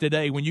tickets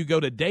today when you go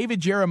to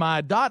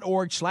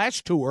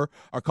davidjeremiah.org/tour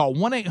or call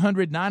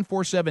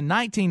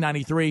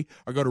 1-800-947-1993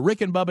 or go to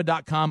rickandbubba.com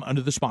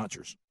under the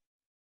sponsors.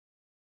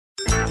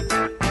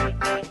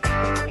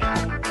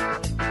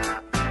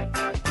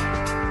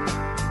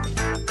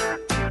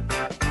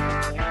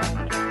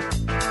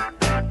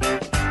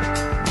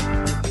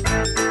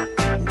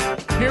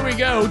 Here we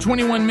go,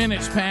 21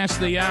 minutes past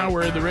the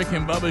hour of the Rick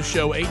and Bubba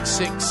Show.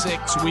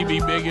 866 We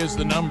Be Big is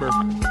the number.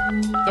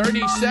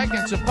 30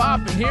 seconds of pop,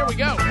 and here we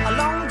go. A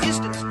long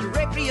distance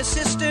directory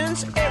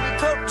assistance, area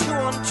code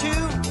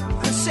 212.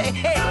 Say,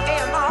 hey,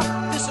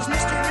 AMR, this is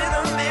Mr.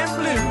 Rhythm and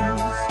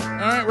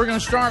Blues. All right, we're going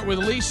to start with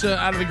Lisa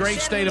out of the great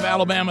state of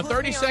Alabama.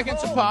 30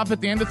 seconds of pop.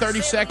 At the end of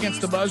 30 seconds,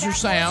 the buzzer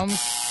sounds.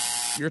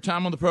 Your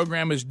time on the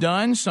program is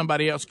done.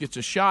 Somebody else gets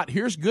a shot.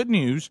 Here's good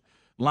news.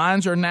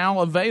 Lines are now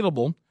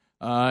available,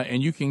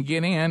 and you can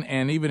get in.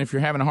 And even if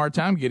you're having a hard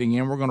time getting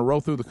in, we're going to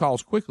roll through the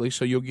calls quickly,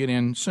 so you'll get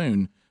in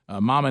soon.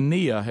 Mama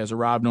Nia has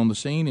arrived on the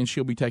scene, and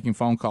she'll be taking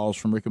phone calls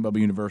from Rick and Bubba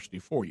University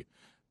for you.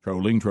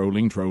 Trolling.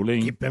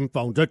 Keep them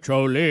phones a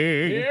trolling.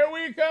 Here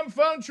we come,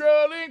 phone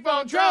trolling,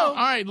 phone troll. All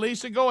right,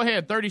 Lisa, go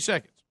ahead. 30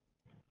 seconds.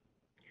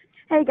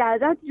 Hey,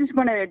 guys, I just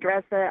want to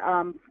address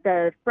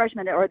the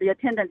freshmen or the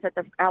attendance at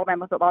the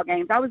Alabama football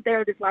games. I was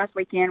there this last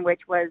weekend,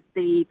 which was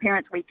the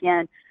parents'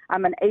 weekend.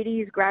 I'm an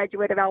 80s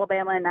graduate of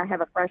Alabama, and I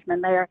have a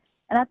freshman there.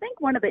 And I think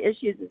one of the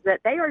issues is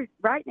that they have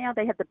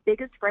the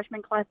biggest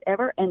freshman class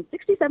ever, and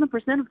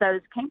 67% of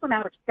those came from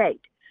out of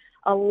state.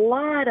 A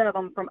lot of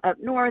them from up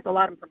north, a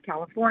lot of them from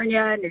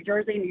California, New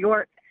Jersey, New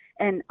York.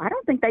 And I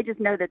don't think they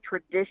just know the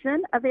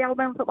tradition of the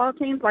Alabama football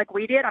teams like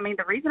we did. I mean,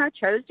 the reason I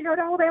chose to go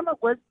to Alabama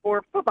was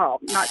for football,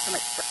 not so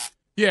much for.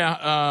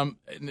 Yeah,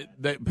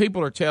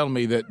 people are telling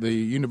me that the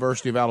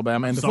University of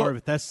Alabama and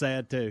but that's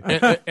sad too.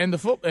 and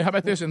how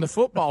about this? And the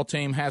football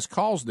team has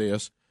caused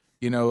this.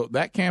 You know,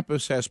 that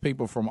campus has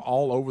people from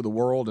all over the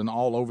world and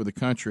all over the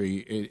country.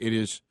 It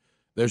is.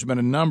 There's been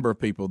a number of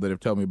people that have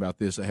told me about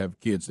this that have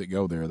kids that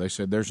go there. They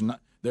said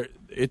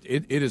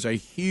it is a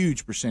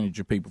huge percentage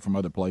of people from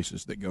other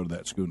places that go to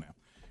that school now.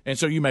 And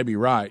so you may be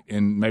right,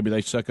 and maybe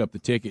they suck up the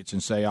tickets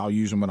and say I'll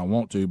use them when I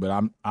want to, but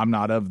I'm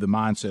not of the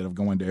mindset of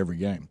going to every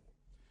game.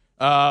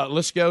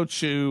 Let's go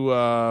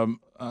to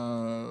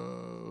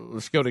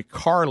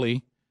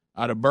Carly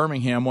out of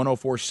Birmingham,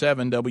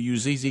 104.7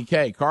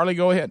 WZZK. Carly,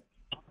 go ahead.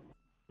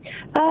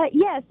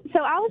 Yes. So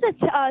I was a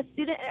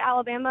student at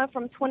Alabama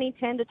from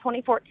 2010 to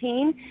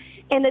 2014,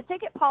 and the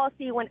ticket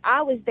policy when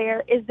I was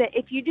there is that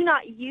if you do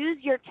not use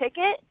your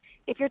ticket,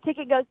 if your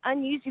ticket goes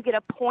unused, you get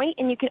a point,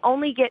 and you can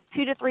only get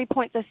 2 to 3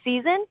 points a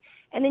season,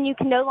 and then you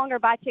can no longer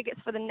buy tickets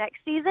for the next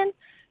season.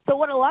 So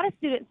what a lot of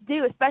students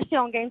do, especially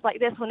on games like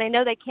this, when they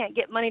know they can't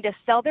get money to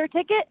sell their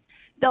ticket,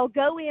 they'll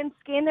go in,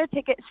 scan their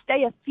ticket,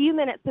 stay a few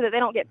minutes so that they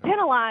don't get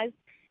penalized,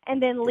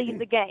 and then leave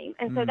the game.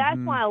 And so that's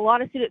why a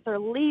lot of students are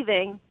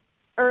leaving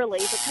early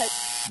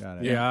because.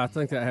 Yeah, I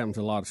think that happens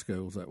to a lot of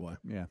schools that way.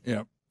 Yeah.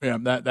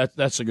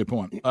 That's a good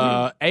point.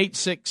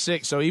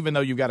 866. So even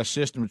though you've got a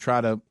system to try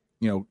to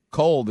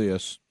cull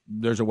this,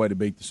 there's a way to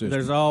beat the system.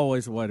 There's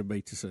always a way to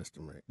beat the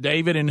system, Rick.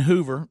 David in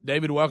Hoover.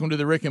 David, welcome to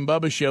the Rick and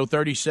Bubba Show.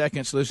 30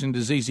 seconds. Listen to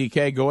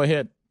ZZK. Go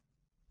ahead.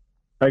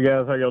 Hey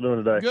guys, how y'all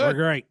doing today? Good. We're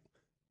great.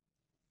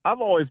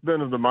 I've always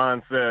been of the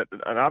mindset,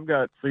 and I've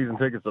got season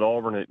tickets at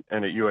Auburn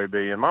and at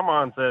UAB, and my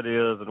mindset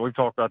is, and we've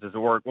talked about this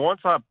at work, once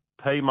I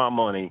pay my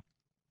money,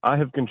 I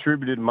have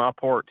contributed my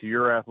part to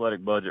your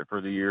athletic budget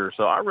for the year,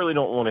 so I really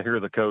don't want to hear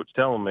the coach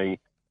telling me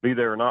be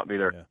there or not be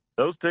there. Yeah.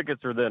 Those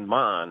tickets are then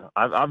mine.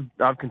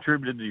 I've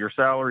contributed to your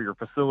salary, your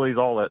facilities,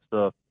 all that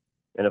stuff.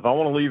 And if I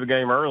want to leave a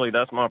game early,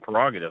 that's my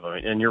prerogative. I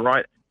mean, and you're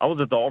right. I was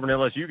at the Auburn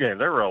LSU game.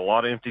 There were a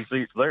lot of empty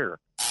seats there.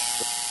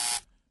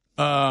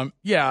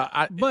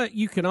 But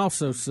you can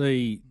also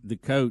see the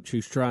coach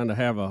who's trying to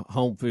have a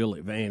home field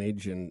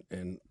advantage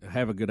and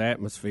have a good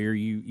atmosphere.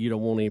 You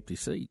don't want empty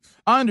seats.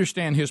 I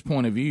understand his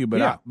point of view, but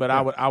Yeah.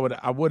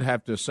 I would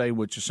have to say,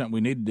 which is something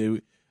we need to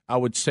do. I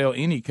would tell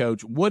any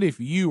coach, what if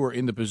you were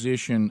in the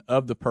position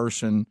of the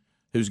person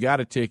who's got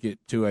a ticket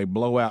to a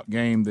blowout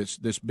game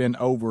that's been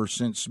over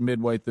since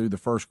midway through the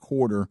first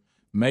quarter,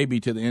 maybe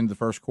to the end of the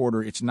first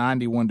quarter. It's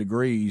 91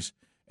 degrees.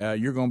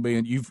 You're going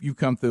to be you've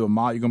come through a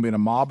mob. You're going to be in a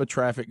mob of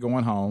traffic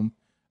going home.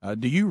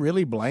 Do you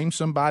really blame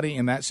somebody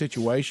in that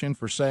situation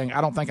for saying, I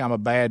don't think I'm a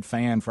bad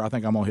fan I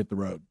think I'm going to hit the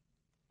road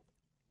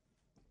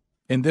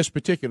in this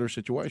particular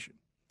situation?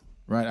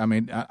 Right? I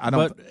mean, I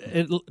don't.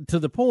 But to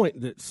the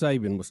point that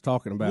Saban was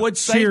talking about, Would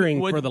Saban- cheering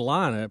would- for the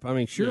lineup, I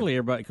mean, surely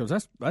everybody,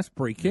 because that's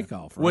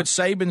pre-kickoff, right? Would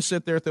Saban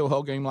sit there through a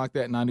whole game like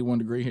that,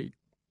 91-degree heat?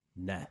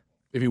 Nah.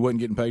 If he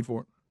wasn't getting paid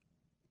for it?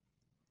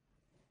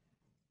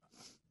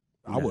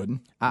 I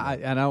wouldn't. I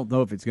don't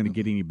know if it's going to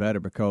get any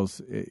better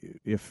because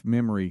if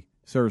memory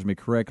serves me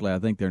correctly, I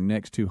think their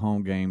next two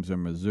home games are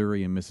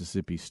Missouri and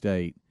Mississippi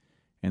State,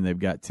 and they've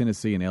got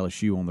Tennessee and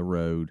LSU on the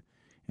road,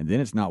 and then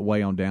it's not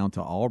way on down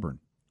to Auburn.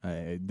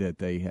 It's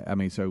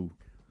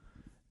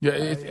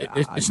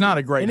not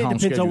a great. And it home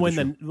depends schedule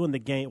on when the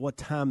game, what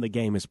time the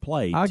game is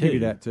played. I'll give you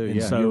that too. And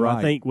Yeah, so you're right.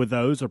 I think with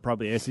those are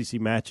probably SEC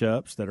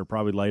matchups that are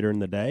probably later in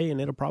the day, and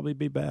it'll probably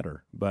be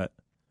better. But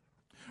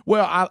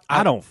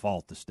I don't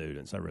fault the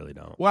students. I really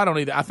don't. Well, I don't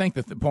either. I think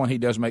that the point he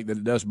does make that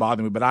it does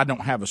bother me, but I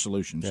don't have a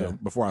solution. So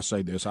before I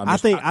say this, I'm going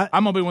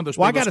to be one of those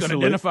people that's going to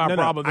identify a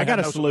problem. I got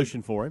a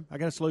solution for him.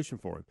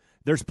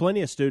 There's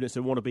plenty of students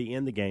that want to be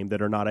in the game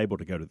that are not able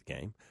to go to the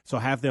game. So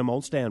have them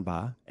on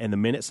standby, and the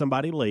minute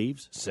somebody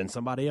leaves, send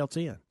somebody else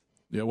in.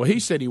 Yeah, well, he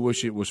said he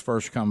wished it was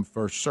first come,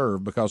 first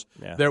serve because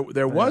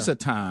there was a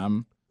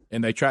time,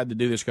 and they tried to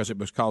do this because it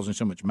was causing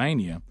so much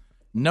mania.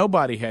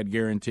 Nobody had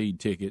guaranteed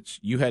tickets.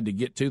 You had to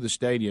get to the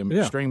stadium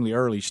extremely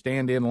early,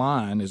 stand in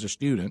line as a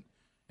student,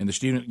 and the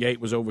student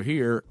gate was over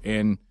here,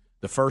 and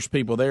the first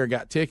people there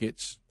got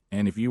tickets.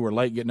 And if you were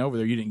late getting over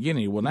there, you didn't get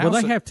any. Well, now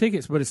they have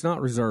tickets, but it's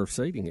not reserved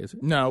seating, is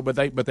it? No, but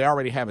they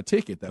already have a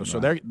ticket though, so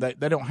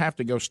they don't have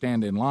to go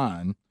stand in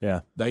line.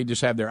 Yeah, they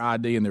just have their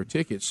ID and their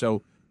ticket,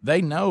 so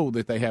they know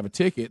that they have a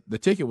ticket. The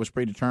ticket was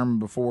predetermined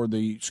before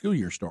the school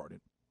year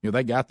started.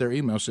 They got their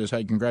email says,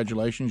 "Hey,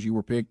 congratulations, you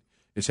were picked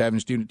as having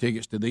student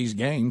tickets to these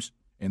games,"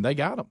 and they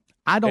got them.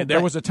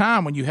 There was a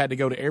time when you had to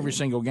go to every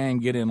single game,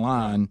 get in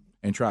line,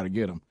 and try to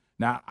get them.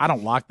 Now, I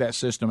don't like that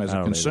system as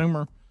a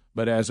consumer.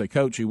 But as a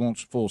coach who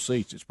wants full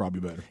seats, it's probably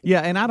better.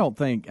 Yeah, and I don't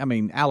think – I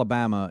mean,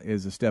 Alabama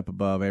is a step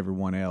above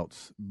everyone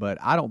else, but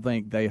I don't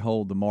think they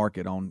hold the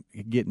market on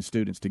getting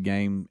students to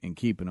game and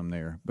keeping them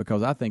there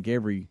because I think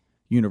every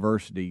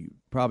university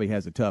probably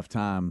has a tough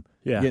time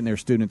getting their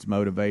students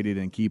motivated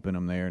and keeping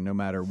them there no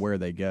matter where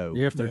they go.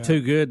 Yeah, if they're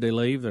too good, they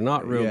leave. They're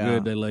not real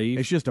good, they leave.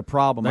 It's just a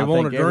problem. They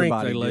want to drink,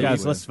 they leave.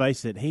 Guys, let's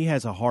face it, he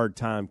has a hard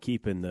time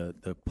keeping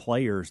the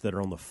players that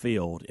are on the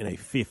field in a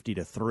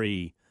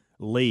 50-3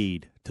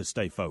 lead to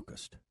stay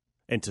focused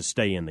and to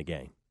stay in the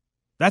game.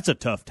 That's a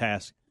tough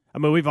task. I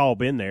mean, we've all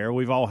been there.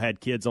 We've all had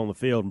kids on the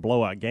field and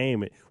blowout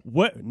game.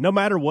 No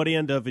matter what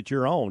end of it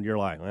you're on, you're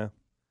like, well,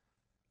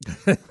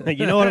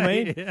 you know what I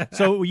mean? Yeah.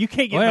 So you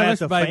can't get mad at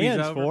the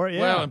fans for it.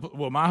 Yeah.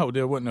 Well, my whole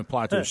deal wouldn't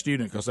apply to a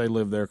student because they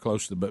live there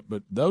close to.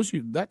 But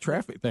that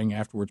traffic thing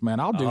afterwards, man,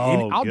 I'll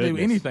do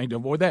anything to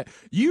avoid that.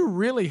 You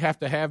really have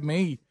to have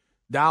me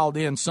dialed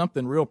in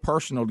something real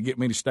personal to get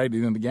me to stay to the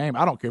end of the game.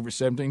 I don't care if it's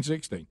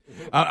 17-16.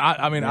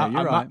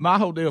 My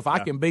whole deal, if I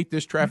can beat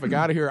this traffic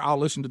out of here, I'll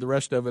listen to the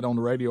rest of it on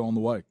the radio on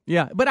the way.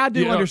 Yeah, but I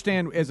do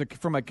understand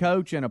from a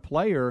coach and a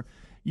player,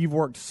 you've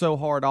worked so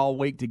hard all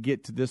week to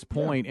get to this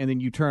point, and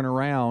then you turn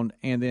around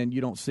and then you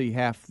don't see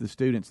half the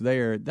students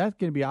there. That's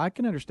going to be. I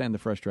can understand the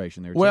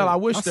frustration there. Well,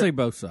 too. I see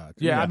both sides.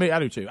 Yeah, I mean, I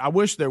do too. I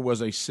wish there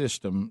was a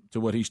system to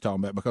what he's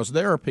talking about because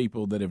there are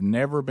people that have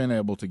never been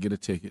able to get a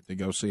ticket to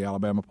go see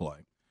Alabama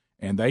play.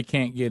 And they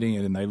can't get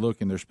in, and they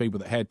look, and there's people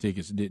that had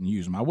tickets that didn't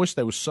use them. I wish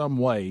there was some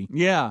way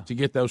to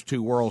get those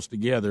two worlds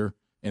together,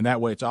 and that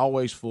way it's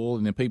always full,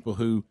 and then people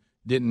who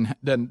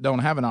don't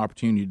have an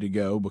opportunity to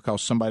go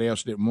because somebody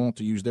else didn't want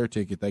to use their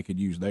ticket, they could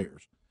use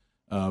theirs.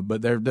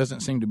 But there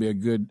doesn't seem to be a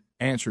good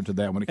answer to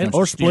that when it comes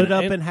to split it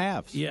up in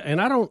halves. Yeah, and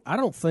I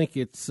don't think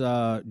it's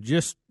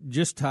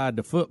just tied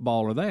to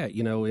football or that.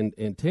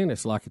 In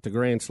tennis, like at the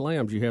Grand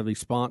Slams, you have these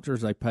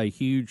sponsors. They pay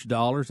huge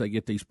dollars. They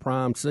get these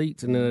prime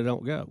seats, and then they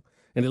don't go.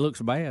 And it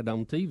looks bad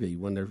on TV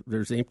when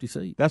there's empty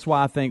seats. That's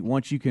why I think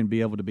once you can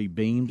be able to be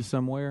beamed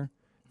somewhere,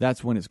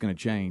 that's when it's going to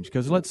change.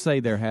 Because let's say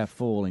they're half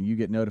full and you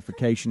get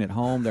notification at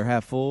home they're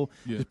half full.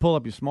 Yeah. Just pull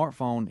up your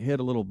smartphone,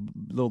 hit a little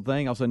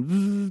thing, all of a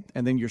sudden,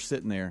 and then you're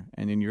sitting there,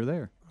 and then you're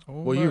there.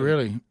 Well, you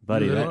really,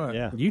 buddy,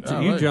 You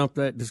jumped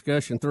that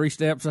discussion 3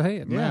 steps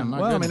ahead. Yeah,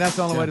 well, I mean, that's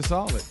the only way to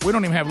solve it. We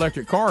don't even have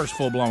electric cars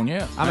full blown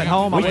yet. I'm at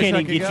home. We can't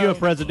even get you a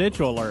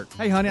presidential alert.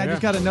 Hey, honey, I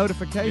just got a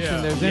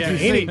notification. There's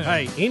empty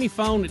seats. Any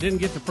phone that didn't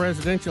get the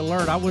presidential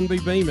alert, I wouldn't be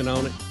beaming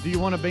on it. Do you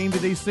want to beam to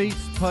these seats?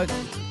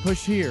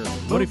 Push here.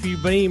 What if you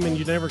beam and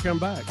you never come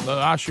back? Well,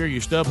 I assure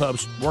you,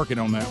 StubHub's working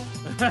on that.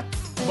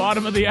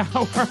 Bottom of the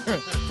hour.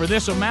 For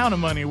this amount of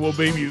money, we'll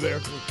beam you there.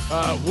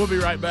 We'll be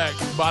right back.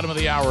 Bottom of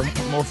the hour.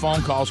 More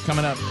phone calls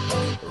coming up.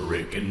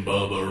 Rick and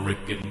Bubba,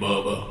 Rick and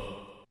Bubba.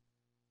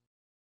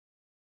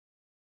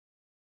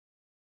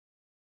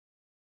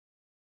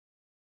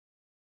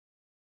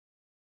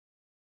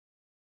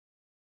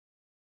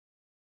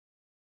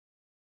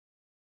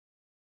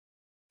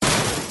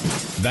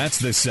 That's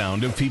the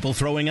sound of people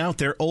throwing out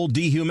their old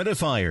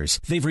dehumidifiers.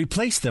 They've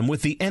replaced them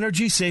with the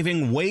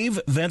energy-saving Wave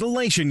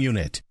Ventilation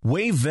Unit.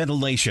 Wave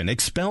Ventilation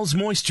expels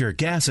moisture,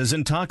 gases,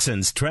 and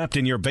toxins trapped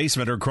in your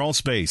basement or crawl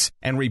space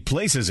and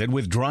replaces it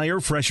with drier,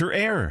 fresher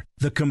air.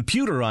 The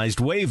computerized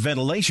Wave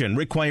Ventilation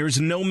requires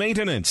no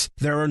maintenance.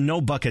 There are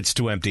no buckets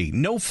to empty,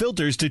 no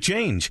filters to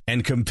change.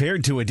 And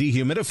compared to a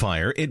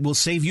dehumidifier, it will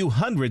save you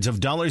hundreds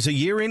of dollars a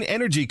year in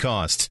energy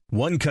costs.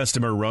 One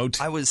customer wrote,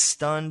 I was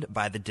stunned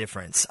by the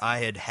difference.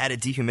 I had a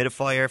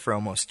dehumidifier for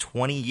almost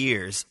 20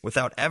 years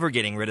without ever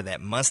getting rid of that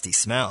musty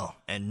smell.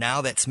 And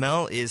now that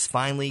smell is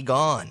finally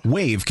gone.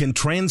 Wave can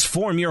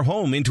transform your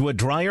home into a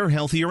drier,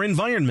 healthier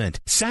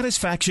environment.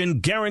 Satisfaction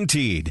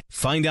guaranteed.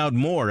 Find out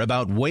more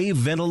about Wave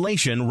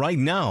Ventilation right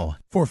now.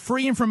 For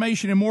free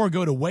information and more,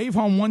 go to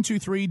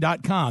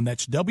wavehome123.com.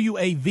 That's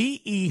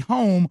WAVE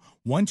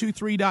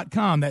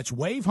home123.com. That's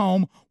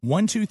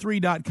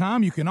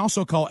wavehome123.com. You can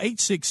also call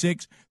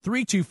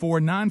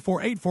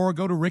 866-324-9484.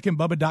 Go to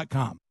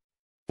rickandbubba.com.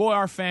 Boy,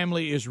 our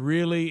family is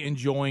really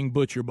enjoying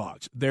Butcher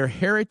Box. Their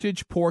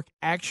heritage pork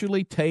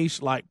actually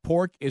tastes like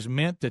pork is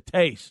meant to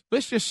taste.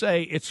 Let's just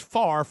say it's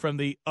far from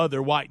the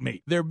other white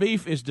meat. Their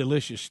beef is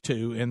delicious,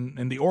 too,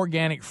 and the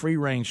organic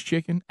free-range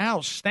chicken,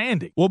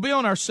 outstanding. We'll be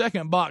on our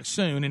second box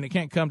soon, and it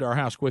can't come to our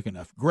house quick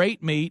enough.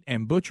 Great meat,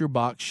 and Butcher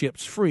Box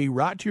ships free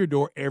right to your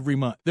door every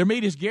month. Their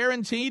meat is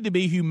guaranteed to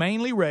be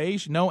humanely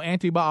raised, no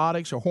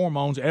antibiotics or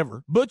hormones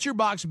ever. Butcher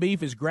Box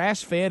beef is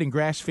grass-fed and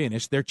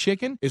grass-finished. Their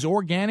chicken is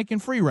organic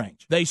and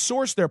free-range. They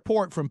source their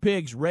pork from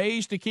pigs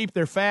raised to keep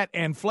their fat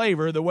and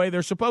flavor the way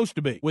they're supposed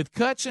to be. With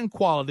cuts and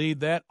quality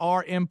that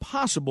are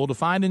impossible to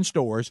find in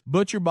stores,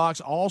 Butcher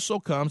Box also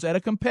comes at a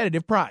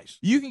competitive price.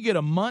 You can get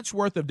a month's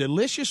worth of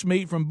delicious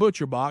meat from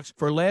Butcher Box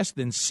for less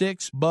than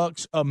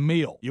 $6 a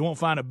meal. You won't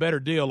find a better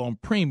deal on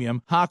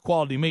premium,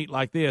 high-quality meat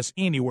like this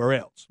anywhere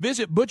else.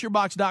 Visit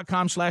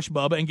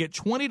ButcherBox.com/Bubba and get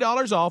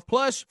 $20 off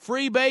plus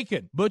free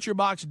bacon.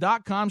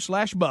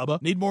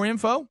 ButcherBox.com/Bubba. Need more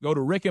info? Go to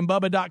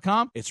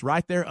rickandbubba.com. It's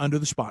right there under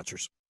the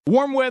sponsors.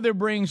 Warm weather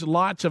brings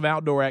lots of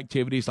outdoor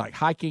activities like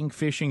hiking,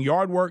 fishing,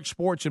 yard work,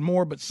 sports, and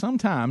more, but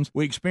sometimes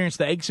we experience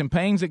the aches and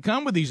pains that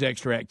come with these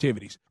extra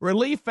activities.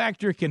 Relief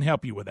Factor can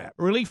help you with that.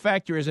 Relief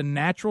Factor is a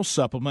natural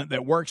supplement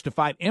that works to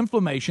fight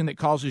inflammation that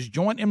causes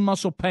joint and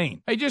muscle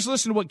pain. Hey, just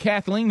listen to what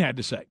Kathleen had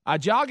to say. I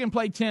jog and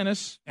play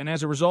tennis, and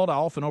as a result, I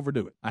often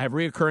overdo it. I have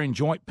reoccurring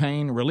joint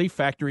pain. Relief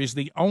Factor is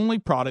the only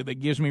product that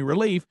gives me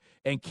relief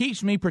and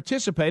keeps me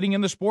participating in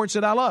the sports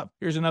that I love.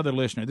 Here's another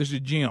listener. This is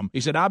Jim.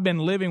 He said, I've been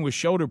living with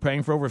shoulder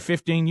pain for over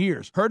 15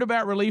 years. Heard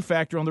about Relief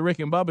Factor on the Rick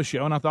and Bubba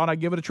show, and I thought I'd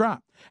give it a try.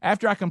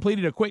 After I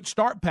completed a quick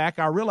start pack,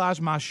 I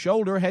realized my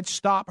shoulder had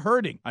stopped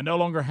hurting. I no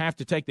longer have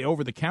to take the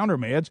over-the-counter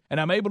meds,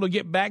 and I'm able to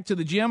get back to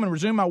the gym and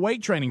resume my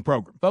weight training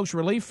program. Folks,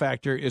 Relief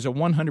Factor is a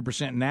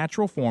 100%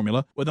 natural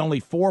formula with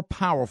only 4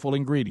 powerful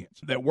ingredients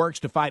that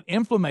works to fight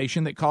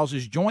inflammation that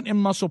causes joint and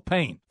muscle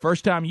pain.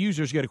 First-time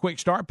users get a quick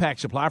start pack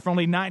supply for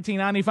only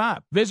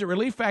 $19.95. Visit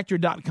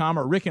ReliefFactor.com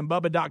or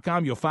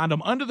rickandbubba.com. You'll find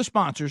them under the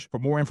sponsors for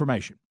more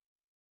information.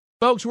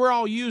 Folks, we're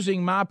all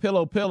using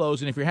MyPillow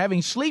pillows, and if you're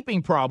having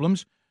sleeping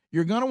problems,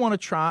 you're going to want to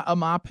try a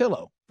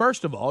MyPillow.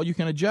 First of all, you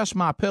can adjust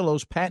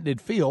MyPillow's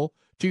patented feel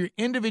to your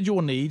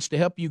individual needs to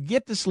help you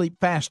get to sleep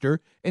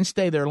faster and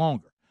stay there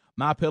longer.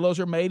 MyPillows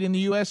are made in the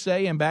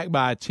USA and backed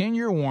by a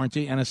 10-year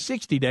warranty and a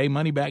 60-day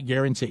money-back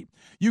guarantee.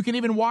 You can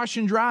even wash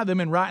and dry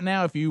them, and right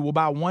now, if you will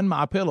buy one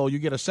MyPillow, you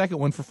get a second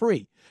one for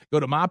free. Go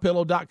to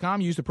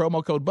MyPillow.com, use the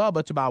promo code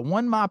BUBBA to buy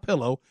one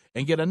MyPillow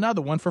and get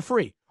another one for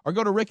free. Or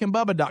go to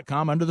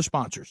rickandbubba.com under the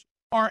sponsors.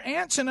 Are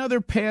ants and other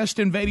pests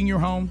invading your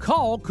home?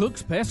 Call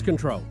Cook's Pest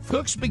Control.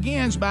 Cook's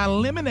begins by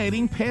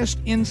eliminating pests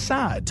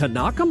inside. To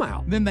knock them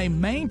out. Then they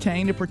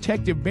maintain a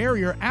protective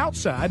barrier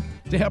outside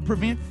to help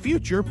prevent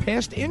future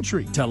pest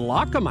entry. To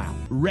lock them out.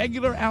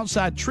 Regular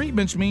outside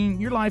treatments mean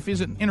your life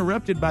isn't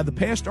interrupted by the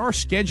pest or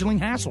scheduling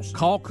hassles.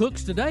 Call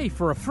Cook's today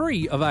for a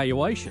free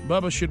evaluation.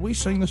 Bubba, should we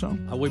sing the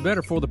song? We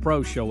better before the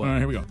pros show up. All right,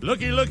 here we go.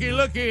 Looky, looky,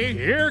 looky.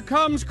 Here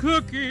comes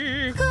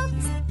Cookie.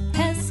 Cook's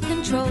Pest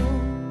Control.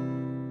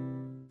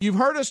 You've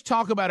heard us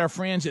talk about our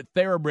friends at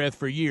TheraBreath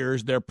for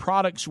years. Their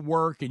products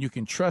work, and you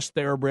can trust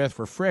TheraBreath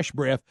for fresh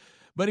breath.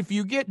 But if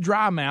you get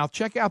dry mouth,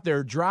 check out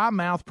their dry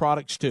mouth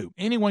products too.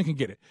 Anyone can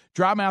get it.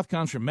 Dry mouth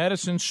comes from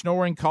medicine,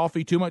 snoring,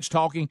 coffee, too much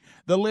talking.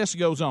 The list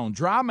goes on.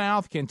 Dry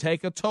mouth can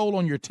take a toll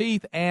on your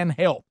teeth and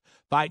health.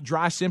 Fight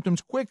dry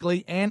symptoms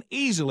quickly and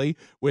easily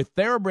with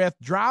TheraBreath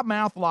Dry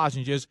Mouth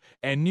Lozenges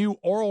and new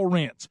oral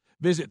rinse.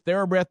 Visit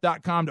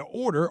TheraBreath.com to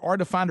order or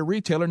to find a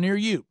retailer near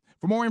you.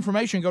 For more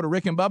information, go to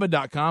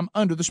rickandbubba.com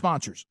under the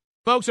sponsors.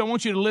 Folks, I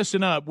want you to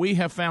listen up. We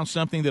have found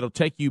something that'll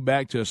take you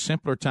back to a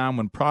simpler time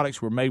when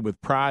products were made with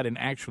pride and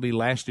actually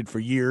lasted for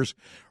years.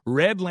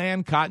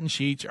 Redland cotton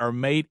sheets are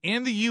made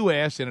in the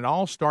U.S., and it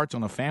all starts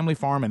on a family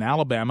farm in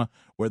Alabama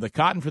where the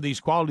cotton for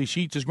these quality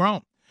sheets is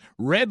grown.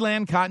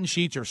 Redland cotton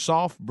sheets are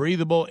soft,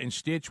 breathable, and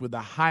stitched with the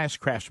highest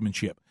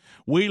craftsmanship.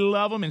 We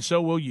love them, and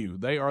so will you.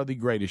 They are the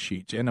greatest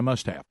sheets and a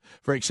must-have.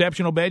 For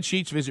exceptional bed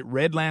sheets, visit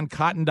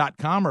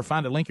redlandcotton.com or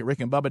find a link at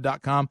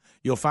rickandbubba.com.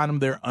 You'll find them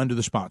there under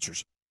the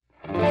sponsors.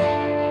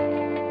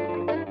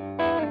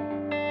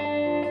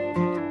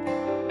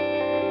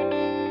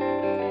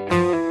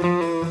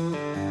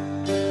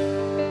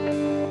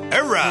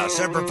 Hoorah,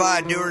 Semper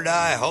Fi, do or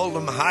die, hold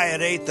 'em high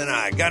at 8th and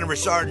I. Gunnery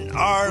Sergeant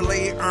R.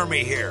 Lee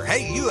Ermey here.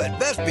 Hey, you had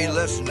best be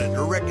listening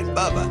to Rick and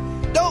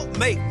Bubba. Don't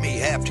make me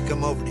have to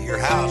come over to your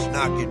house,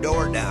 knock your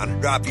door down,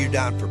 and drop you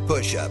down for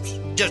push-ups.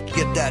 Just to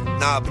get that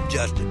knob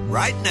adjusted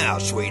right now,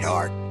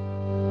 sweetheart.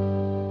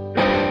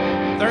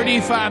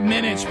 35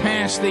 minutes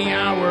past the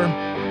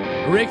hour.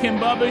 Rick and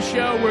Bubba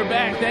Show, we're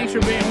back. Thanks for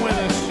being with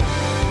us.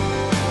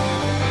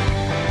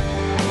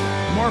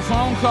 More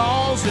phone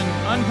calls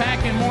and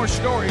unpacking more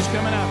stories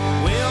coming up.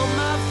 Well,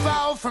 my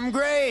fall from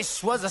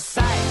grace was a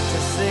sight to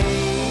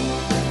see.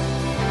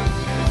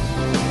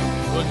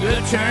 Well,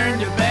 good turn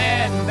to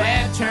bad and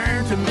bad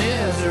turn to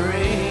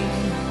misery.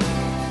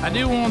 I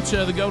do want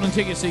the golden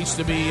ticket seats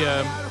to be,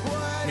 at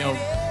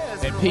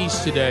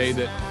peace today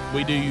that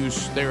we do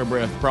use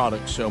TheraBreath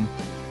products. So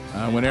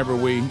whenever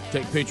we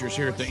take pictures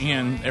here at the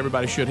end,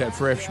 everybody should have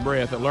fresh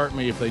breath. Alert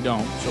me if they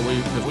don't. So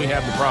because we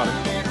have the product.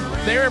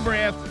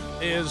 TheraBreath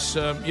is,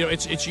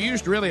 it's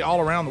used really all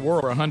around the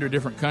world, 100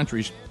 different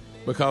countries,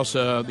 because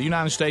the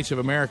United States of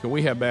America,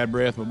 we have bad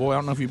breath, but boy, I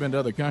don't know if you've been to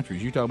other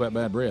countries. You talk about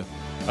bad breath.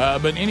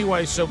 But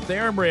anyway, so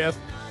TheraBreath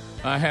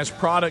has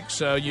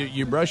products.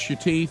 You brush your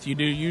teeth. You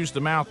do use the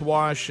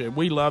mouthwash.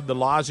 We love the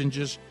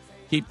lozenges.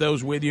 Keep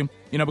those with you,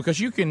 because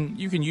you can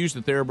use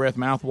the TheraBreath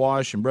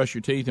mouthwash and brush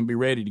your teeth and be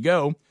ready to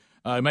go.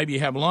 Maybe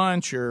you have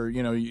lunch, or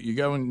you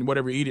go and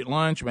whatever you eat at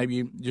lunch. Maybe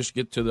you just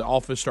get to the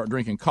office, start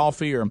drinking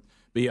coffee, or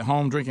be at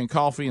home drinking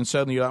coffee, and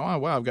suddenly you're like, oh,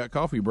 wow, I've got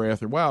coffee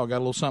breath, or wow, I've got a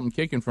little something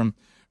kicking from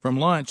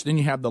lunch. Then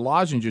you have the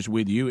lozenges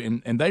with you,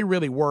 and they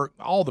really work,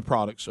 all the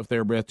products of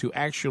TheraBreath, to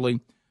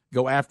actually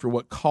go after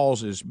what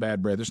causes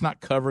bad breath. It's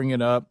not covering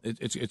it up.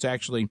 It's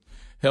actually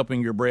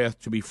helping your breath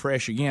to be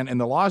fresh again.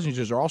 And the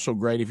lozenges are also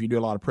great if you do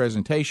a lot of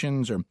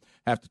presentations or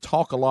have to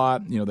talk a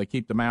lot. They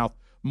keep the mouth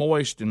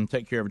moist and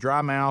take care of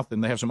dry mouth,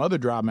 and they have some other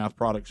dry mouth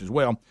products as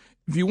well.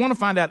 If you want to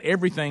find out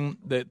everything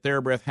that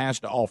TheraBreath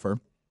has to offer,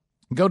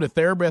 go to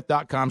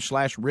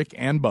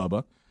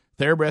TheraBreath.com/RickandBubba,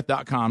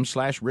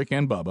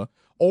 TheraBreath.com/RickandBubba,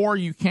 or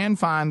you can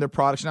find their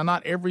products. Now,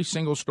 not every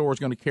single store is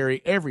going to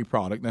carry every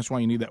product. That's why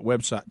you need that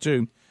website,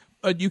 too.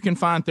 You can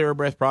find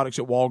TheraBreath products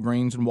at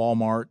Walgreens and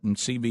Walmart and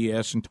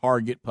CVS and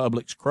Target,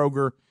 Publix,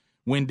 Kroger,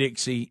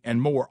 Winn-Dixie,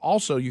 and more.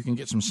 Also, you can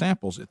get some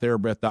samples at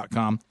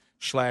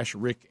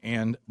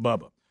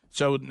TheraBreath.com/RickandBubba.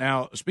 So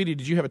now, Speedy,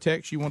 did you have a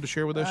text you wanted to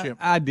share with us?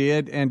 I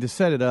did, and to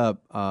set it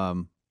up,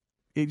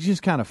 it's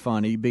just kind of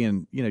funny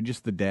being,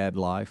 just the dad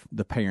life,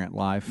 the parent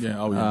life.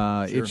 Yeah,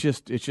 sure.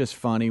 It's just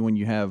funny when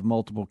you have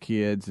multiple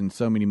kids and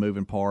so many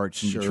moving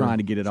parts, and Sure. you're trying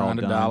to get it all done.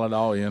 Trying to dial it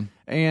all in.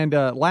 And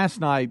last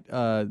night,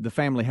 the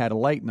family had a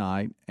late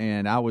night,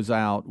 and I was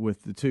out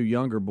with the two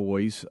younger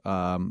boys,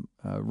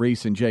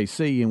 Reese and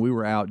JC, and we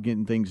were out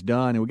getting things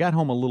done. And we got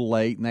home a little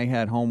late, and they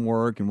had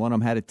homework, and one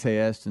of them had a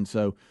test, and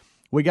so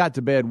we got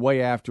to bed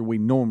way after we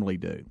normally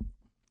do.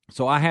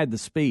 So I had the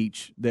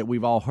speech that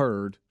we've all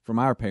heard from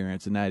our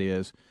parents, and that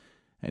is,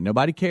 and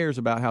nobody cares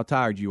about how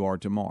tired you are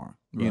tomorrow.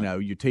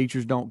 Right. Your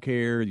teachers don't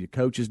care, your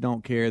coaches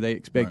don't care. They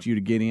expect you to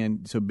get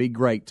in, so be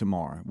great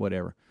tomorrow,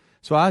 whatever.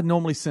 So I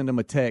normally send them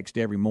a text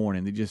every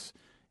morning that just,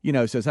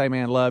 says, hey,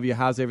 man, love you.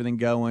 How's everything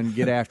going?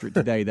 Get after it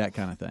today, that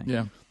kind of thing.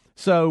 Yeah.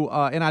 So,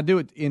 and I do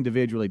it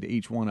individually to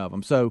each one of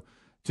them. So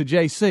to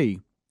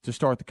JC, to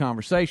start the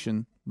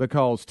conversation,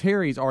 because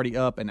Terry's already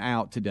up and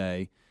out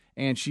today,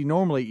 and she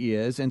normally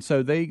is, and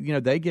so they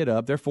get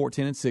up. They're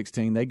 14 and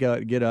 16. They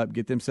get up,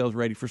 get themselves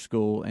ready for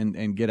school,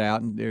 and get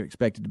out, and they're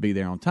expected to be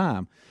there on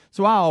time.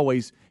 So I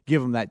always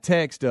give them that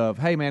text of,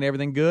 hey, man,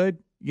 everything good?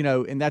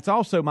 And that's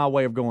also my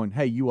way of going,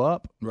 hey, you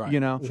up? Right.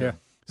 Yeah.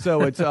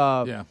 So it's,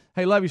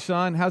 hey, love you,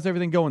 son. How's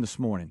everything going this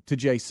morning? To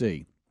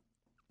JC.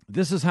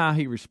 This is how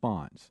he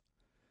responds.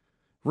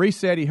 Reese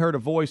said he heard a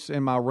voice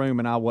in my room,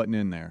 and I wasn't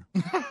in there.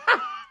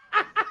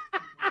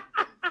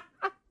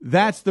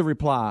 That's the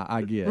reply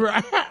I get.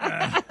 Right.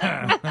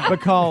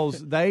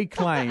 Because they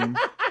claim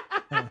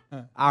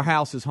our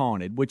house is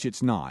haunted, which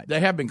it's not. They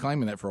have been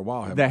claiming that for a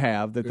while, haven't They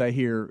have, that they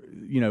hear,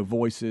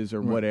 voices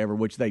or whatever,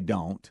 which they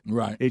don't.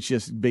 Right. It's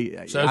just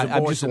So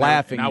I'm just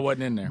laughing. and I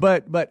wasn't in there.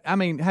 But I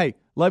mean, hey,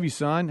 love you,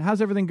 son.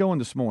 How's everything going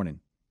this morning?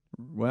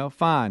 Well,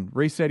 fine.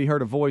 Reese said he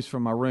heard a voice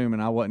from my room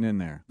and I wasn't in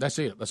there. That's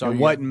it. That's all. It you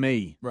wasn't got.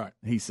 me. Right.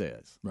 He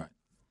says. Right.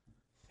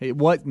 It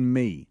wasn't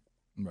me.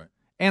 Right.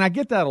 And I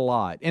get that a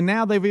lot. And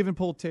now they've even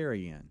pulled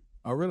Terry in.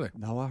 Oh, really?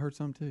 No, I heard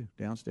some too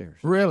downstairs.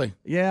 Really?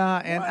 Yeah,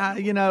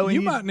 and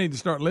you might need to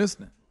start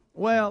listening.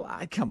 Well,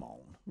 come on,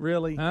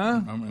 really?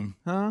 Huh? I mean,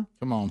 huh?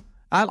 Come on.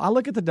 I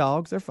look at the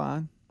dogs; they're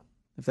fine.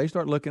 If they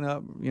start looking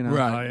up, Right.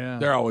 Oh, yeah.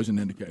 They're always an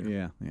indicator.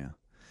 Yeah.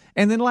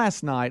 And then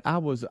last night, I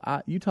was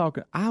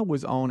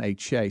on a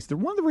chase.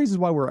 One of the reasons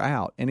why we're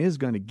out and is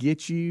going to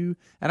get you,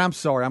 and I'm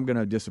sorry, I'm going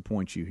to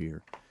disappoint you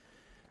here.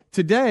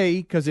 Today,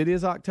 because it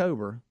is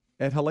October,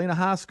 at Helena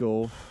High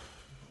School,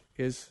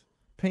 is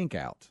pink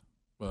out.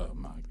 Oh,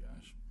 my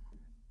gosh.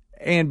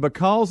 And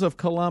because of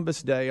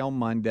Columbus Day on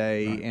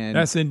Monday, and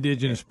That's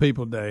Indigenous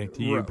People Day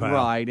to you, pal.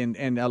 right,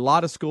 and a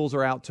lot of schools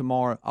are out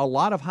tomorrow. A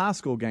lot of high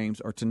school games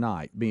are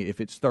tonight, if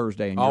it's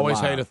Thursday. And you're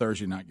Always live. hate a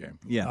Thursday night game.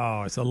 Yeah.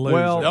 Oh, it's a loser.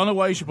 Well, The only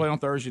way you should play on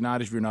Thursday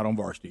night is if you're not on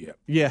varsity yet.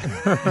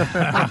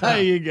 Yeah.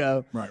 There you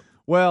go. Right.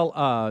 Well,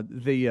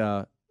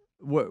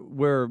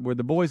 where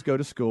the boys go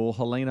to school,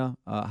 Helena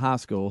High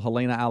School,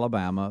 Helena,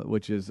 Alabama,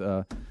 which is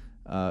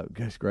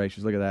gosh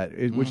gracious, look at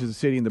that! Which is a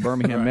city in the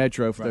Birmingham Right,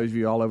 metro for those of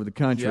you all over the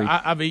country.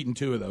 Yeah, I've eaten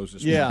 2 of those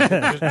this Yeah.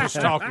 morning.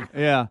 just talking.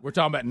 Yeah. We're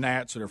talking about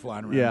gnats that are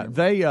flying around. Yeah,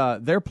 there.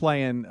 they're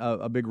playing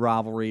a big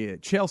rivalry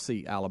at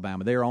Chelsea,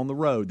 Alabama. They're on the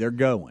road. They're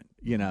going.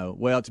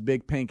 Well, it's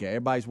big pink.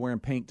 Everybody's wearing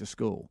pink to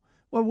school.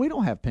 Well, we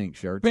don't have pink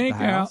shirts Pink at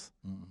the house.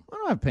 out. We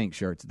don't have pink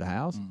shirts at the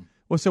house.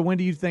 Well, so when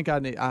do you think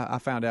I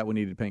found out we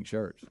needed pink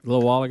shirts? A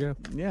little while ago.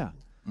 Yeah.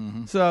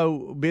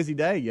 So busy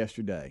day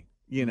yesterday.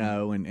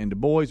 And the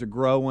boys are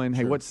growing.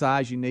 Hey, what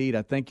size you need?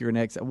 I think you're an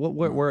X.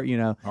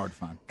 Where Hard to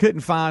find.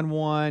 Couldn't find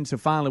one. So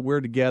finally we're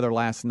together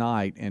last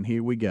night, and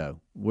here we go.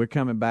 We're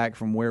coming back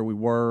from where we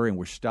were, and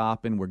we're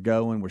stopping. We're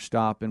going. We're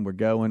stopping. We're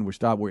going. We're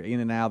stopping. We're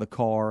in and out of the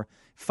car.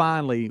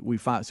 Finally,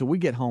 so we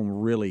get home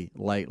really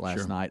late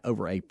last night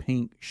over a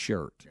pink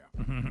shirt.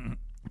 Yeah.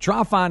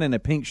 Try finding a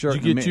pink shirt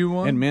Did you get you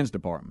one? in men's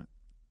department.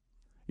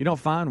 You don't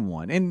find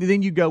one. And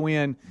then you go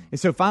in. And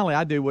so finally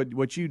I do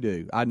what you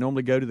do. I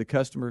normally go to the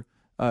customer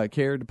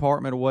care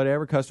department or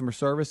whatever, customer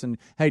service, and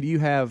hey, do you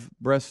have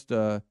breast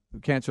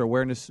cancer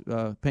awareness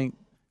pink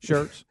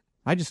shirts?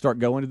 I just start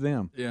going to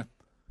them. Yeah.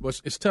 Well,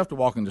 it's tough to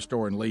walk in the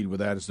store and lead with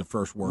that as the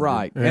first word.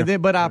 Right. Yeah. And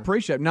then, but I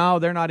appreciate it. No,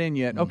 they're not in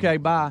yet. Okay,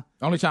 bye.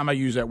 The only time I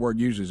use that word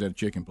usually is at a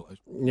chicken place.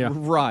 Yeah.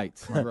 Right.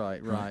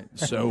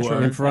 So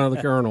in front of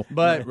the colonel.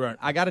 But Right.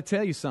 I got to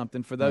tell you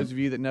something for those of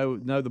you that know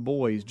the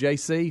boys.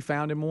 JC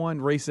found him one.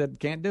 Reese said,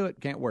 can't do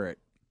it, can't wear it.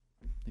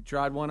 He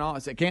tried one on. I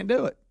said, can't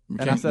do it.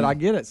 And I said, I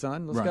get it,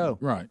 son. Let's right, go.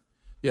 Right.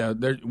 Yeah.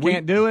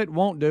 Can't do it,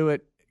 won't do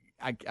it.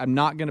 I'm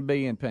not going to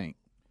be in pink.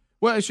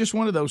 Well, it's just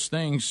one of those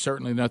things.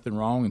 Certainly nothing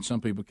wrong, and some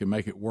people can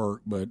make it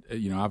work. But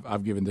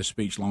I've given this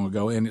speech long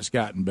ago, and it's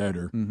gotten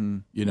better. Mm-hmm.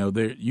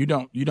 You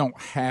don't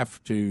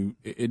have to.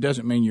 It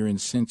doesn't mean you're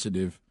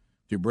insensitive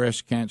to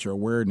breast cancer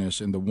awareness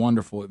and the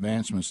wonderful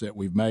advancements that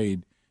we've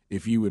made.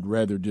 If you would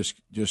rather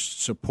just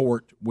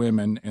support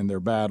women in their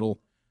battle,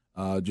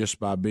 just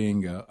by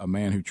being a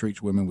man who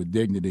treats women with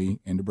dignity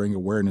and to bring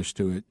awareness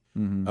to it,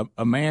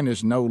 a man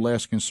is no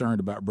less concerned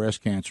about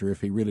breast cancer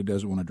if he really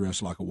doesn't want to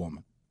dress like a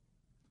woman.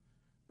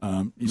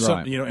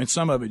 Right. And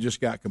some of it just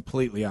got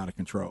completely out of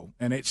control,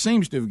 and it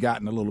seems to have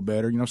gotten a little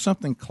better.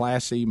 Something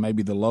classy,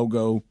 maybe the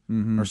logo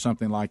or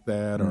something like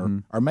that,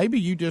 or maybe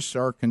you just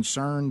are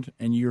concerned,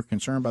 and you're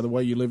concerned by the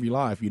way you live your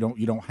life. You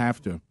don't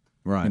have to,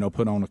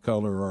 put on a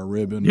color or a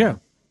ribbon,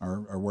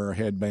 or wear a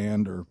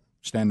headband, or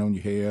stand on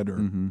your head,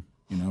 or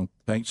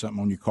paint something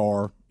on your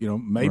car.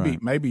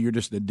 Maybe you're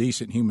just a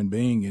decent human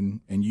being,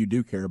 and you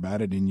do care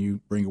about it, and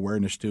you bring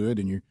awareness to it,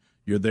 and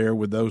you're there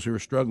with those who are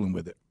struggling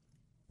with it.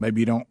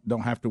 Maybe you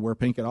don't have to wear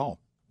pink at all.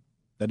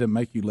 That doesn't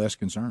make you less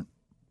concerned.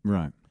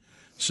 Right.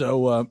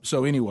 So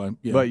anyway,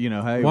 yeah. But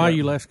hey, why are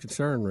you less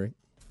concerned, Rick?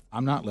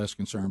 I'm not less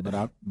concerned,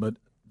 but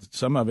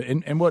some of it,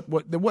 and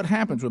what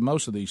happens with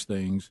most of these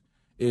things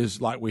is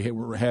like we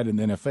had in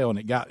the NFL,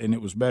 and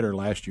it was better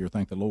last year,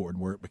 thank the Lord,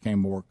 where it became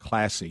more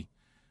classy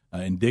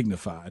and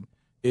dignified.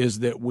 Is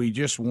that we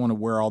just want to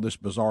wear all this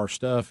bizarre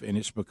stuff, and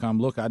it's become,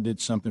 look, I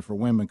did something for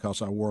women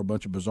because I wore a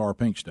bunch of bizarre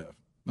pink stuff.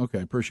 Okay,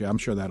 appreciate it. I'm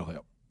sure that'll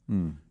help.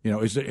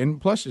 Is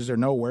there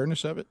no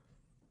awareness of it?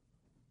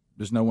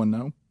 Does no one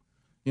know?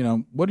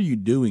 What are you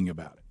doing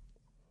about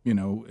it?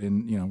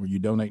 Are you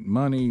donating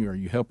money? Are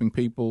you helping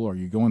people? Are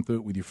you going through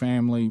it with your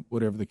family?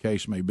 Whatever the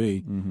case may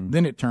be.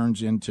 Then it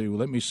turns into,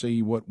 let me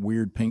see what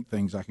weird pink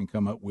things I can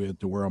come up with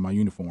to wear on my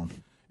uniform.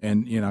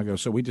 And I go,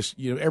 so we just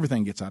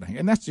everything gets out of hand,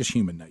 and that's just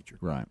human nature,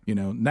 right?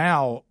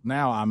 Now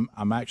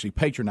I'm actually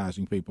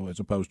patronizing people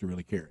as opposed to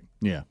really caring.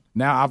 Yeah.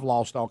 Now I've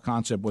lost all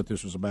concept what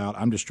this was about.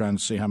 I'm just trying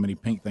to see how many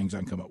pink things I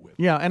can come up with.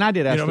 Yeah, and I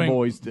did ask the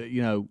boys,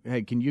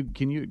 hey, can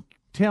you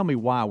tell me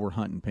why we're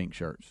hunting pink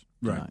shirts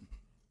tonight? Right.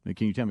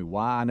 Can you tell me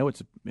why? I know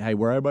it's hey,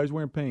 where everybody's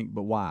wearing pink,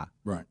 but why?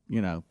 Right.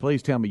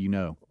 Please tell me you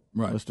know.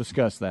 Right. Let's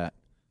discuss that.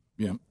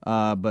 Yeah.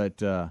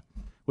 But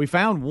we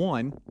found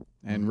one,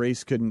 and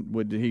Reese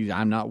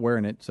I'm not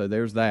wearing it, so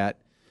there's that.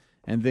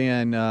 And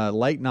then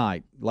late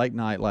night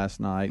last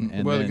night.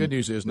 And well, the good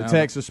news is now the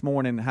text this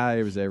morning, how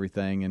is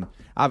everything? And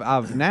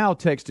I've now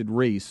texted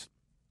Reese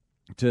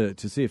to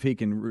see if he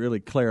can really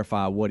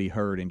clarify what he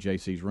heard in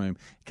JC's room,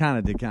 kind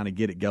of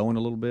get it going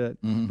a little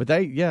bit. Mm-hmm. But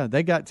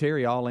they got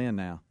Terry all in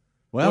now.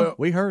 Well,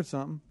 we heard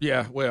something.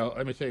 Yeah, well,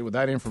 let me tell you, with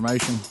that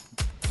information,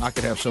 I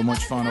could have so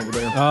much fun over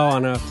there. Oh, I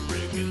know.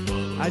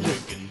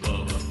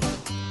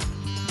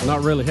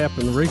 Not really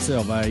helping the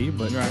resale value,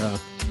 but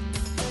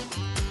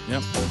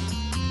yep.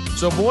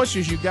 So,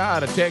 voices you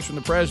got, a text from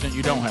the president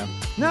you don't have.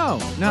 No,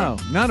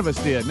 none of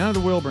us did. None of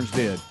the Wilburns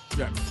did.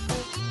 Yeah.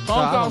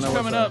 Phone calls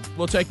coming up.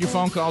 We'll take your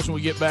phone calls when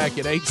we get back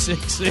at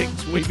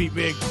 866 We Be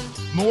Big.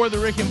 More of the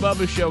Rick and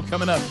Bubba Show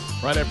coming up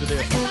right after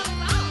this.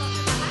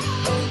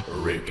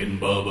 Rick and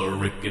Bubba,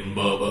 Rick and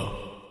Bubba.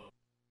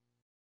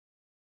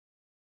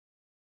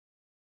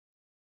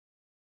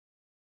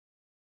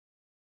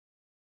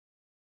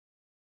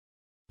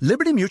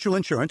 Liberty Mutual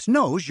Insurance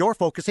knows you're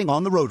focusing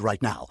on the road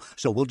right now,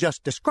 so we'll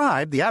just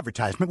describe the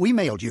advertisement we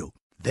mailed you.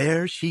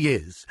 There she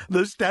is,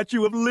 the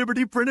Statue of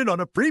Liberty printed on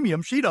a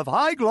premium sheet of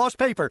high-gloss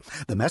paper.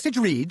 The message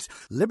reads,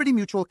 Liberty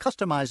Mutual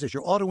customizes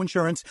your auto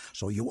insurance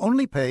so you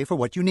only pay for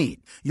what you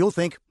need. You'll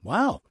think,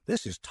 wow,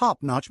 this is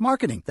top-notch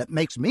marketing that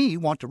makes me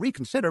want to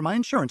reconsider my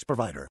insurance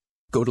provider.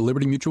 Go to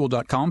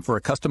LibertyMutual.com for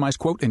a customized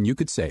quote and you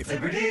could save.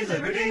 Liberty,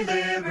 liberty,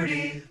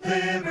 liberty,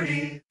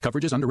 liberty.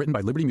 Coverage is underwritten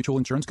by Liberty Mutual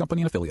Insurance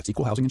Company and affiliates.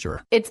 Equal housing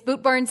insurer. It's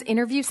Boot Barn's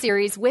interview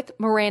series with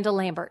Miranda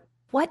Lambert.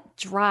 What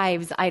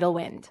drives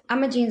Idlewind?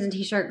 I'm a jeans and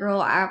t-shirt girl.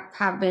 I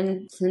have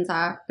been since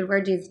I could wear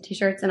jeans and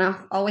t-shirts, and I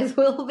always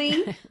will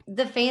be.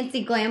 The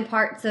fancy glam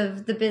parts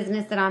of the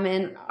business that I'm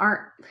in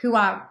aren't who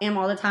I am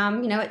all the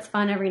time. It's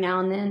fun every now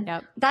and then.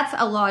 Yep. That's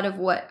a lot of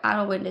what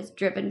Idlewind is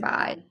driven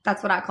by.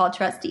 That's what I call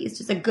trustees.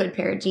 Just a good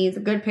pair of jeans, a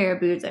good pair of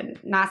boots, and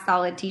a nice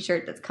solid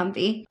t-shirt that's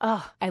comfy.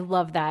 Oh, I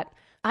love that.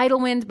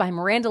 Idlewind by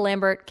Miranda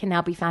Lambert can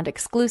now be found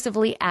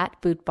exclusively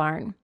at Boot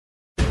Barn.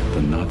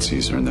 The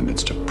Nazis are in the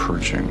midst of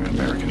purging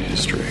American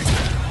history.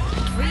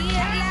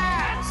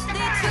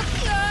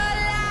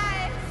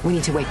 We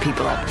need to wake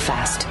people up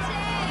fast.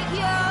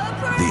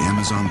 The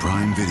Amazon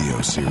Prime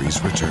Video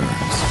series returns.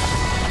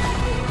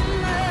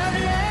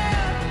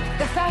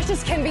 The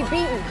fascists can be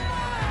beaten.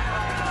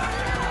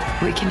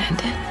 We can end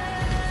it.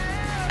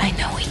 I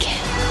know we can.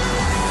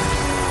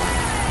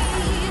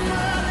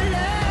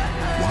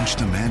 Watch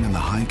The Man in the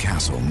High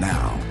Castle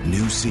now.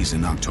 New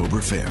season October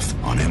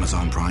 5th on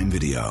Amazon Prime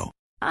Video.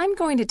 I'm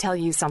going to tell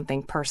you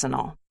something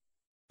personal.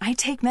 I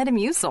take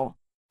Metamucil,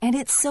 and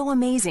it's so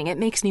amazing it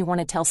makes me want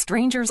to tell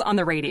strangers on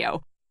the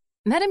radio.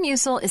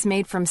 Metamucil is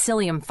made from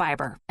psyllium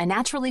fiber, a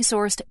naturally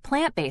sourced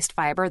plant-based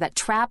fiber that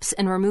traps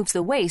and removes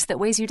the waste that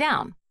weighs you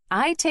down.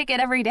 I take it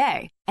every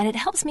day, and it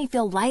helps me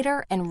feel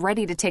lighter and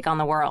ready to take on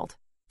the world.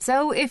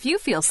 So if you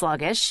feel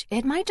sluggish,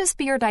 it might just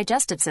be your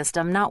digestive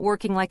system not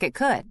working like it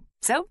could.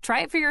 So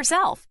try it for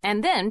yourself,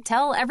 and then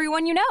tell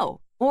everyone you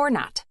know. Or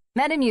not.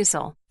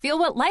 Metamucil. Feel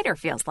what lighter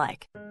feels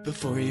like.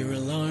 Before your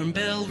alarm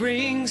bell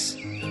rings,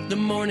 the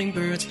morning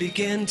birds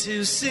begin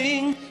to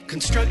sing.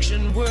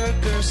 Construction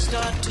workers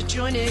start to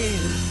join in.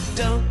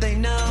 Don't they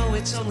know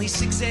it's only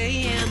 6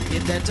 a.m.?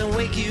 If that don't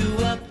wake you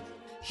up,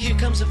 here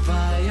comes a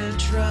fire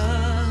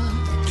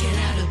truck. Get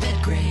out of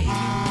bed, Greg.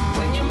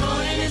 When your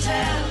morning is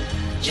hell,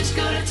 just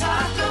go to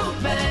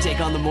Taco Bell. Take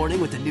on the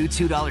morning with the new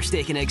 $2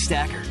 steak and egg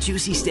stacker.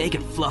 Juicy steak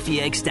and fluffy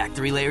egg stacked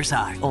 3 layers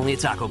high. Only at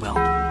Taco Bell.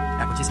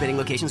 At participating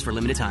locations for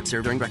limited time.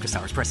 Served during breakfast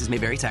hours. Prices may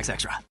vary. Tax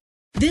extra.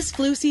 This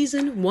flu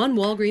season, one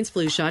Walgreens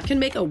flu shot can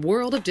make a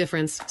world of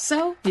difference.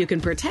 So you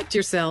can protect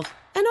yourself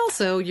and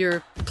also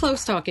your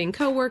close-talking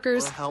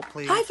coworkers,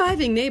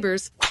 high-fiving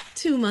neighbors,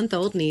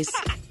 2-month-old niece.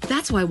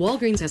 That's why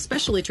Walgreens has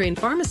specially trained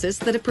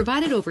pharmacists that have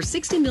provided over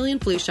 60 million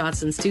flu shots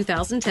since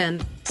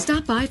 2010.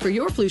 Stop by for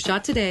your flu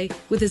shot today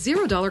with a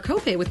 $0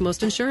 copay with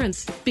most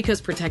insurance. Because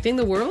protecting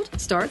the world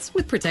starts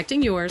with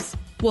protecting yours.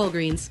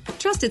 Walgreens.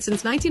 Trusted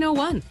since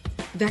 1901.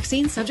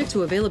 Vaccines subject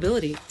to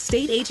availability.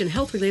 State, age, and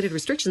health-related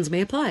restrictions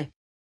may apply.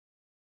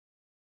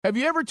 Have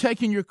you ever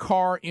taken your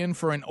car in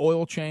for an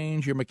oil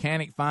change, your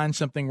mechanic finds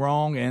something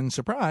wrong, and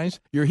surprise,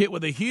 you're hit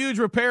with a huge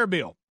repair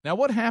bill? Now,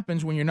 what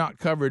happens when you're not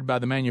covered by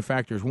the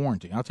manufacturer's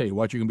warranty? I'll tell you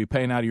what, you're going to be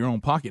paying out of your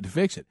own pocket to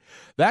fix it.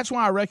 That's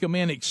why I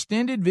recommend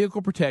extended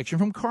vehicle protection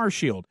from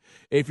CarShield.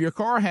 If your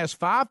car has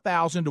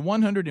 5,000 to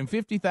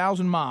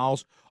 150,000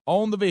 miles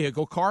on the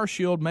vehicle,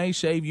 CarShield may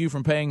save you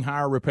from paying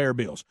higher repair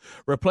bills.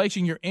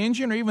 Replacing your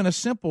engine or even a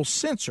simple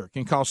sensor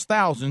can cost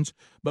thousands,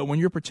 but when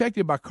you're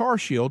protected by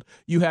CarShield,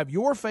 you have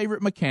your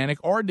favorite mechanic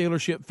or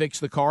dealership fix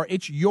the car.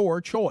 It's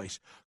your choice.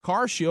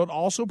 CarShield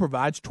also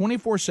provides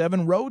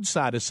 24/7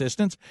 roadside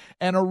assistance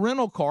and a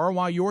rental car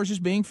while yours is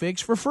being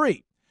fixed for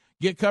free.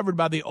 Get covered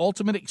by the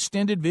ultimate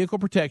extended vehicle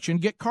protection.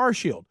 Get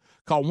CarShield.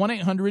 Call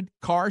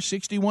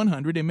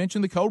 1-800-CAR-6100 and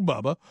mention the code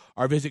BUBBA,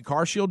 or visit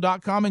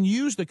carshield.com and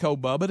use the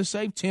code BUBBA to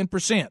save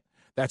 10%.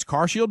 That's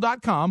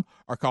carshield.com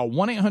or call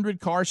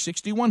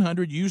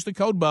 1-800-CAR-6100. Use the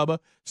code BUBBA.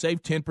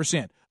 Save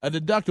 10%. A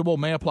deductible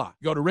may apply.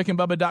 Go to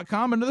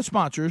rickandbubba.com under the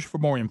sponsors for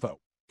more info.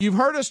 You've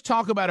heard us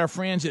talk about our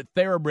friends at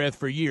TheraBreath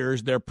for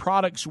years. Their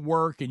products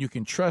work, and you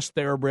can trust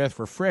TheraBreath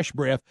for fresh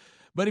breath.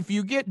 But if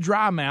you get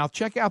dry mouth,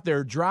 check out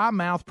their dry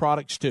mouth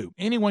products too.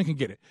 Anyone can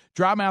get it.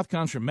 Dry mouth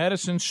comes from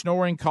medicine,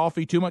 snoring,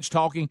 coffee, too much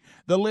talking.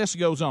 The list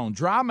goes on.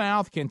 Dry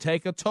mouth can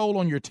take a toll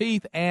on your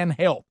teeth and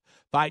health.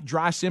 Fight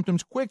dry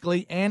symptoms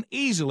quickly and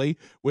easily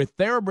with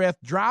TheraBreath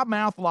dry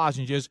mouth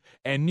lozenges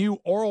and new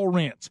oral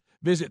rinse.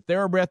 Visit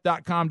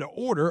TheraBreath.com to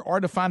order or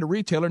to find a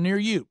retailer near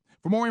you.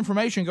 For more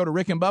information, go to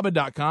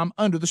rickandbubba.com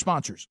under the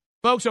sponsors.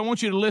 Folks, I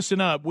want you to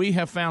listen up. We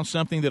have found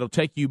something that'll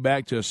take you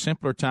back to a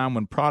simpler time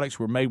when products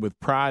were made with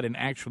pride and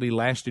actually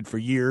lasted for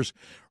years.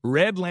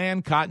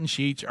 Redland cotton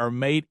sheets are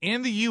made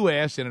in the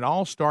U.S., and it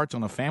all starts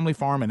on a family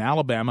farm in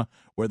Alabama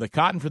where the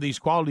cotton for these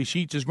quality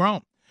sheets is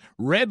grown.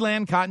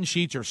 Redland cotton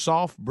sheets are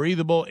soft,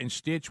 breathable, and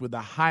stitched with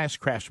the highest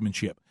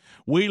craftsmanship.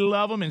 We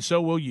love them, and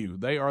so will you.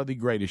 They are the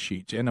greatest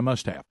sheets and a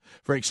must-have.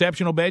 For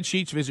exceptional bed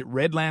sheets, visit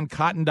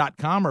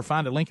redlandcotton.com or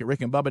find a link at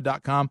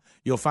rickandbubba.com.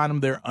 You'll find them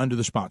there under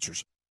the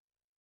sponsors.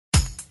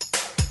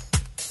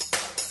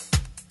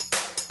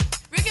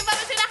 Rick and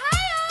Bubba's in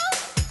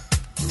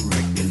Ohio.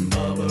 Rick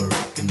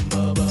and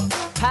Bubba.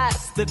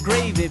 Pass the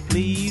gravy,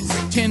 please.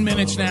 10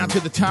 minutes now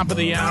to the top of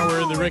the hour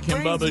of the Rick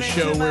and Bubba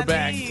Show. We're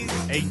back.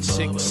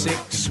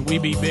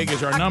 866-WE-BE-BIG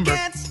is our number.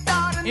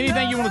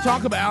 Anything you want to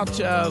talk about,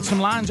 some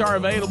lines are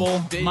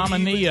available. Mama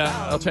Nia,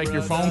 I'll take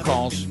your phone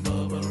calls.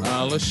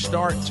 Let's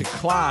start to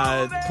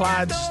Clyde.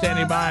 Clyde's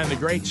standing by in the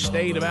great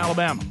state of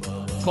Alabama.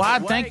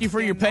 Clyde, thank you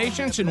for your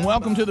patience, and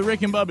welcome to the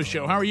Rick and Bubba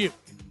Show. How are you?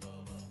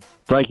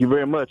 Thank you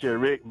very much,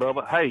 Rick,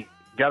 Bubba. Hey,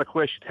 got a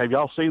question. Have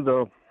y'all seen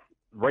the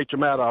Rachel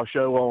Maddow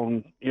show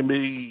on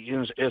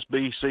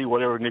MSNBC,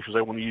 whatever initials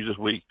they want to use this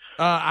week?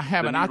 I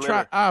haven't.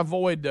 I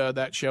avoid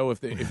that show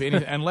if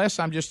any, unless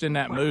I'm just in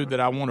that mood that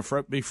I want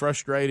to be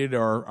frustrated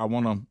or I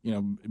want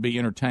to be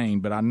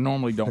entertained. But I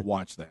normally don't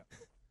watch that.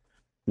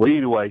 Well,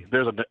 anyway,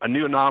 there's a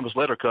new anonymous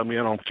letter come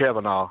in on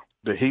Kavanaugh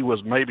that he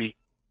was maybe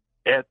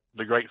at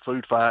the Great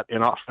Food Fight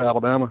in Oxford,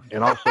 Alabama,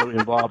 and also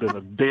involved in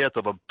the death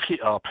of a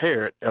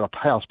parrot at a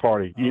house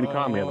party. You any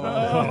comment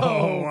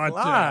about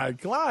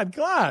that?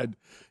 Clyde.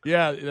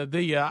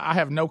 Yeah, I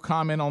have no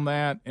comment on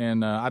that,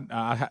 and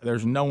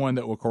there's no one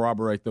that will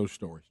corroborate those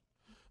stories.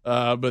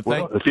 But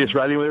it fits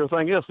right in with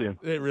everything else. Then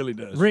it really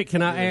does. Rick,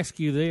 can I ask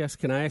you this?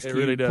 Can I ask you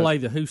really to play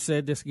the Who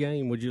Said This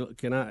game? Would you?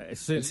 Can I?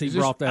 Since he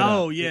brought that up.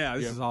 Oh yeah,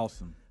 this is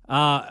awesome.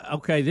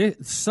 Okay,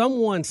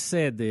 someone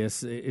said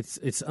this.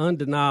 It's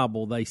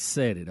undeniable they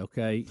said it,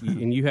 okay?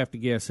 And you have to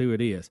guess who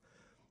it is.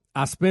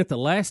 I spent the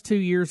last 2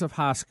 years of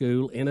high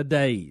school in a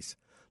daze,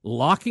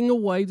 locking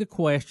away the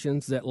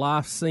questions that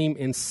life seemed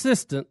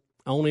insistent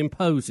on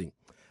imposing.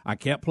 I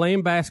kept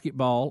playing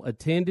basketball,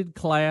 attended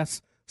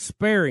class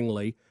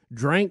sparingly,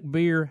 drank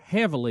beer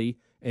heavily,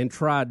 and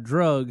tried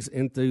drugs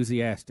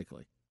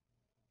enthusiastically.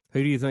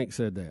 Who do you think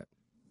said that?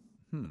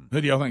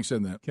 Who do y'all think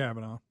said that?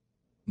 Kavanaugh.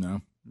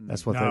 No.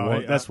 That's what they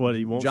want. That's what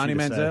he wants. Johnny you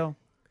to Manziel, say.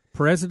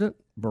 President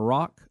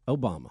Barack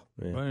Obama.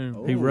 Yeah.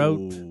 He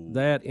wrote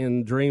that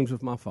in Dreams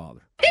of My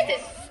Father. This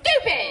is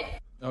stupid.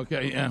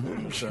 Okay, yeah.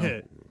 So,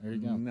 there you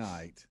go.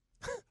 Night.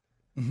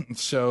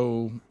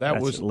 So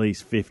That's was at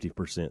least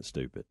 50%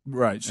 stupid.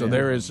 Right. So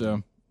there is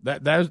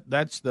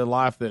that's the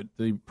life that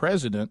the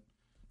president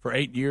for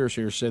 8 years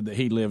here said that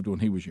he lived when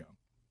he was young.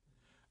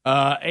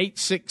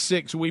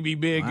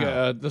 866-WE-BE-BIG.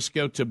 Wow. Let's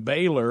go to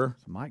Baylor.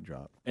 It's a mic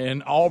drop.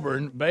 And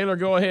Auburn. Baylor,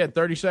 go ahead.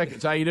 30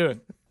 seconds. How you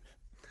doing?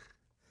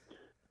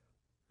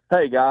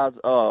 Hey, guys.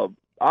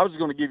 I was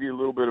going to give you a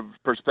little bit of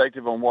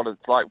perspective on what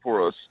it's like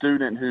for a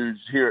student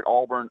who's here at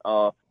Auburn.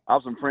 I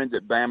have some friends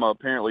at Bama.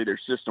 Apparently their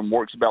system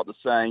works about the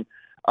same.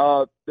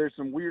 There's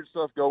some weird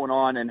stuff going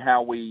on in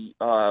how we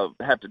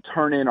have to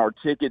turn in our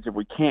tickets if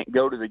we can't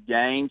go to the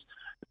games.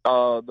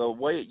 The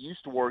way it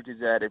used to work is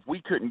that if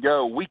we couldn't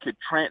go, we could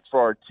transfer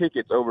our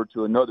tickets over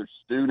to another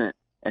student,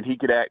 and he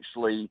could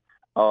actually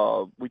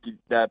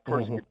that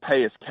person could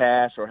pay us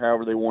cash or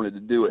however they wanted to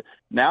do it.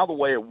 Now the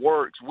way it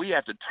works, we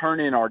have to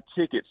turn in our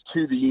tickets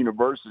to the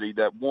university,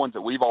 that ones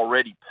that we've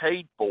already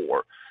paid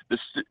for. The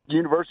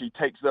university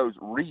takes those,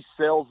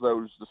 resells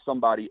those to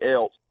somebody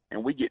else,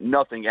 and we get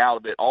nothing out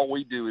of it. All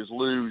we do is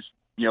lose,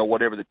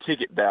 whatever the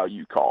ticket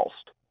value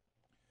cost.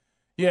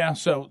 Yeah,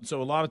 so a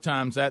lot of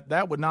times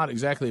that would not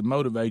exactly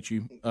motivate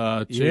you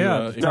to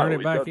turn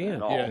it back in.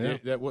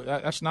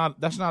 That's not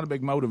a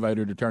big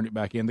motivator to turn it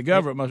back in. The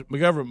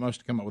government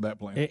must come up with that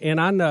plan.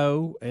 And I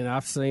know, and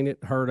I've seen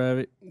it, heard of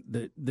it,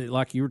 that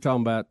like you were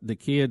talking about, the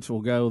kids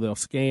will go, they'll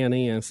scan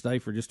in, stay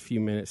for just a few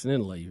minutes, and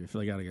then leave if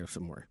they got to go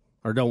somewhere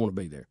or don't want to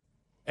be there,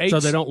 so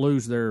they don't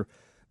lose their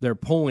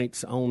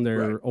points on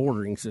their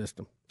ordering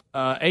system.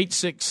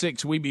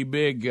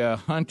 866-WE-BE-BIG,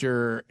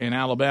 Hunter in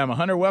Alabama.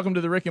 Hunter, welcome to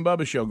the Rick and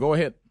Bubba Show. Go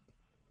ahead.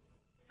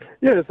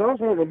 Yes, I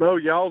just want to know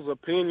y'all's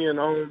opinion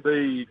on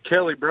the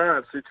Kelly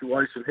Bryant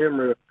situation,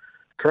 him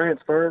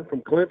transferring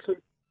from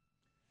Clemson.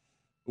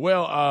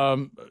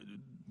 Well,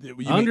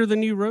 Under the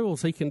new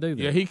rules, he can do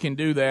that. Yeah, he can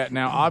do that.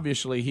 Now,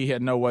 obviously, he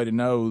had no way to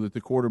know that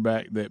the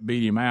quarterback that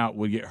beat him out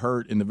would get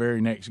hurt in the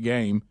very next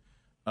game.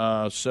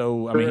 But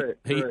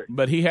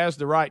he has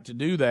the right to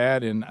do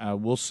that, and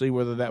we'll see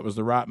whether that was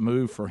the right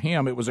move for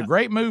him. It was a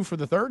great move for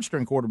the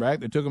third-string quarterback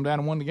that took him down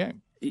and won the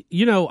game.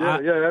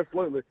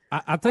 Absolutely.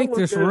 I think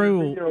this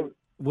rule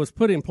was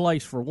put in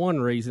place for one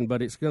reason,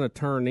 but it's going to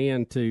turn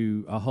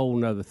into a whole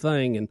nother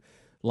thing. And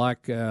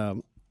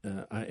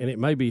and it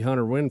may be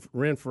Hunter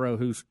Renfrow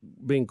who's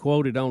being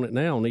quoted on it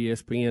now on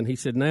ESPN. He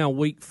said now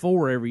week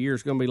 4 every year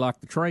is going to be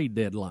like the trade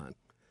deadline.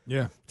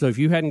 Yeah. So if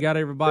you hadn't got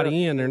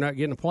everybody in, they're not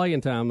getting the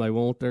playing time they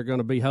want. They're going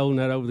to be holding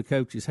that over the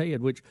coach's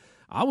head, which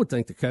I would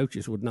think the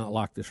coaches would not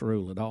like this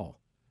rule at all.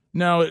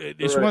 No,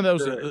 it's one of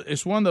those.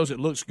 It's one of those that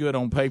looks good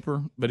on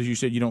paper, but as you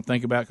said, you don't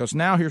think about it. Because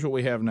now here's what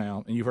we have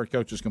now, and you've heard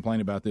coaches complain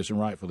about this, and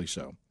rightfully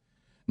so.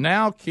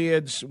 Now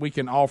kids, we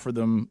can offer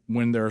them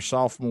when they're a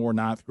sophomore,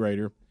 9th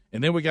grader,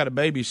 and then we got to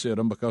babysit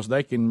them because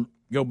they can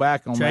go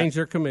back on change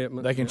their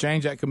commitment. They can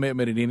change that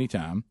commitment at any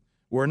time.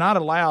 We're not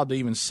allowed to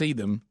even see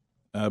them,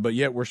 but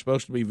yet we're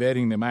supposed to be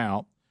vetting them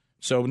out.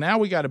 So now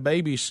we got to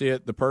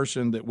babysit the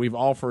person that we've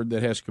offered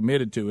that has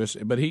committed to us,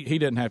 but he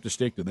doesn't have to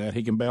stick to that.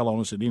 He can bail on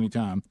us at any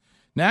time.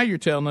 Now you're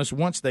telling us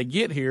once they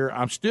get here,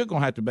 I'm still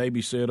going to have to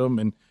babysit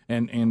them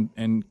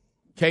and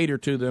cater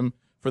to them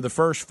for the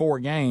first 4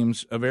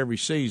 games of every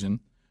season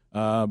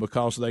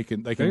because they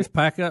can just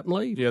pack up and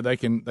leave. Yeah, they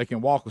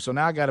can walk. So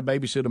now I got to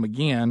babysit them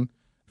again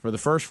for the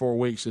first 4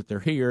 weeks that they're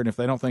here, and if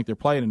they don't think they're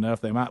playing enough,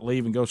 they might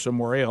leave and go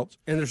somewhere else.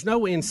 And there's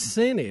no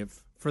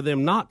incentive for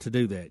them not to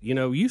do that.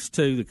 Used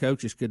to the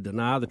coaches could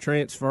deny the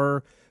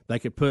transfer. They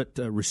could put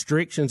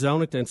restrictions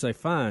on it and say,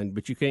 fine,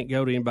 but you can't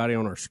go to anybody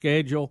on our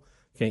schedule.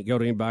 Can't go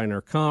to anybody in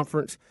our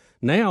conference.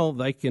 Now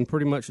they can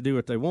pretty much do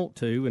what they want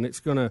to, and it's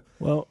going to –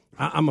 well,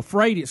 I'm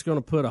afraid it's going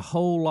to put a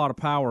whole lot of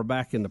power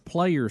back in the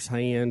players'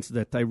 hands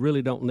that they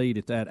really don't need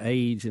at that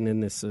age and in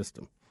this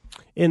system.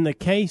 In the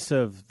case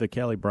of the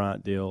Kelly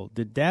Bryant deal,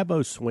 did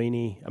Dabo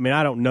Swinney – I mean,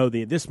 I don't know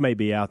this may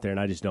be out there, and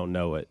I just don't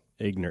know it,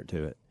 ignorant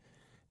to it.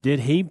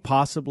 Did he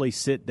possibly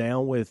sit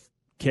down with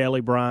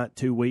Kelly Bryant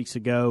 2 weeks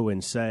ago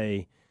and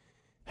say,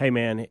 hey,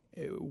 man,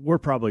 we're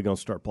probably going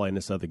to start playing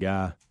this other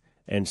guy,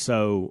 and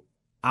so –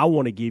 I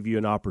want to give you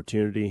an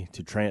opportunity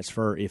to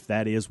transfer if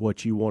that is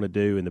what you want to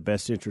do in the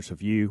best interest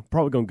of you.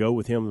 Probably going to go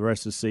with him the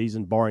rest of the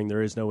season, barring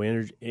there is no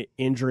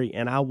injury,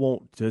 and I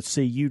want to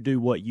see you do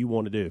what you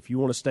want to do. If you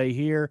want to stay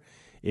here,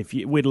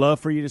 we'd love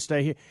for you to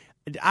stay here.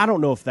 I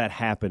don't know if that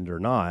happened or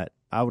not.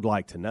 I would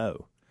like to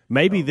know.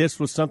 Maybe this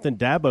was something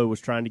Dabo was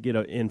trying to get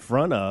in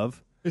front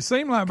of. It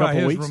seemed like by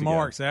his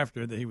remarks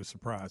after that he was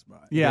surprised by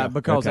it. Yeah,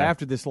 because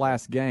after this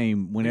last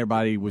game, when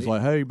everybody was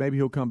like, hey, maybe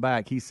he'll come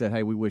back, he said,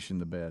 hey, we wish him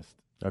the best.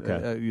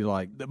 Okay.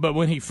 But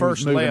when he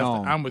first left,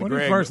 I'm with Greg.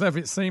 When he first left,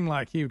 it seemed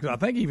like because I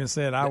think he even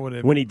said I would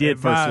have. When he did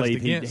first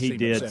leave, he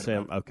did say,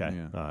 okay.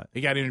 Yeah. All right.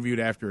 He got interviewed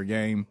after a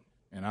game,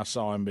 and I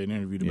saw him being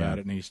interviewed about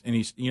it. And he's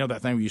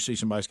that thing where you see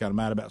somebody's kind of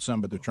mad about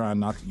something, but they're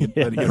trying not to get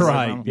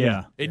right.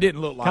 Yeah. It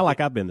didn't look like kind of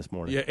like I've been this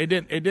morning. Yeah. It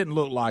didn't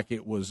look like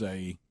it was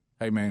a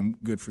hey man,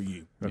 good for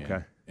you. Okay.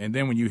 Yeah. And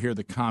then when you hear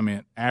the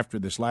comment after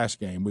this last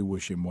game, we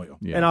wish him well.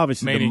 Yeah. And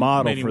obviously the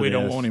model for we this,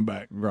 don't want him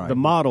back. Right. The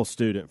model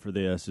student for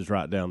this is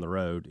right down the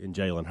road in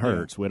Jalen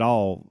Hurts. Yeah. We'd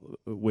all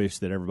wish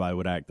that everybody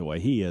would act the way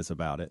he is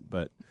about it.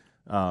 But,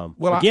 I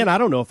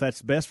don't know if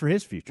that's best for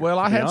his future. Well,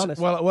 I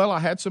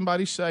had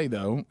somebody say,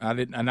 though, I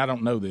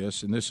don't know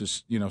this, and this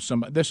is,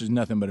 this is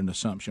nothing but an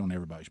assumption on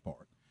everybody's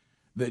part,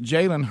 that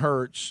Jalen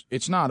Hurts,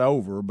 it's not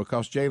over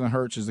because Jalen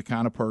Hurts is the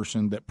kind of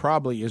person that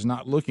probably is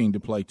not looking to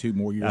play 2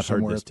 more years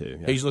somewhere else. Too,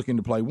 yeah. He's looking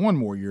to play 1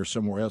 more year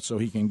somewhere else so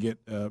he can get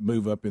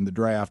move up in the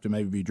draft and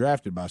maybe be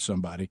drafted by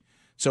somebody.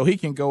 So he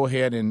can go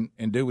ahead and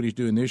do what he's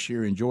doing this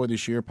year, enjoy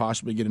this year,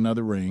 possibly get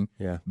another ring,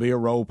 be a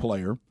role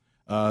player,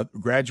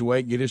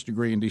 graduate, get his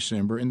degree in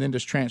December, and then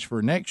just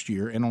transfer next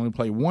year and only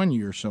play 1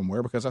 year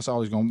somewhere because that's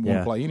all he's going to want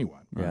to play anyway.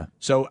 Yeah.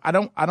 So I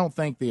don't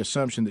think the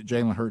assumption that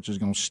Jalen Hurts is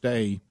going to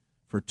stay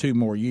for 2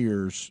 more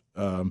years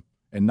and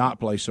not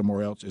play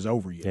somewhere else is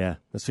over yet. Yeah,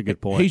 that's a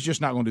good point. He's just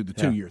not going to do the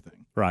 2-year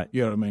thing. Right.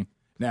 You know what I mean?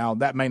 Now,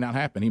 that may not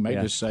happen. He may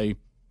just say,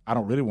 I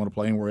don't really want to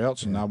play anywhere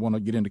else, and I want to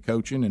get into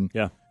coaching,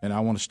 and I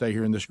want to stay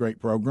here in this great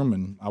program,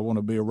 and I want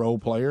to be a role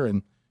player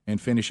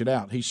and finish it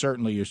out. He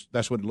certainly is.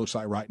 That's what it looks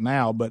like right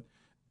now, but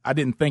I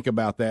didn't think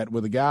about that.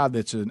 With a guy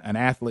that's an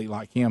athlete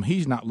like him,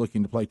 he's not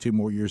looking to play 2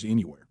 more years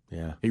anywhere.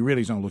 Yeah. He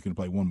really is only looking to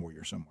play 1 more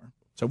year somewhere.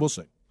 So we'll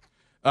see.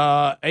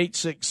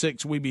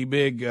 866 We Be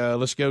Big.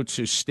 Let's go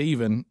to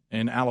Stephen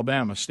in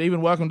Alabama.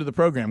 Stephen, welcome to the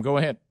program. Go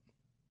ahead.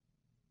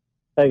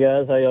 Hey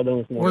guys, how y'all doing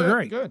this morning? We're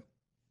great. Good.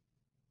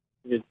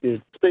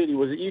 Good. Speedy,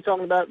 was it you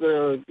talking about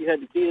you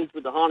had the kids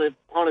with the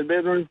haunted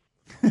bedroom?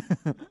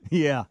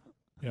 Yeah.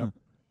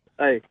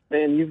 Hey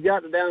man, you've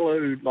got to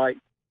download like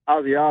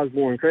Ozzy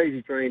Osbourne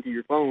Crazy Train to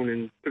your phone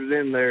and put it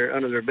in there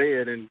under their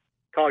bed and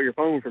call your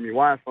phone from your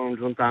wife's phone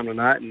sometime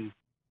tonight and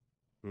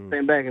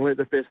stand back and let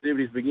the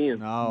festivities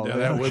begin. Oh, Yeah,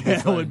 that would be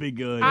that fun. would be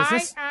good.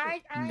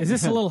 Is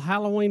this a little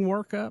Halloween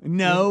workup?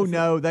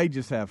 No, they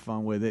just have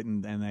fun with it,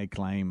 and they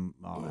claim.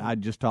 I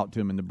just talked to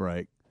him in the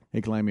break.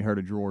 He claimed he heard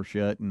a drawer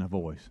shut and a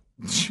voice.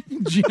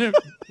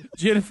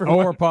 Jennifer,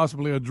 or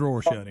possibly a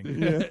drawer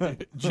shutting.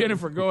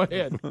 Jennifer, go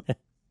ahead.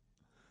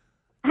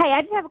 Hey,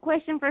 I just have a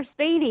question for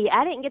Speedy.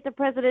 I didn't get the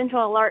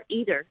presidential alert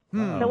either.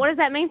 So what does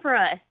that mean for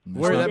us?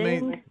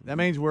 That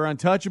means we're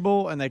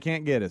untouchable and they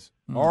can't get us.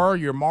 Or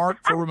you're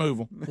marked for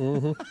removal.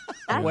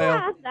 That's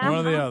Well, nice. one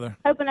or the I'm other.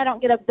 hoping I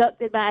don't get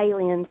abducted by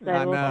aliens. So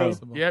I we'll know. see.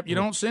 Yep, you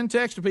don't send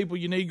text to people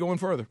you need going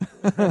further.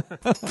 I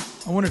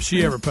wonder if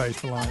she ever pays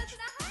for lunch.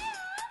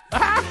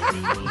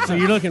 So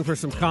you're looking for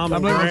some common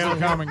I'm looking for ground?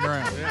 some common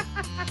ground.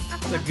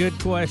 That's a good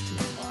question.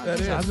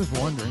 That is. I was just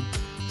wondering.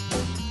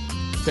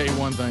 Tell you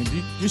one thing.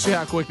 Did you see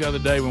how quick the other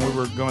day when we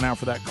were going out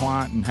for that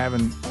client and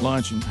having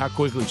lunch and how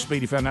quickly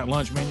Speedy found that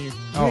lunch menu?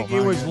 Oh,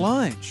 it was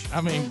lunch.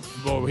 I mean,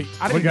 boy,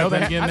 I We didn't got know,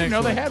 that again I didn't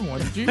know next they week. had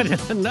one. Did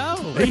you? No.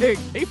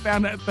 He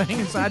found that thing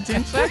inside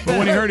 10 seconds. But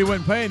when he heard he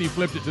wasn't paying, he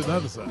flipped it to the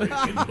other side. Rick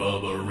and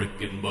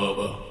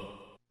Bubba.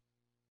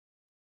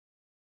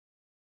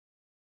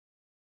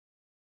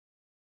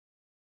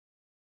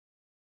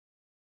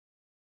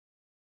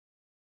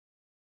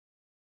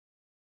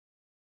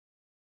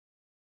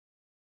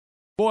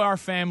 Boy, our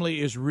family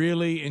is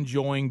really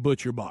enjoying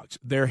Butcher Box.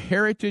 Their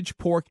heritage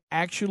pork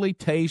actually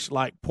tastes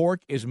like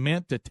pork is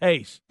meant to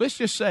taste. Let's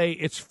just say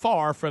it's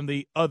far from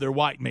the other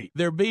white meat.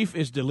 Their beef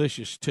is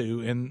delicious, too,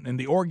 and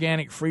the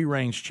organic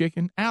free-range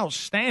chicken,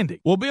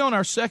 outstanding. We'll be on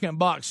our second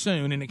box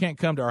soon, and it can't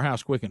come to our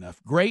house quick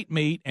enough. Great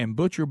meat, and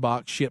Butcher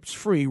Box ships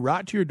free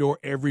right to your door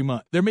every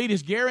month. Their meat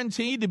is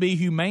guaranteed to be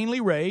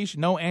humanely raised,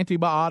 no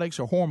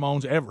antibiotics or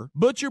hormones ever.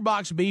 Butcher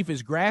Box beef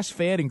is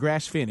grass-fed and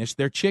grass-finished.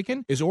 Their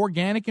chicken is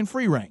organic and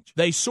free-range.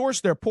 They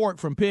source their pork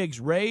from pigs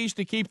raised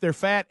to keep their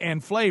fat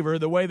and flavor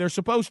the way they're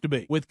supposed to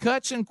be. With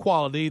cuts and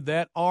quality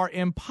that are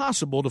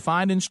impossible to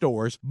find in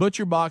stores,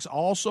 Butcher Box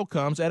also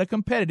comes at a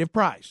competitive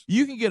price.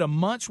 You can get a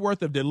month's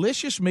worth of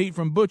delicious meat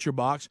from Butcher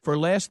Box for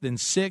less than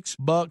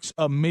 $6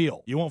 a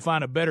meal. You won't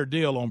find a better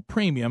deal on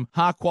premium,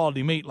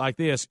 high-quality meat like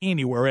this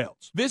anywhere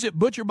else. Visit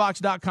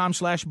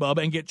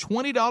ButcherBox.com/Bubba and get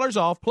 $20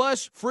 off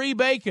plus free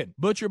bacon.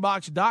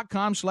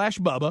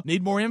 ButcherBox.com/Bubba.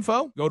 Need more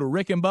info? Go to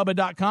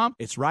RickandBubba.com.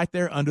 It's right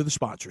there under the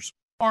sponsors.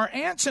 Are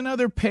ants and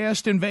other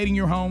pests invading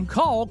your home?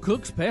 Call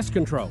Cook's Pest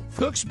Control.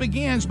 Cook's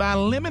begins by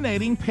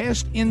eliminating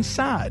pests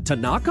inside. To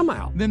knock them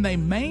out. Then they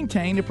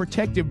maintain a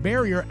protective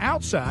barrier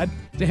outside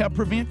to help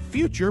prevent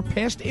future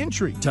pest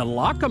entry. To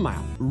lock them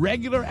out.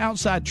 Regular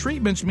outside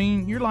treatments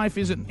mean your life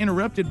isn't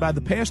interrupted by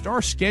the pest or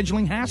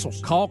scheduling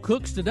hassles. Call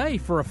Cook's today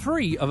for a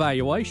free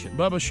evaluation.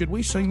 Bubba, should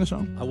we sing the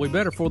song? We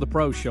better for the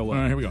pros show up.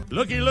 All right, here we go.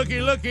 Looky,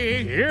 looky,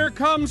 looky. Here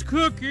comes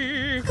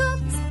Cookie.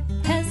 Cook's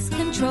Pest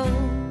Control.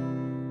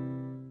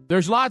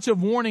 There's lots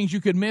of warnings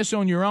you could miss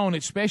on your own,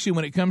 especially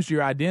when it comes to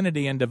your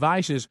identity and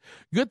devices.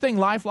 Good thing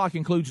LifeLock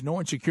includes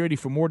Norton Security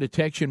for more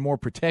detection, more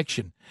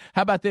protection.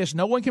 How about this?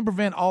 No one can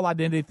prevent all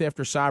identity theft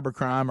or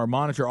cybercrime or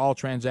monitor all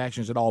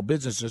transactions at all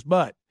businesses,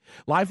 but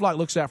LifeLock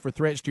looks out for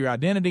threats to your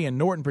identity, and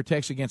Norton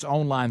protects against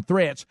online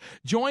threats.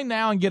 Join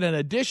now and get an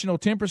additional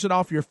 10%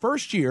 off your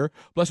first year,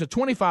 plus a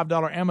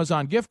 $25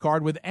 Amazon gift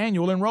card with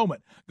annual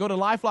enrollment. Go to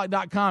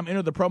LifeLock.com,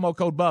 enter the promo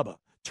code BUBBA.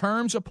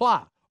 Terms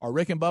apply, or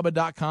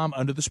RickandBubba.com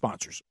under the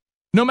sponsors.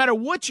 No matter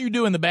what you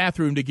do in the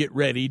bathroom to get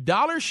ready,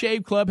 Dollar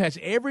Shave Club has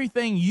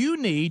everything you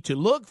need to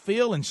look,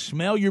 feel, and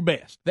smell your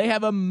best. They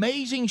have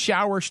amazing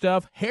shower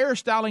stuff,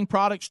 hairstyling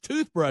products,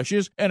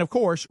 toothbrushes, and, of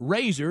course,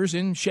 razors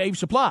and shave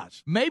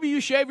supplies. Maybe you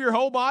shave your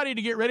whole body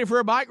to get ready for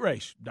a bike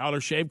race.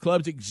 Dollar Shave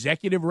Club's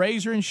executive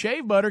razor and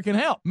shave butter can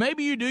help.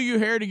 Maybe you do your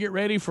hair to get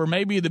ready for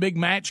maybe the big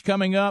match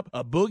coming up.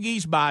 A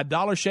Boogies by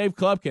Dollar Shave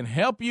Club can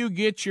help you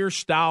get your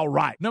style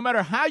right. No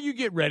matter how you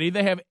get ready,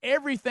 they have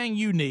everything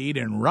you need,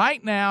 and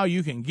right now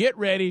you can get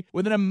ready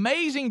with an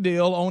amazing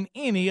deal on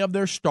any of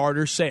their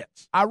starter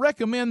sets. I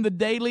recommend the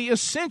Daily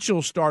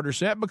Essentials starter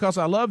set because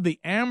I love the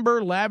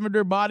Amber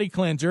Lavender Body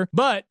Cleanser,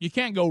 but you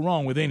can't go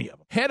wrong with any of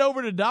them. Head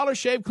over to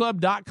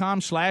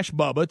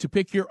DollarShaveClub.com/Bubba to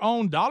pick your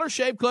own Dollar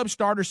Shave Club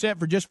starter set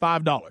for just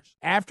 $5.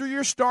 After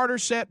your starter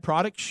set,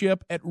 products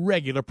ship at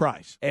regular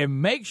price.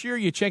 And make sure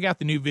you check out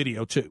the new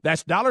video too.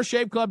 That's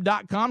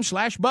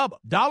DollarShaveClub.com/Bubba.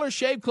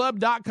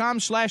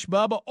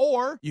 DollarShaveClub.com/Bubba,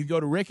 or you go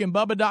to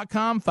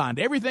RickandBubba.com, find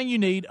everything you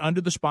need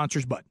under the sponsors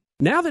button.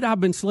 Now that I've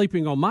been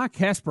sleeping on my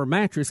Casper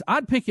mattress,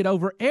 I'd pick it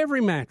over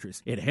every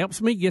mattress. It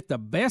helps me get the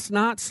best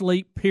night's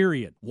sleep,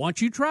 period.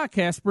 Once you try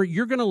Casper,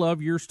 you're going to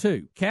love yours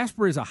too.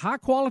 Casper is a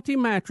high-quality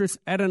mattress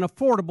at an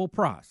affordable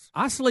price.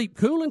 I sleep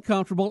cool and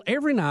comfortable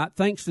every night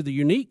thanks to the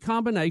unique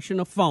combination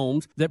of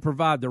foams that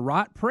provide the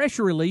right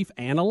pressure relief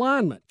and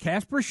alignment.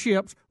 Casper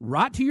ships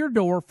right to your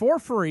door for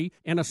free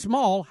in a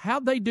small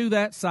How'd They Do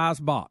That size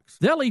box.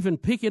 They'll even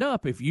pick it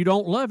up if you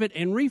don't love it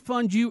and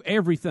refund you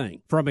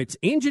everything, from its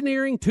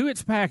engineering to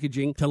its packaging.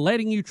 packaging to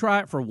letting you try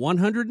it for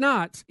 100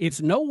 nights,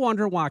 it's no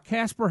wonder why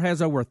Casper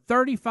has over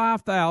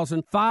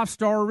 35,000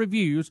 five-star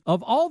reviews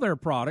of all their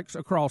products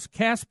across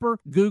Casper,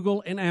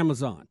 Google, and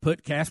Amazon.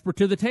 Put Casper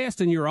to the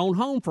test in your own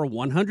home for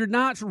 100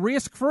 nights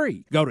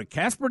risk-free. Go to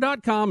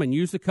Casper.com and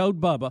use the code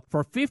BUBBA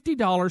for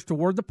 $50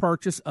 toward the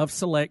purchase of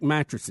select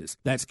mattresses.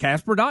 That's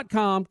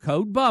Casper.com,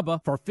 code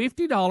BUBBA for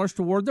 $50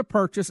 toward the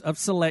purchase of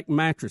select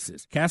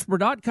mattresses.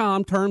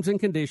 Casper.com, terms and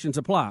conditions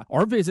apply.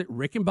 Or visit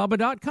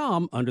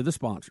rickandbubba.com under the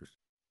sponsors.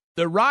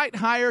 The right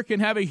hire can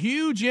have a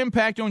huge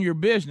impact on your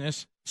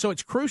business, so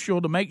it's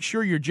crucial to make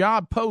sure your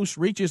job post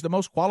reaches the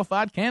most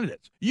qualified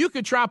candidates. You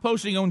could try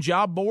posting on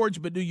job boards,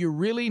 but do you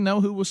really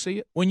know who will see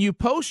it? When you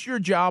post your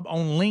job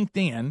on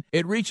LinkedIn,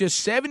 it reaches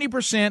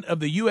 70% of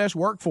the U.S.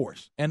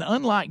 workforce. And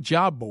unlike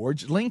job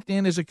boards,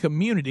 LinkedIn is a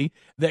community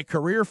that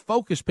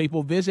career-focused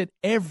people visit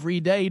every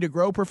day to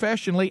grow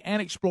professionally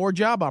and explore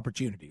job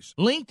opportunities.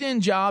 LinkedIn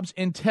Jobs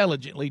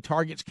intelligently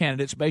targets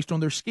candidates based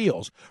on their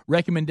skills,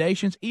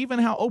 recommendations, even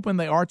how open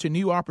they are to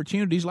new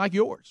opportunities like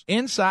yours.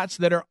 Insights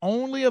that are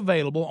only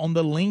available on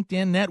the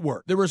LinkedIn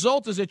network. The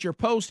result is that your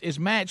post is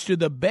matched to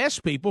the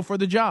best people for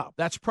the job.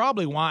 That's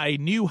probably why a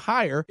new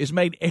hire is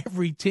made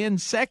every 10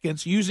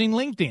 seconds using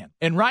LinkedIn.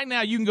 And right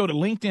now you can go to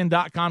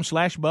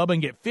linkedin.com/Bubba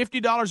and get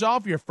 $50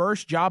 off your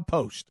first job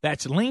post.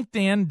 That's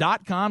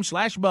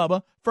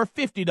linkedin.com/Bubba for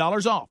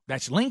 $50 off.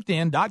 That's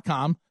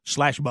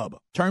linkedin.com/Bubba.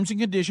 Terms and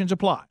conditions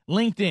apply.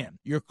 LinkedIn,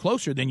 you're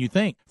closer than you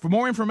think. For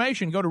more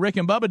information, go to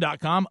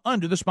rickandbubba.com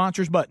under the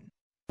sponsors button.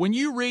 When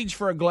you reach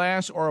for a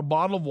glass or a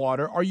bottle of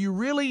water, are you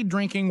really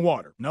drinking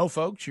water? No,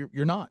 folks,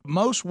 you're not.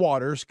 Most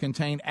waters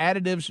contain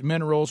additives,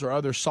 minerals, or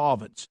other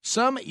solvents.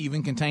 Some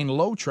even contain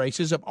low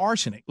traces of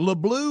arsenic.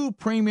 LeBlue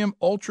Premium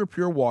Ultra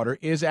Pure Water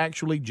is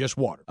actually just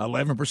water.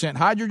 11%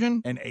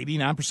 hydrogen and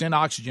 89%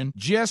 oxygen,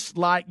 just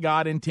like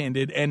God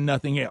intended and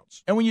nothing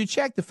else. And when you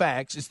check the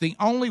facts, it's the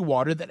only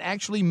water that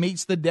actually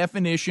meets the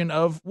definition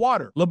of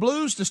water.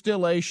 LeBlue's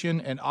distillation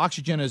and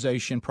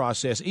oxygenization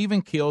process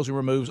even kills and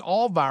removes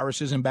all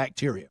viruses and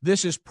bacteria.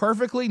 This is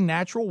perfectly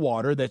natural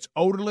water that's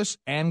odorless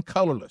and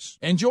colorless.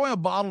 Enjoy a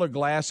bottle or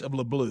glass of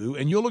LeBlue,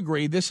 and you'll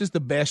agree this is the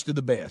best of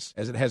the best,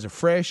 as it has a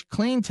fresh,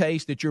 clean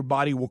taste that your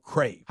body will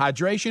crave.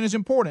 Hydration is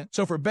important,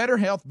 so for better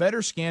health,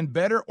 better skin,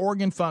 better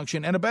organ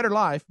function, and a better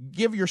life,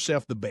 give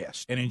yourself the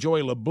best and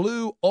enjoy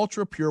LeBlue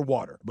Ultra Pure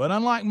Water. But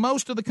unlike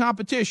most of the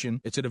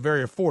competition, it's at a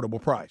very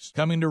affordable price.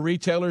 Coming to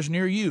retailers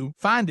near you,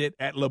 find it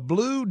at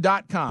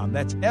leblue.com.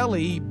 That's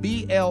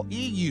LEBLEU.com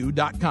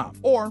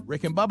or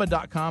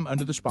rickandbubba.com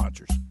under the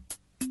sponsors.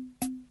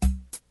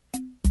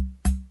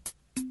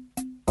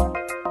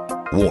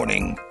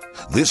 Warning,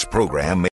 this program may